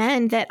placed on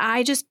men that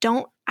I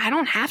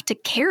don't have to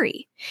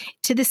carry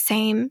in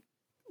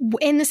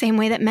the same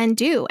way that men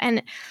do.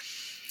 And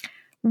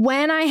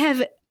when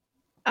I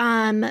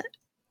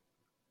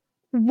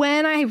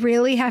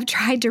really have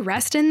tried to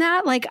rest in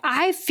that, like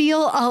I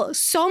feel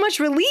so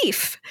much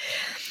relief.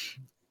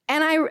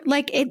 And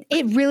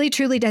it really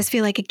truly does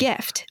feel like a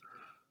gift.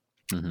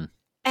 Mm-hmm.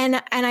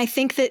 And I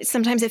think that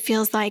sometimes it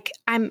feels like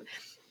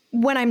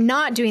when I'm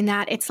not doing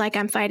that, it's like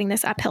I'm fighting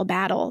this uphill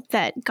battle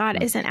that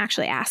God isn't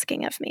actually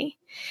asking of me,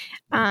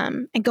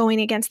 and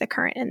going against the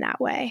current in that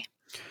way.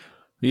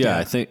 Yeah,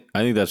 I think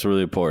that's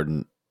really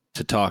important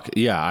to talk.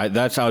 Yeah, I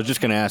was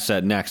just going to ask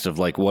that next, of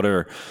like, what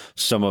are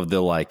some of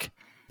the like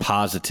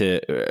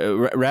positive,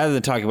 rather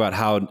than talking about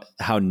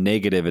how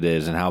negative it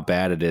is and how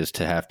bad it is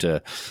to have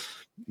to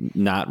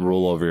not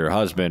rule over your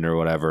husband or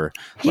whatever.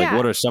 Like,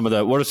 what are some of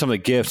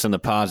the gifts and the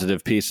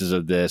positive pieces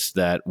of this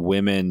that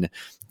women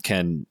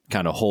can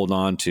kind of hold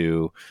on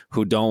to,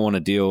 who don't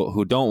want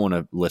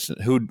to listen,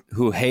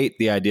 who hate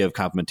the idea of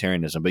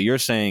complementarianism? But you're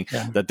saying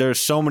that there's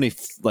so many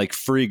like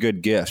free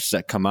good gifts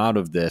that come out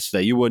of this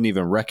that you wouldn't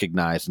even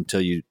recognize until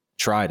you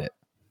tried it,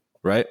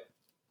 right?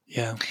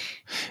 Yeah.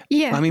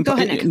 Yeah. I mean, go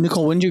ahead, Nick.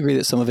 Nicole, wouldn't you agree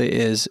that some of it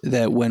is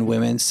that when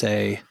women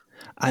say,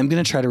 I'm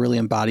going to try to really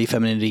embody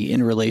femininity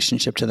in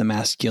relationship to the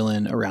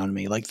masculine around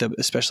me, like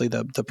especially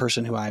the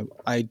person who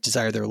I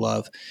desire their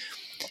love,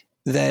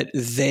 that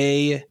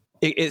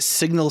it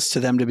signals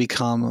to them to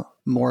become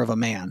more of a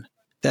man,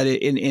 that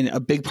in a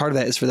big part of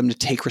that is for them to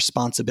take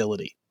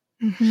responsibility.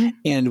 Mm-hmm.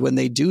 And when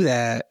they do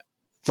that,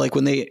 like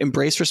when they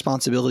embrace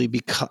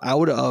responsibility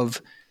out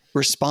of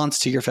response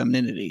to your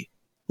femininity,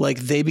 like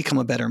they become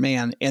a better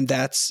man, and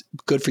that's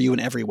good for you in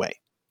every way.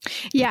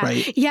 Yeah.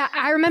 Right? Yeah.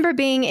 I remember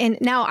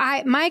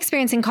my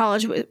experience in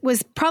college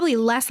was probably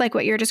less like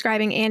what you're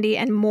describing, Andy,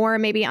 and more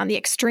maybe on the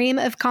extreme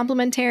of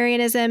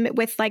complementarianism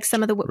with like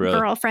some of the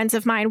girl friends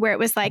of mine, where it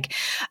was like,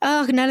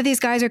 oh, none of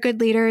these guys are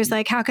good leaders.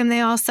 Like, how come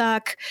they all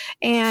suck?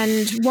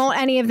 And won't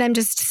any of them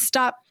just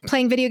stop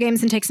playing video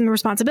games and take some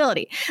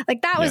responsibility?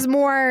 Like that was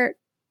more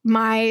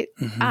my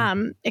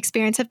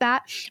experience of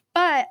that.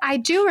 But I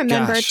do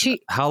remember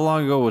how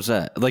long ago was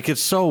that? Like,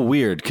 it's so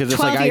weird because it's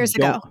 12 like years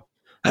ago.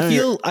 I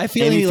feel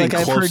like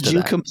I've heard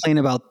you complain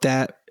about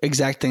that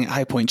exact thing at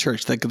High Point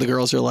Church. Like the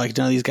girls are like,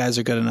 none of these guys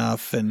are good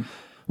enough. And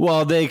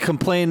well, they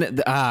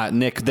complain,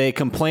 Nick, they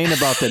complain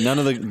about that none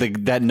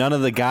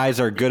of the guys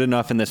are good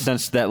enough in the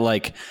sense that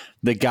like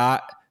the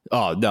guy.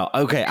 Oh no.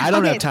 Okay. I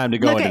don't have time to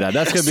go into that.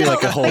 That's going to be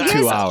like a whole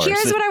 2 hours.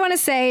 Here's what I want want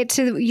to say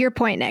to your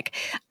point, Nick.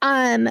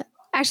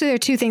 Actually, there are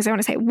two things I want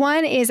to say.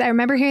 One is I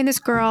remember hearing this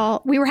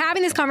girl, we were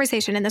having this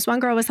conversation and this one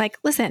girl was like,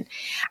 listen,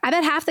 I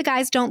bet half the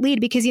guys don't lead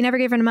because you never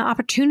gave them an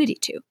opportunity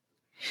to.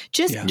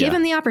 Just give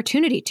them the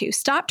opportunity to.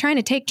 Stop trying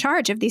to take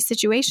charge of these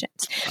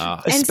situations.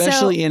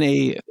 Especially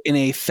in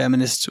a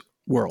feminist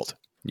world.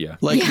 Yeah.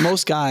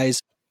 Most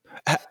guys,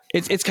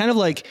 it's kind of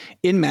like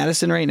in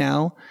Madison right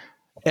now,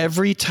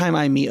 every time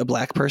I meet a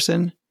black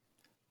person,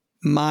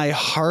 my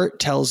heart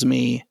tells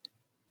me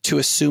to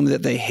assume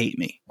that they hate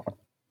me.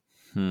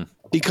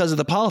 Because of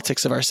the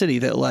politics of our city,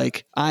 that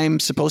like I'm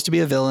supposed to be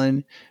a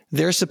villain.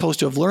 They're supposed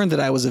to have learned that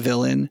I was a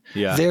villain.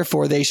 Yeah.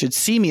 Therefore, they should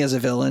see me as a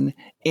villain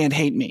and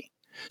hate me.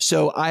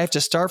 So I have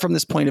to start from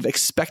this point of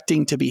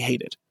expecting to be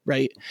hated.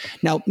 Right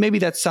now, maybe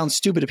that sounds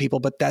stupid to people,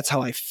 but that's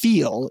how I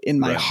feel in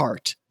my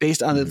heart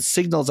based on the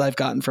signals I've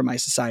gotten from my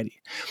society.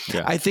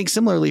 Yeah. I think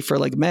similarly for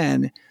like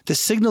men, the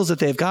signals that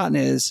they've gotten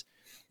is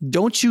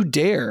don't you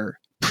dare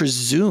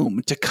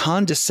presume to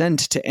condescend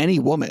to any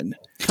woman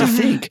to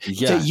think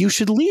that you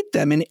should lead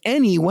them in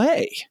any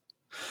way.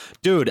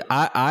 Dude,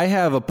 I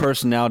have a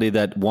personality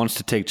that wants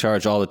to take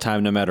charge all the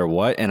time, no matter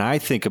what. And I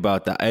think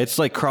about that. It's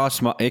like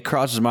it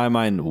crosses my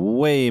mind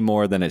way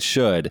more than it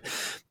should.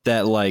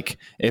 That like,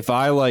 if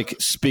I like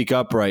speak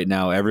up right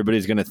now,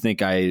 everybody's going to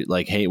think I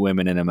like hate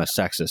women and I'm a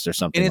sexist or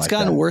something. And it's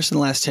gotten worse in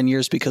the last 10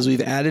 years because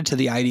we've added to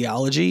the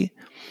ideology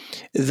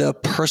the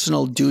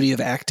personal duty of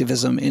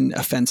activism in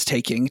offense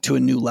taking to a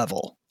new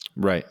level.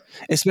 Right.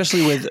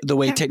 Especially with the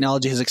way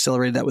technology has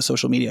accelerated that with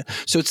social media.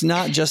 So it's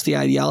not just the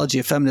ideology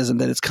of feminism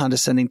that it's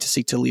condescending to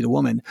seek to lead a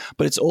woman,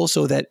 but it's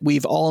also that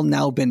we've all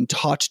now been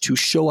taught to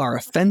show our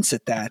offense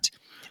at that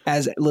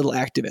as little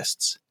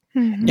activists.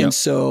 Mm-hmm. And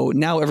so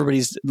now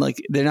everybody's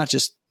like, they're not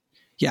just,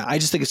 I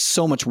just think it's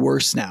so much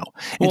worse now.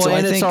 And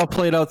it's all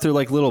played out through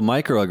like little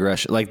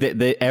microaggression. Like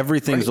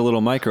everything's a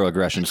little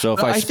microaggression. So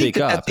if I speak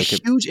up, that's a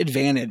huge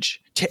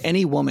advantage to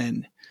any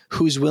woman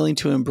who's willing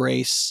to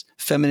embrace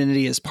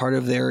femininity as part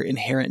of their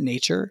inherent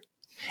nature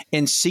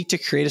and seek to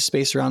create a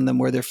space around them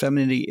where their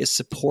femininity is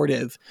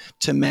supportive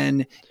to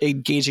men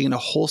engaging in a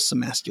wholesome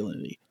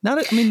masculinity. Not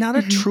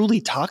a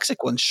truly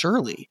toxic one,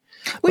 surely.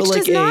 Which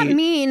does not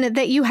mean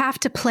that you have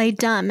to play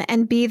dumb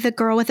and be the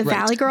girl with a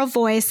Valley Girl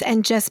voice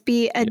and just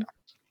be a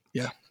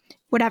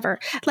whatever.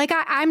 Like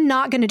I'm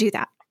not going to do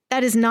that.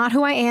 That is not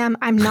who I am.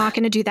 I'm not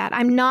going to do that.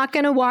 I'm not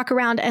going to walk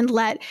around and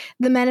let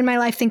the men in my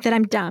life think that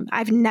I'm dumb.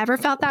 I've never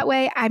felt that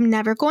way. I'm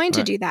never going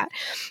to do that.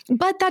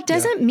 But that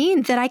doesn't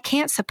mean that I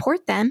can't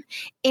support them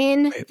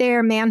in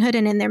their manhood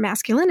and in their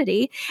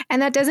masculinity.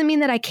 And that doesn't mean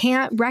that I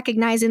can't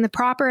recognize in the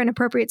proper and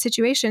appropriate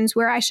situations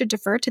where I should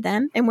defer to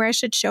them and where I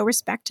should show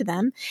respect to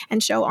them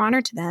and show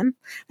honor to them.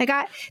 Like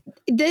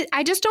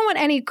I just don't want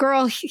any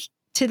girl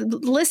to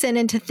listen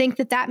and to think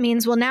that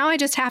means, well, now I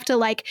just have to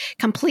like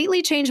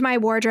completely change my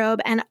wardrobe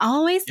and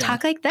always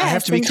talk like this. I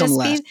have to become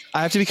less.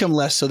 I have to become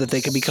less so that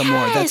they can become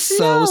more. That's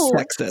so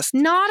sexist.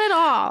 Not at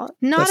all.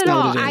 Not at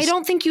all. I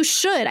don't think you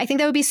should. I think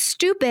that would be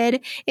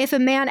stupid if a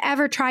man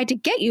ever tried to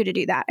get you to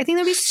do that. I think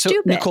that would be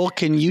stupid. Nicole,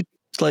 can you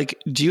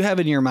do you have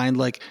in your mind,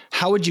 like,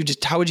 how would you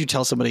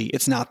tell somebody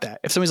it's not that?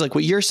 If somebody's like,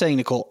 what you're saying,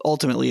 Nicole,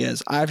 ultimately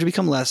is I have to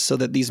become less so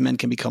that these men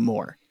can become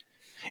more.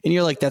 And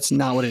you're like, that's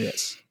not what it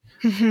is.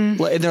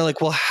 Mm-hmm. And they're like,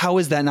 well, how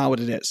is that not what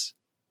it is?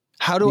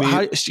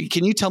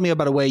 Can you tell me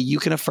about a way you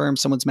can affirm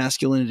someone's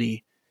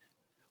masculinity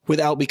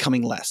without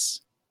becoming less?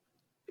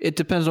 It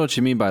depends on what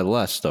you mean by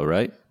less, though,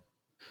 right?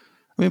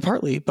 I mean,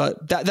 partly,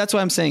 but that's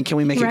why I'm saying, can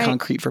we make it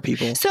concrete for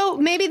people? So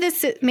maybe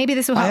this will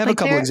help. I have a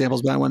couple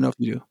examples, but I want to know if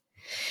you do.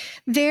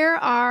 There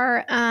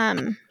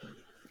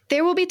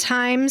will be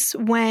times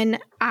when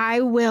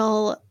there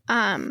will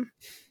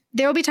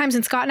be times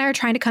when Scott and I are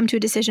trying to come to a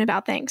decision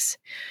about things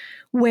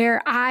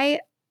where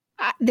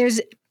there's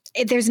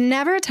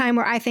never a time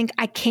where I think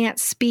I can't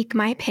speak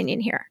my opinion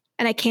here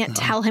and I can't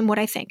tell him what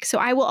I think. So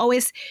I will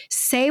always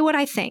say what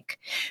I think,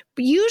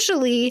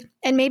 usually,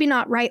 and maybe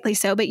not rightly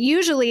so, but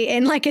usually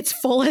in like its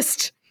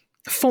fullest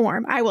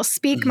form, I will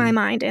speak my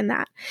mind in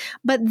that.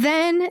 But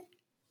then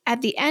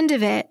at the end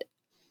of it,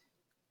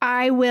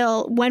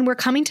 when we're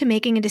coming to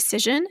making a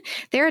decision,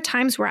 there are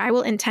times where I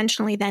will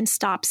intentionally then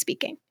stop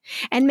speaking.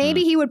 And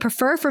maybe he would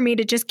prefer for me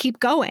to just keep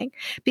going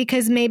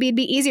because maybe it'd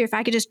be easier if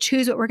I could just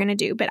choose what we're going to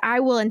do, but I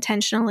will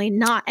intentionally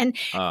not.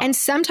 And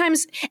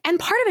sometimes, and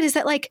part of it is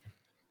that like,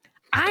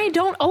 I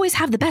don't always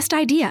have the best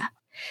idea.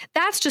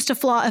 That's just a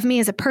flaw of me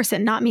as a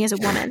person, not me as a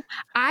woman.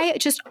 I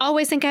just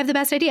always think I have the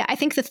best idea. I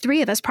think the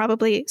three of us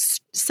probably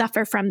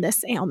suffer from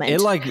this ailment.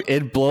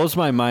 It blows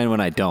my mind when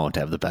I don't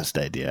have the best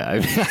idea. I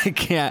mean, I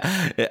can't.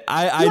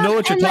 I know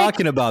what you're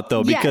talking about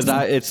though, because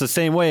it's the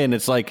same way. And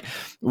it's like,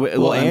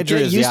 well, Andrew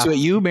is used to it.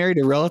 You married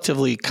a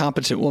relatively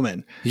competent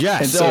woman.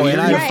 Yes. And so I'm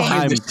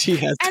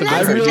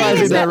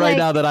realizing that right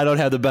now that I don't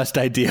have the best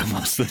idea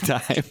most of the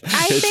time.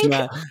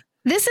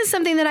 This is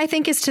something that I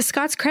think is to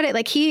Scott's credit.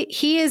 Like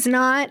he is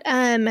not,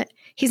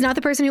 He's not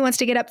the person who wants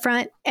to get up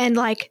front and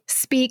like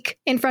speak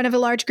in front of a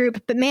large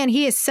group, but man,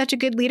 he is such a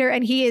good leader,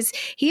 and he is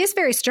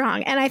very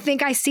strong. And I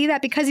think I see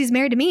that because he's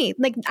married to me.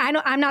 Like,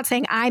 I'm not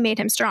saying I made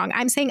him strong.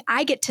 I'm saying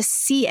I get to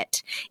see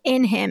it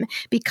in him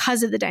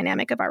because of the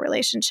dynamic of our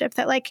relationship,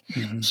 that like,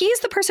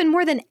 he's the person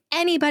more than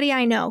anybody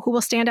I know who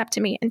will stand up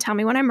to me and tell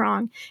me when I'm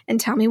wrong,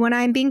 and tell me when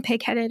I'm being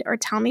pig-headed, or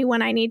tell me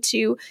when I need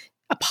to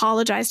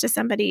apologize to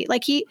somebody.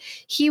 Like he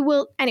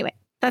will. Anyway,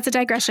 that's a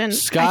digression.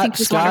 Scott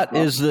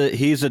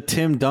he's a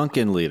Tim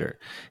Duncan leader.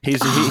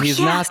 He's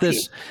not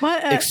this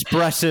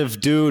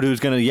expressive dude who's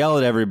going to yell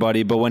at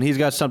everybody, but when he's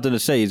got something to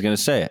say, he's going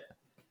to say it.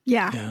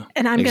 Yeah.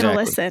 And I'm going to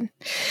listen.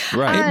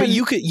 Right. But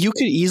you could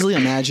easily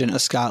imagine a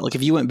Scott, like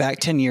if you went back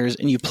 10 years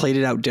and you played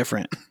it out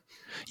different,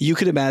 you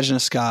could imagine a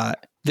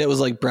Scott that was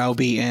like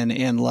browbeaten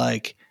and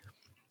like,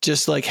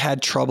 just like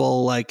had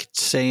trouble like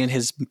saying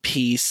his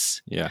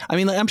piece. Yeah. I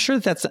mean, like, I'm sure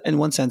that's in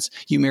one sense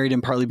you married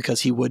him partly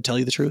because he would tell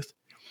you the truth.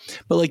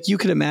 But like you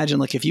could imagine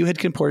like if you had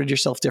comported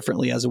yourself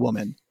differently as a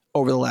woman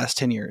over the last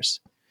 10 years.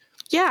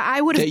 Yeah,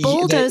 I would have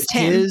bulldozed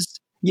him.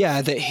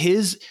 That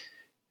his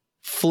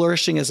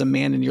flourishing as a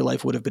man in your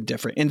life would have been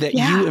different, and that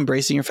you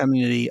embracing your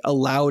femininity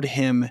allowed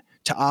him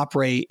to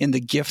operate in the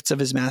gifts of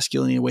his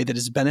masculinity in a way that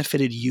has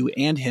benefited you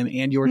and him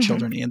and your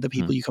children and the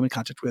people you come in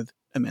contact with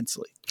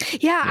immensely.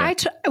 Yeah.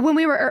 When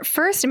we were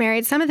first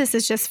married, some of this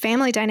is just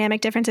family dynamic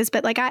differences,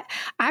 but like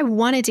I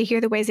wanted to hear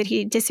the ways that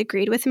he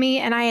disagreed with me,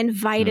 and I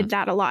invited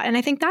that a lot. And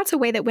I think that's a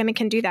way that women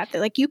can do that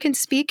like you can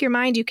speak your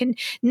mind, you can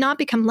not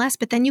become less,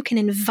 but then you can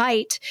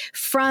invite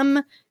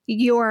from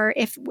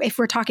if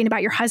we're talking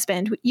about your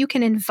husband, you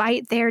can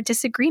invite their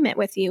disagreement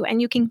with you, and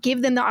you can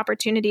give them the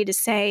opportunity to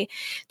say,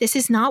 this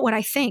is not what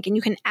I think. And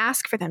you can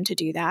ask for them to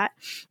do that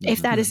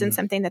if that isn't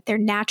something that they're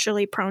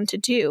naturally prone to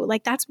do.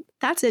 Like that's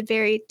a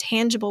very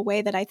tangible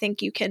way that I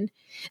think you can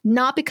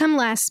not become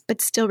less,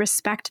 but still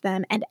respect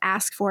them and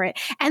ask for it.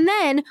 And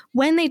then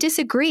when they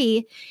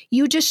disagree,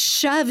 you just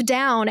shove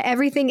down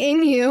everything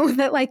in you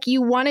that like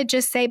you want to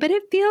just say, but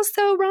it feels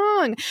so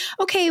wrong.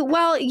 Okay,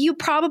 well, you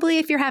probably,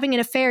 if you're having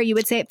an affair, you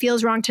would say it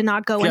feels wrong to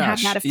not go and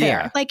have that affair.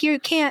 Yeah. Like you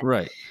can't.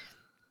 Right.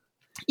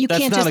 That's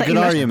can't not just a good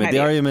argument. The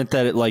argument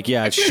that it like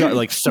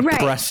like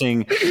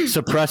suppressing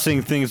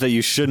things that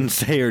you shouldn't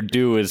say or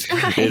do is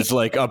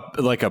like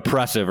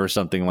oppressive or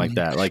something like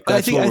that. Like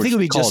that's I think it would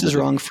be just as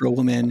wrong for a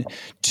woman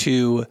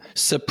to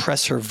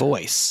suppress her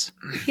voice.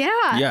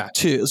 Yeah.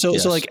 Too. So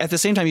like at the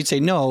same time you'd say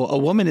no, a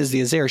woman is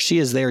the Azair. She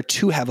is there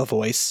to have a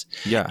voice.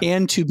 Yeah.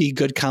 And to be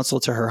good counsel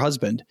to her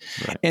husband.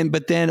 Right.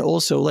 But then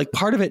also like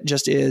part of it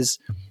just is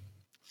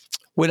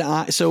I'm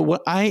the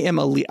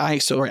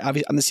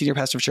senior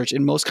pastor of church.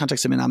 In most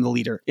contexts I'm the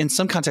leader. In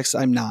some contexts,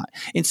 I'm not.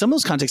 In some of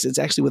those contexts, it's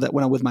actually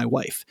when I'm with my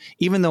wife.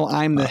 Even though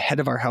I'm the head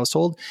of our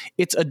household,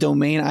 it's a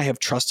domain I have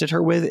trusted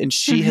her with, and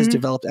she has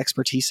developed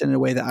expertise in a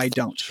way that I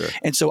don't. Sure.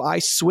 And so I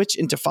switch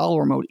into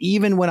follower mode,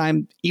 even though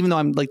I'm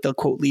like the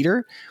quote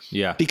leader,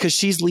 because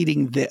she's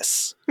leading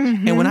this.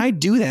 And when I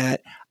do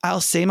that,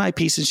 I'll say my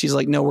piece, and she's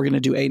like, "No, we're going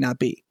to do A, not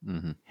B."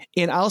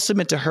 And I'll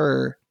submit to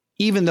her.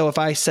 Even though if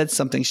I said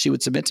something, she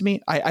would submit to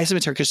me, I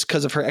submit to her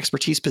because of her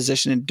expertise,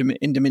 position, and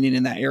dominion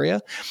in that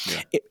area.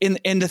 Yeah.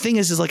 And the thing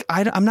is like,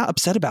 I'm not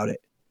upset about it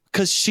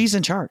because she's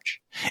in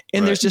charge.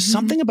 And there's just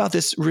something about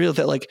this real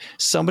that like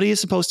somebody is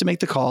supposed to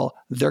make the call.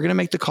 They're going to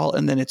make the call,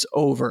 and then it's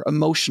over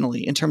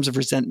emotionally in terms of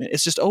resentment.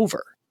 It's just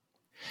over.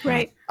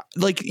 Right.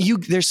 Like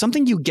there's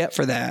something you get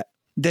for that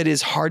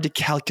is hard to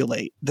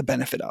calculate the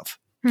benefit of.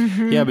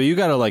 Yeah, but you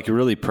got to like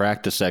really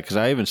practice that, because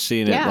I haven't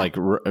seen it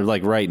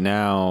like right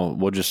now.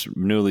 We're just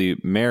newly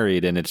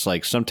married, and it's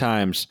like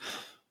sometimes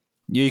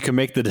you can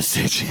make the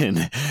decision,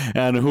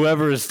 and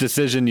whoever's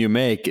decision you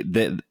make,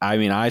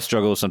 I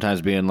struggle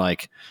sometimes being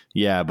like,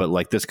 yeah, but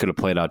like this could have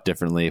played out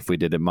differently if we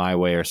did it my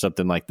way or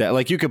something like that.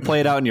 Like you could play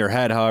it out in your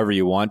head however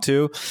you want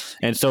to.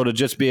 And so to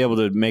just be able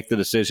to make the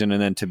decision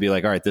and then to be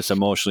like, all right, this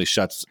emotionally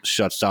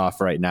shuts off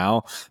right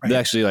now. It's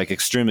actually like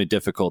extremely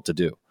difficult to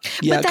do.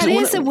 Yeah, but that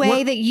is a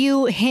way that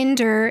you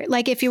hinder,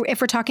 like if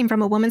we're talking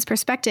from a woman's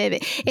perspective,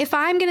 if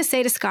I'm going to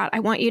say to Scott, I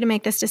want you to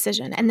make this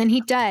decision, and then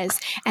he does,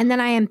 and then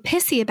I am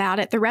pissy about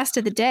it the rest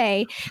of the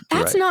day,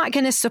 that's not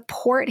going to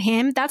support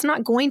him. That's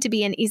not going to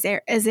be an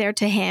Azair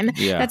to him.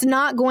 Yeah. That's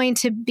not going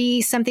to be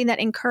something that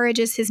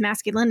encourages his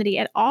masculinity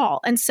at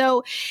all. And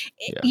so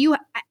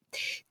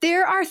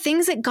there are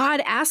things that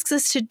God asks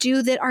us to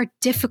do that are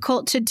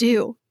difficult to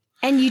do.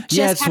 And you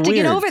just have to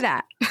get over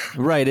that.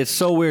 Right. It's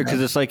so weird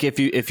because it's like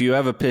if you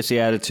have a pissy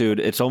attitude,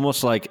 it's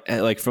almost like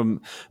from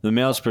the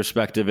male's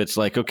perspective, it's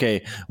like,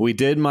 okay, we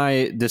did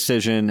my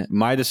decision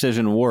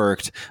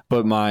worked,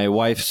 but my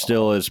wife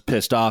still is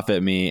pissed off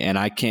at me and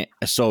I can't.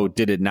 So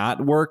did it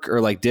not work, or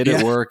like did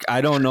it work?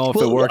 I don't know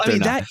if it worked or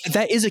not.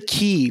 That is a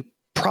key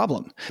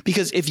problem,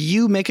 because if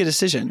you make a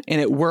decision and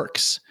it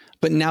works,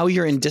 but now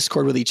you're in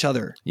discord with each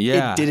other,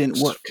 it didn't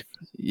work.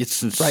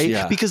 It's right.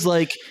 Yeah. Because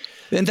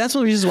and that's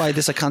one of the reasons why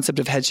a concept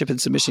of headship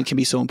and submission can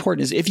be so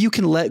important, is if you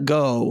can let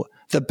go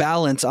the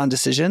balance on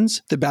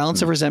decisions, the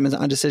balance of resentment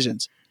on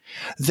decisions,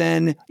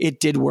 then it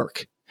did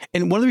work.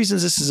 And one of the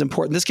reasons this is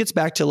important, this gets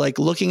back to like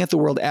looking at the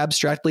world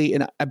abstractly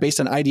and based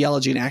on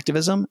ideology and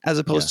activism, as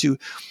opposed to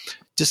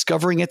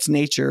discovering its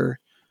nature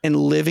and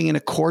living in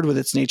accord with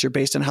its nature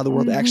based on how the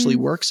world actually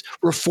works,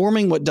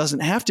 reforming what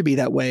doesn't have to be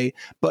that way,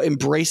 but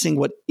embracing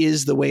what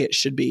is the way it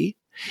should be.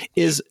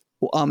 Is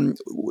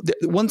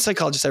one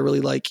psychologist I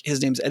really like,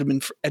 his name's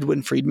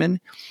Edwin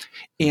Friedman.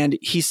 And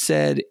he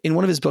said in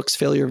one of his books,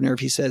 Failure of Nerve,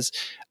 he says,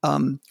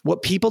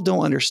 what people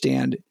don't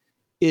understand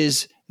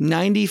is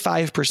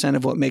 95%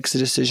 of what makes a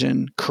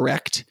decision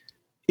correct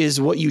is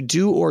what you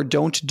do or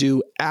don't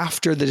do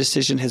after the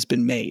decision has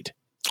been made.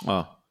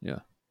 Oh, yeah.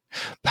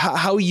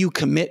 How you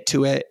commit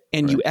to it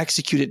and you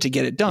execute it to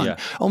get it done. Yeah.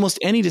 Almost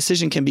any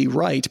decision can be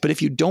right, but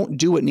if you don't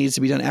do what needs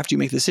to be done after you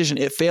make the decision,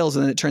 it fails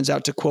and then it turns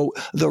out to, quote,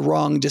 the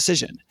wrong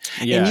decision.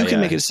 Yeah, and you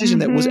can make a decision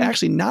that was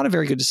actually not a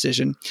very good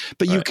decision,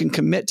 but you can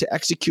commit to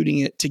executing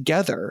it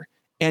together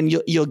and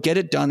you'll get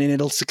it done and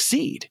it'll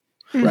succeed.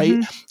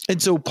 Right.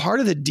 And so part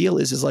of the deal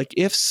is like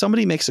if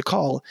somebody makes a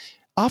call,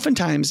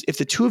 oftentimes if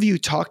the two of you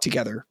talk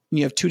together and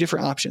you have two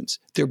different options,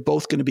 they're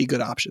both going to be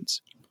good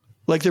options.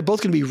 Like they're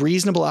both going to be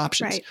reasonable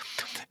options. Right.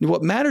 And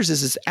what matters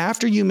is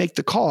after you make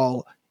the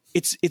call,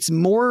 it's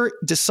more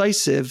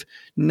decisive,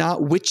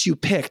 not which you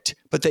picked,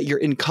 but that you're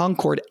in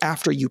concord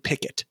after you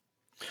pick it.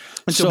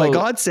 And so by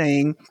God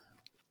saying,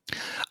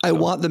 I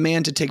want the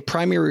man to take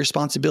primary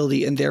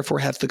responsibility and therefore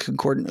have the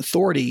concordant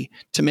authority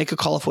to make a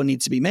call if one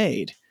needs to be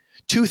made.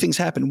 Two things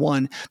happen.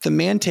 One, the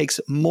man takes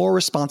more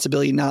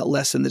responsibility, not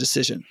less in the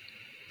decision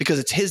because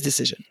it's his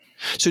decision.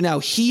 So now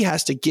he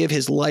has to give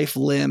his life,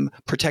 limb,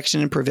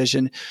 protection, and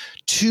provision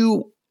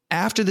to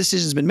after the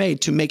decision's been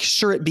made to make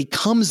sure it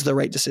becomes the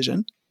right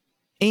decision.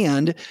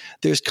 And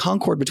there's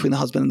concord between the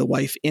husband and the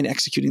wife in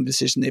executing the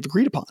decision they've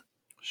agreed upon.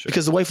 Sure.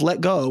 Because the wife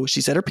let go.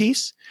 She said her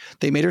piece.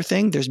 They made her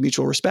thing. There's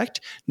mutual respect.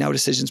 Now a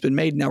decision's been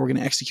made. Now we're going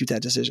to execute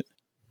that decision.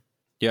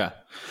 Yeah.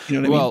 You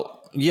know what I mean?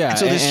 Yeah. And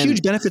so there's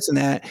huge benefits in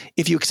that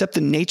if you accept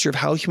the nature of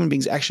how human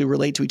beings actually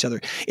relate to each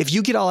other. If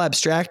you get all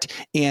abstract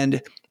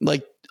and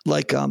like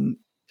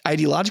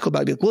ideological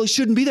about it, be like, well, it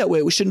shouldn't be that way.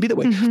 It shouldn't be that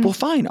way. Well,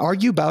 fine.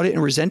 Argue about it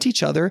and resent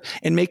each other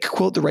and make,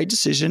 quote, the right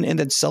decision and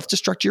then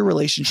self-destruct your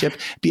relationship,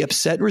 be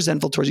upset and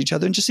resentful towards each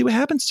other and just see what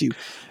happens to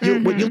you.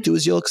 What you'll do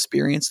is you'll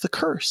experience the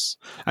curse.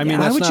 I mean,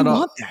 why would you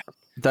want that?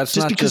 That's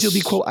just not because you'll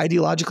be, quote,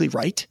 ideologically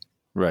right.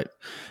 Right.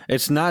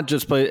 It's not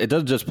just it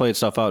doesn't just play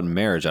itself out in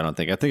marriage. I don't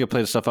think. I think it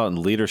plays itself out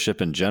in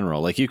leadership in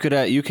general. Like you could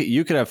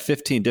have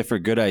 15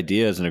 different good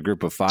ideas in a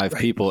group of 5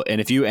 people. And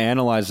if you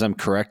analyze them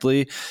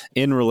correctly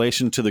in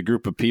relation to the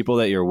group of people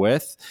that you're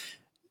with,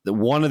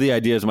 one of the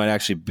ideas might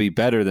actually be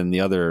better than the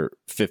other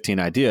 15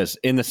 ideas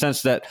in the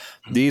sense that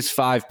these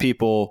 5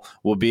 people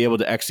will be able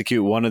to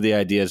execute one of the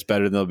ideas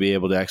better than they'll be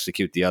able to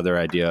execute the other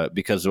idea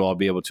because they'll all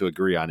be able to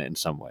agree on it in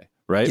some way.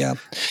 Right. Yeah.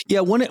 Yeah.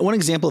 One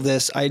example of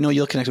this, I know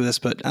you'll connect with this,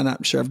 but I'm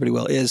not sure everybody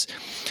will, is,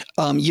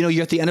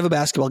 you're at the end of a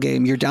basketball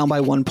game, you're down by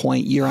 1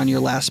 point, you're on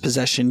your last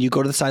possession, you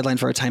go to the sideline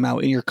for a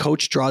timeout and your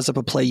coach draws up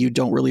a play you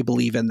don't really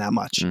believe in that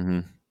much.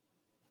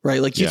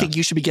 Right. Like you think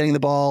you should be getting the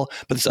ball,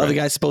 but this other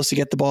guy's supposed to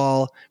get the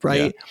ball.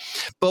 Right. Yeah.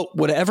 But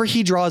whatever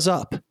he draws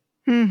up,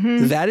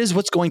 that is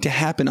what's going to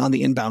happen on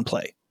the inbound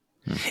play.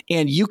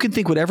 And you can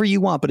think whatever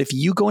you want, but if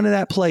you go into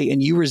that play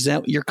and you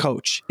resent your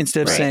coach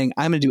instead of saying,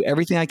 I'm going to do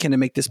everything I can to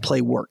make this play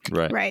work,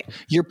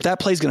 that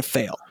play is going to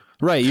fail.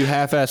 Right. You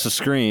half-ass the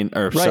screen,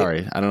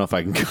 sorry, I don't know if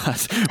I can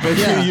cuss,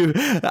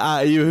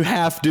 but you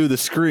half do the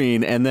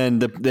screen and then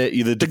the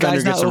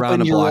defender gets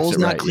around and blocks it. Your roll's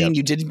not clean.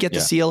 You didn't get the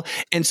seal.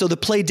 And so the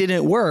play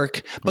didn't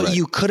work, but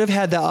you could have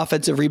had the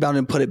offensive rebound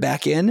and put it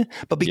back in.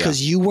 But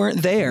because you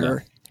weren't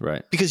there,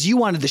 right, because you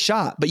wanted the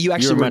shot, but you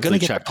actually were going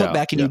to get the put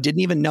back and you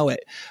didn't even know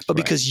it. But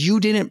because you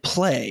didn't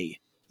play,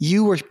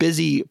 you were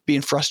busy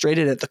being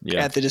frustrated at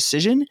the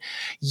decision,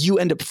 you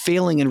end up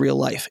failing in real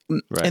life.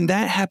 And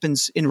that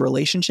happens in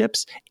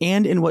relationships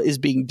and in what is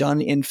being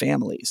done in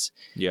families.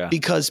 Yeah.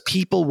 Because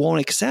people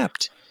won't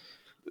accept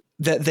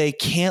that they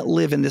can't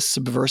live in this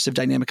subversive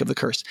dynamic of the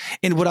curse.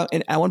 And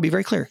I want to be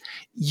very clear.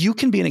 You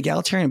can be an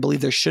egalitarian and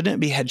believe there shouldn't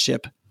be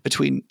headship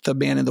between the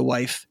man and the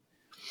wife,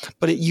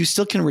 but you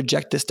still can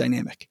reject this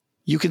dynamic.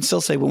 You can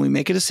still say, when we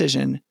make a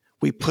decision,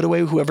 we put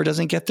away whoever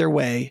doesn't get their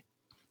way.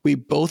 We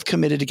both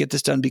committed to get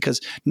this done because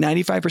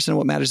 95% of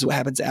what matters is what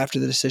happens after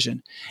the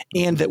decision,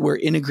 and that we're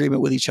in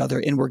agreement with each other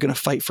and we're going to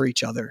fight for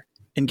each other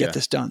and get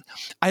this done.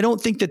 I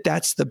don't think that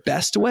that's the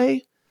best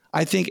way.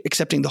 I think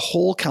accepting the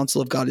whole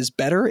counsel of God is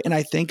better. And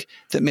I think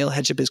that male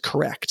headship is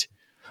correct.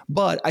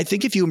 But I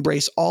think if you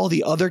embrace all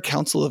the other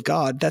counsel of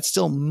God, that's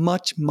still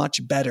much,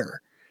 much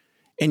better.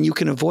 And you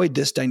can avoid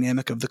this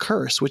dynamic of the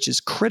curse, which is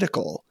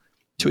critical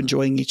to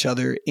enjoying each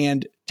other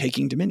and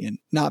taking dominion,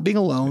 not being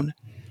alone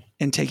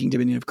and taking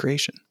dominion of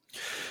creation.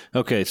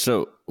 Okay.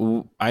 So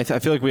I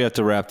feel like we have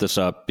to wrap this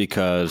up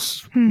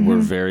because we're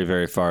very,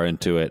 very far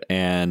into it.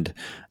 And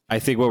I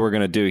think what we're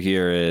going to do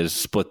here is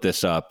split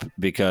this up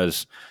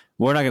because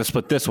we're not going to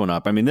split this one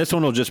up. I mean, this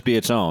one will just be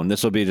its own.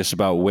 This will be just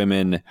about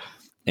women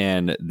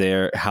and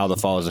how the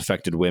fall has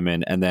affected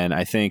women. And then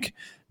I think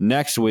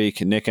next week,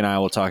 Nick and I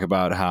will talk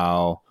about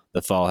how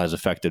the fall has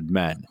affected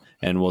men.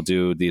 and we'll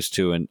do these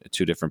two in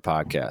 2 different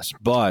podcasts.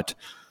 But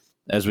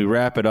as we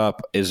wrap it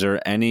up, is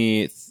there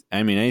anything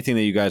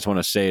that you guys want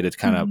to say to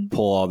kind of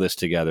pull all this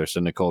together? So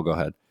Nicole, go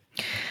ahead.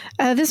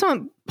 This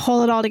won't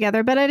pull it all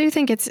together, but I do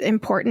think it's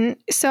important.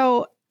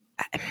 So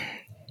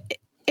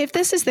if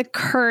this is the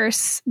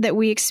curse that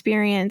we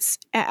experience,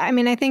 I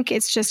mean, I think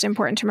it's just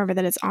important to remember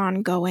that it's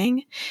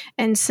ongoing.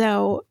 And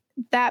so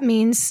that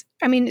means,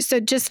 so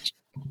just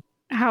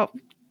how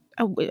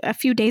a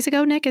few days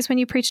ago, Nick, is when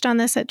you preached on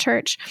this at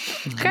church.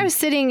 Mm-hmm. I was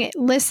sitting,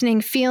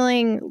 listening,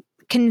 feeling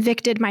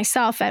convicted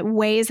myself at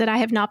ways that I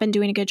have not been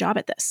doing a good job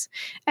at this,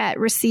 at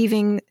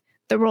receiving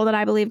the role that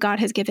I believe God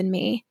has given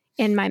me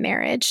in my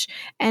marriage.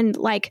 And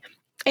like,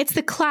 it's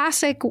the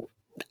classic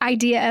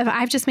idea of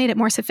I've just made it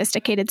more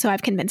sophisticated, so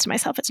I've convinced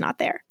myself it's not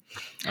there.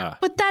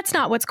 But that's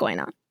not what's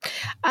going on.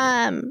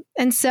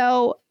 And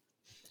so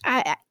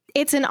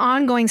it's an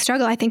ongoing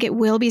struggle. I think it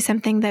will be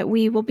something that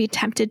we will be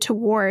tempted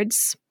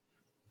towards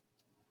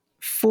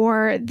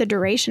for the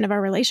duration of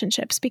our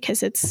relationships,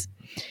 because it's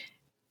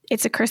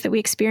a curse that we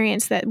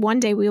experience that one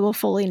day we will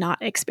fully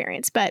not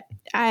experience. But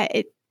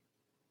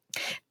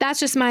that's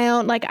just my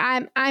own, like,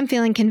 I'm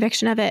feeling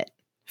conviction of it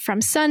from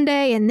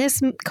Sunday in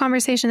this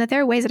conversation, that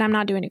there are ways that I'm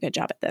not doing a good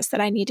job at this, that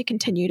I need to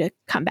continue to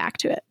come back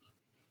to it.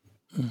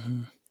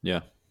 Mm-hmm. Yeah.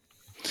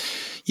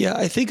 Yeah.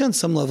 I think on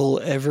some level,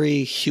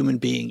 every human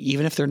being,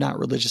 even if they're not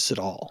religious at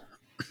all,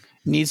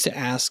 needs to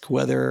ask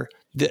whether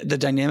the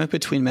dynamic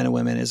between men and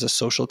women is a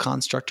social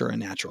construct or a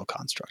natural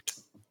construct.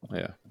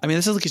 Yeah. I mean,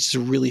 this is like, it's just a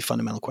really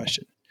fundamental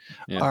question.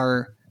 Yeah.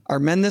 Are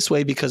men this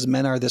way because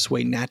men are this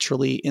way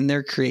naturally in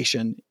their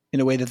creation in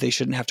a way that they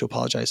shouldn't have to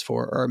apologize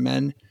for? Or are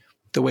men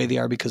the way they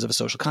are because of a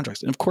social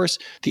contract? And of course,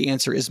 the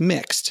answer is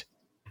mixed.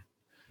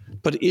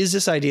 But is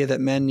this idea that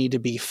men need to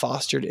be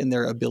fostered in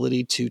their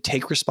ability to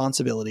take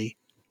responsibility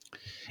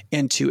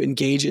and to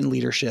engage in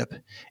leadership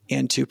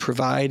and to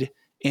provide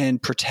and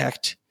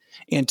protect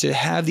and to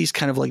have these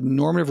kind of like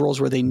normative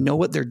roles where they know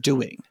what they're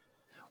doing,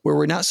 where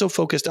we're not so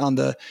focused on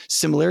the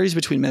similarities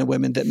between men and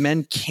women that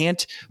men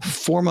can't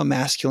form a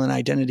masculine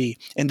identity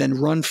and then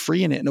run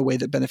free in it in a way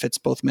that benefits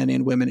both men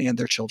and women and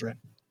their children.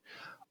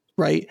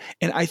 Right.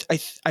 And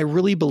I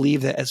really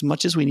believe that as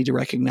much as we need to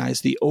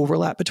recognize the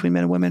overlap between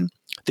men and women,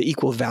 the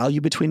equal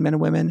value between men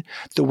and women,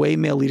 the way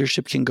male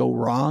leadership can go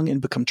wrong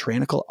and become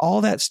tyrannical,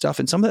 all that stuff.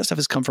 And some of that stuff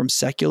has come from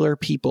secular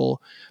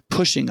people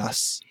pushing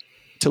us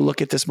to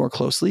look at this more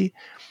closely.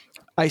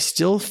 I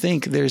still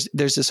think there's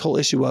this whole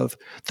issue of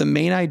the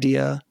main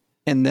idea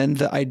and then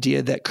the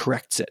idea that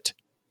corrects it.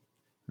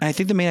 And I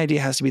think the main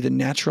idea has to be the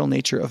natural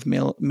nature of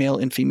male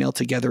and female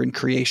together in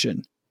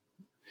creation.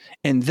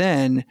 And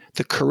then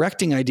the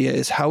correcting idea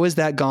is, how has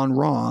that gone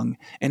wrong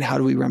and how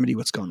do we remedy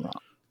what's gone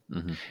wrong?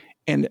 Mm-hmm.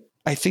 And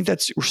I think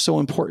that's so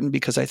important,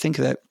 because I think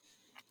that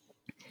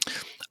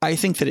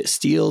it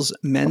steals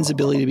men's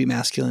ability to be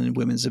masculine and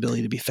women's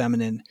ability to be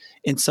feminine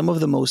in some of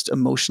the most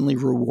emotionally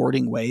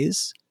rewarding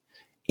ways,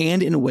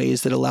 and in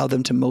ways that allow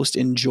them to most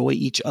enjoy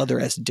each other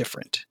as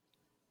different.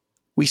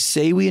 We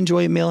say we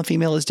enjoy male and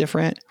female as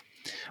different,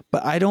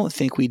 but I don't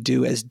think we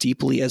do as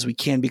deeply as we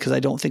can, because I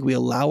don't think we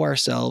allow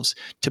ourselves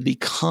to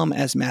become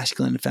as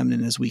masculine and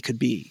feminine as we could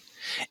be.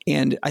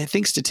 And I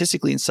think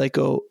statistically and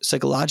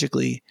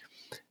psychologically,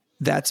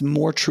 that's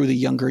more true the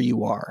younger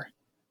you are.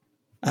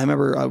 I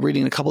remember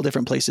reading in a couple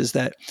different places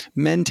that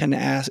men tend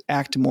to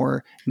act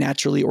more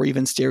naturally or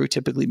even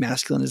stereotypically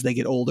masculine as they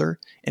get older,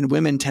 and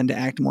women tend to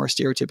act more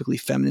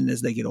stereotypically feminine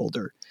as they get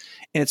older.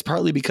 And it's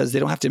partly because they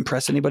don't have to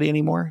impress anybody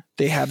anymore.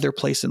 They have their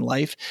place in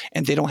life,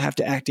 and they don't have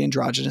to act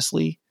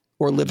androgynously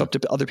or live up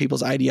to other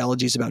people's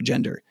ideologies about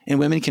gender. And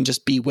women can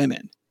just be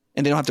women,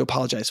 and they don't have to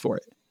apologize for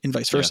it, and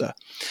vice versa.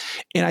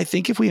 Yeah. And I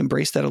think if we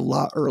embrace that a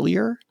lot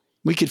earlier,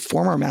 we could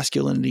form our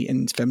masculinity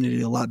and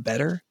femininity a lot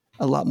better,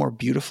 a lot more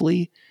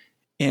beautifully.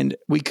 And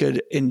we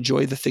could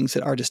enjoy the things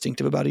that are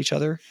distinctive about each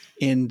other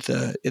in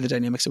the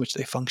dynamics in which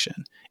they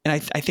function. And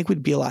I think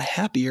we'd be a lot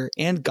happier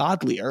and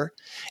godlier,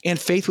 and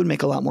faith would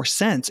make a lot more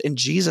sense. And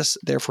Jesus,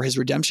 therefore, his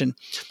redemption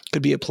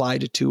could be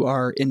applied to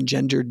our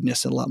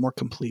engenderedness a lot more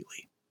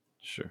completely.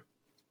 Sure.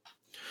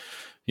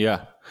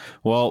 Yeah.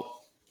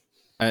 Well,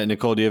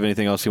 Nicole, do you have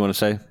anything else you want to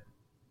say?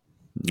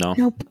 No?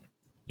 Nope.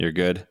 You're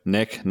good.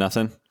 Nick,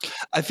 nothing?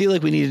 I feel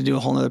like we need to do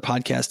a whole nother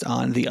podcast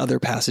on the other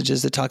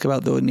passages that talk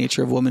about the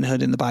nature of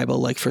womanhood in the Bible,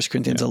 like 1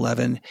 Corinthians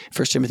 11,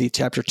 1 Timothy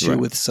chapter 2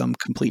 with some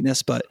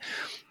completeness. But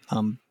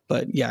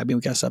yeah, I mean,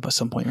 we got to stop at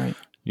some point, right?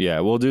 Yeah,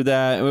 we'll do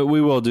that.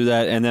 We will do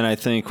that. And then I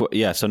think,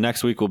 so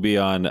next week will be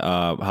on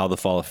how the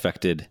fall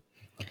affected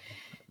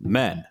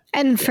men.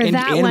 And for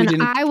that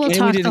one, I will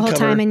talk the whole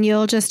time and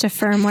you'll just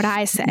affirm what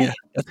I say. Yeah,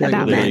 that's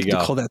about there you go.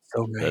 Nicole, that's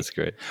so great. That's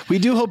great. We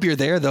do hope you're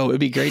there, though. It'd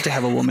be great to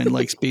have a woman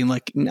like being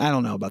like, I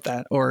don't know about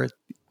that, or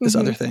this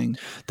other thing.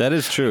 That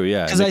is true.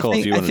 Yeah. Because I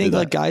think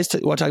like guys,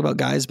 we'll talk about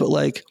guys, but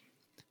like,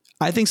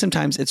 I think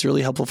sometimes it's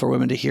really helpful for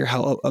women to hear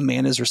how a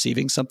man is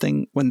receiving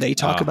something when they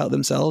talk about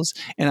themselves.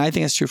 And I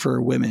think that's true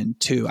for women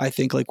too. I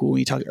think like when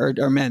we talk,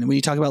 or men, when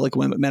you talk about like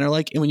what men are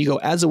like, and when you go,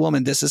 as a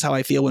woman, this is how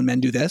I feel when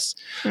men do this.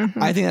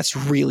 Mm-hmm. I think that's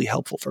really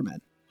helpful for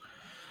men.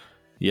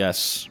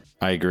 Yes.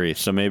 I agree.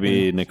 So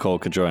maybe Nicole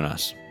could join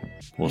us.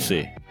 We'll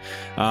see.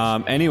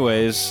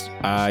 Anyways,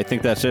 I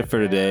think that's it for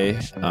today.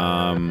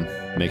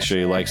 Make sure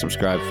you like,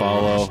 subscribe,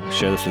 follow,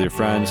 share this with your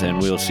friends,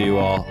 and we'll see you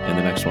all in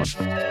the next one.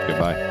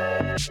 Goodbye.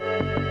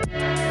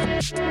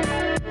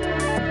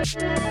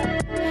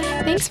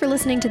 Thanks for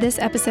listening to this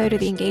episode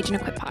of the Engage and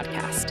Equip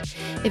podcast.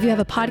 If you have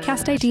a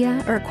podcast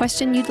idea or a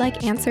question you'd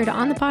like answered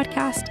on the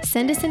podcast,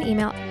 send us an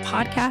email at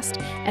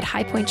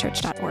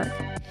podcast@highpointchurch.org.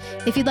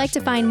 If you'd like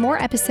to find more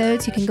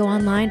episodes, you can go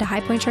online to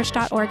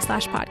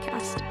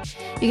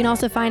highpointchurch.org/podcast. You can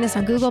also find us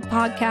on Google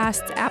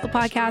Podcasts, Apple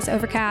Podcasts,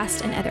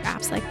 Overcast, and other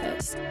apps like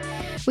those.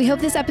 We hope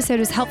this episode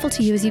was helpful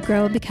to you as you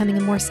grow in becoming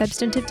a more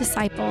substantive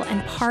disciple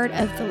and part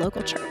of the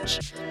local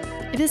church.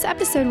 If this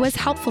episode was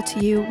helpful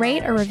to you,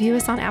 rate or review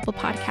us on Apple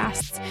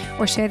Podcasts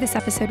or share this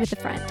episode with a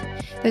friend.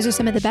 Those are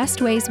some of the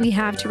best ways we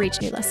have to reach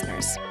new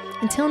listeners.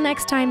 Until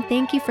next time,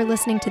 thank you for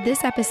listening to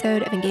this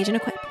episode of Engage and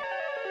Equip.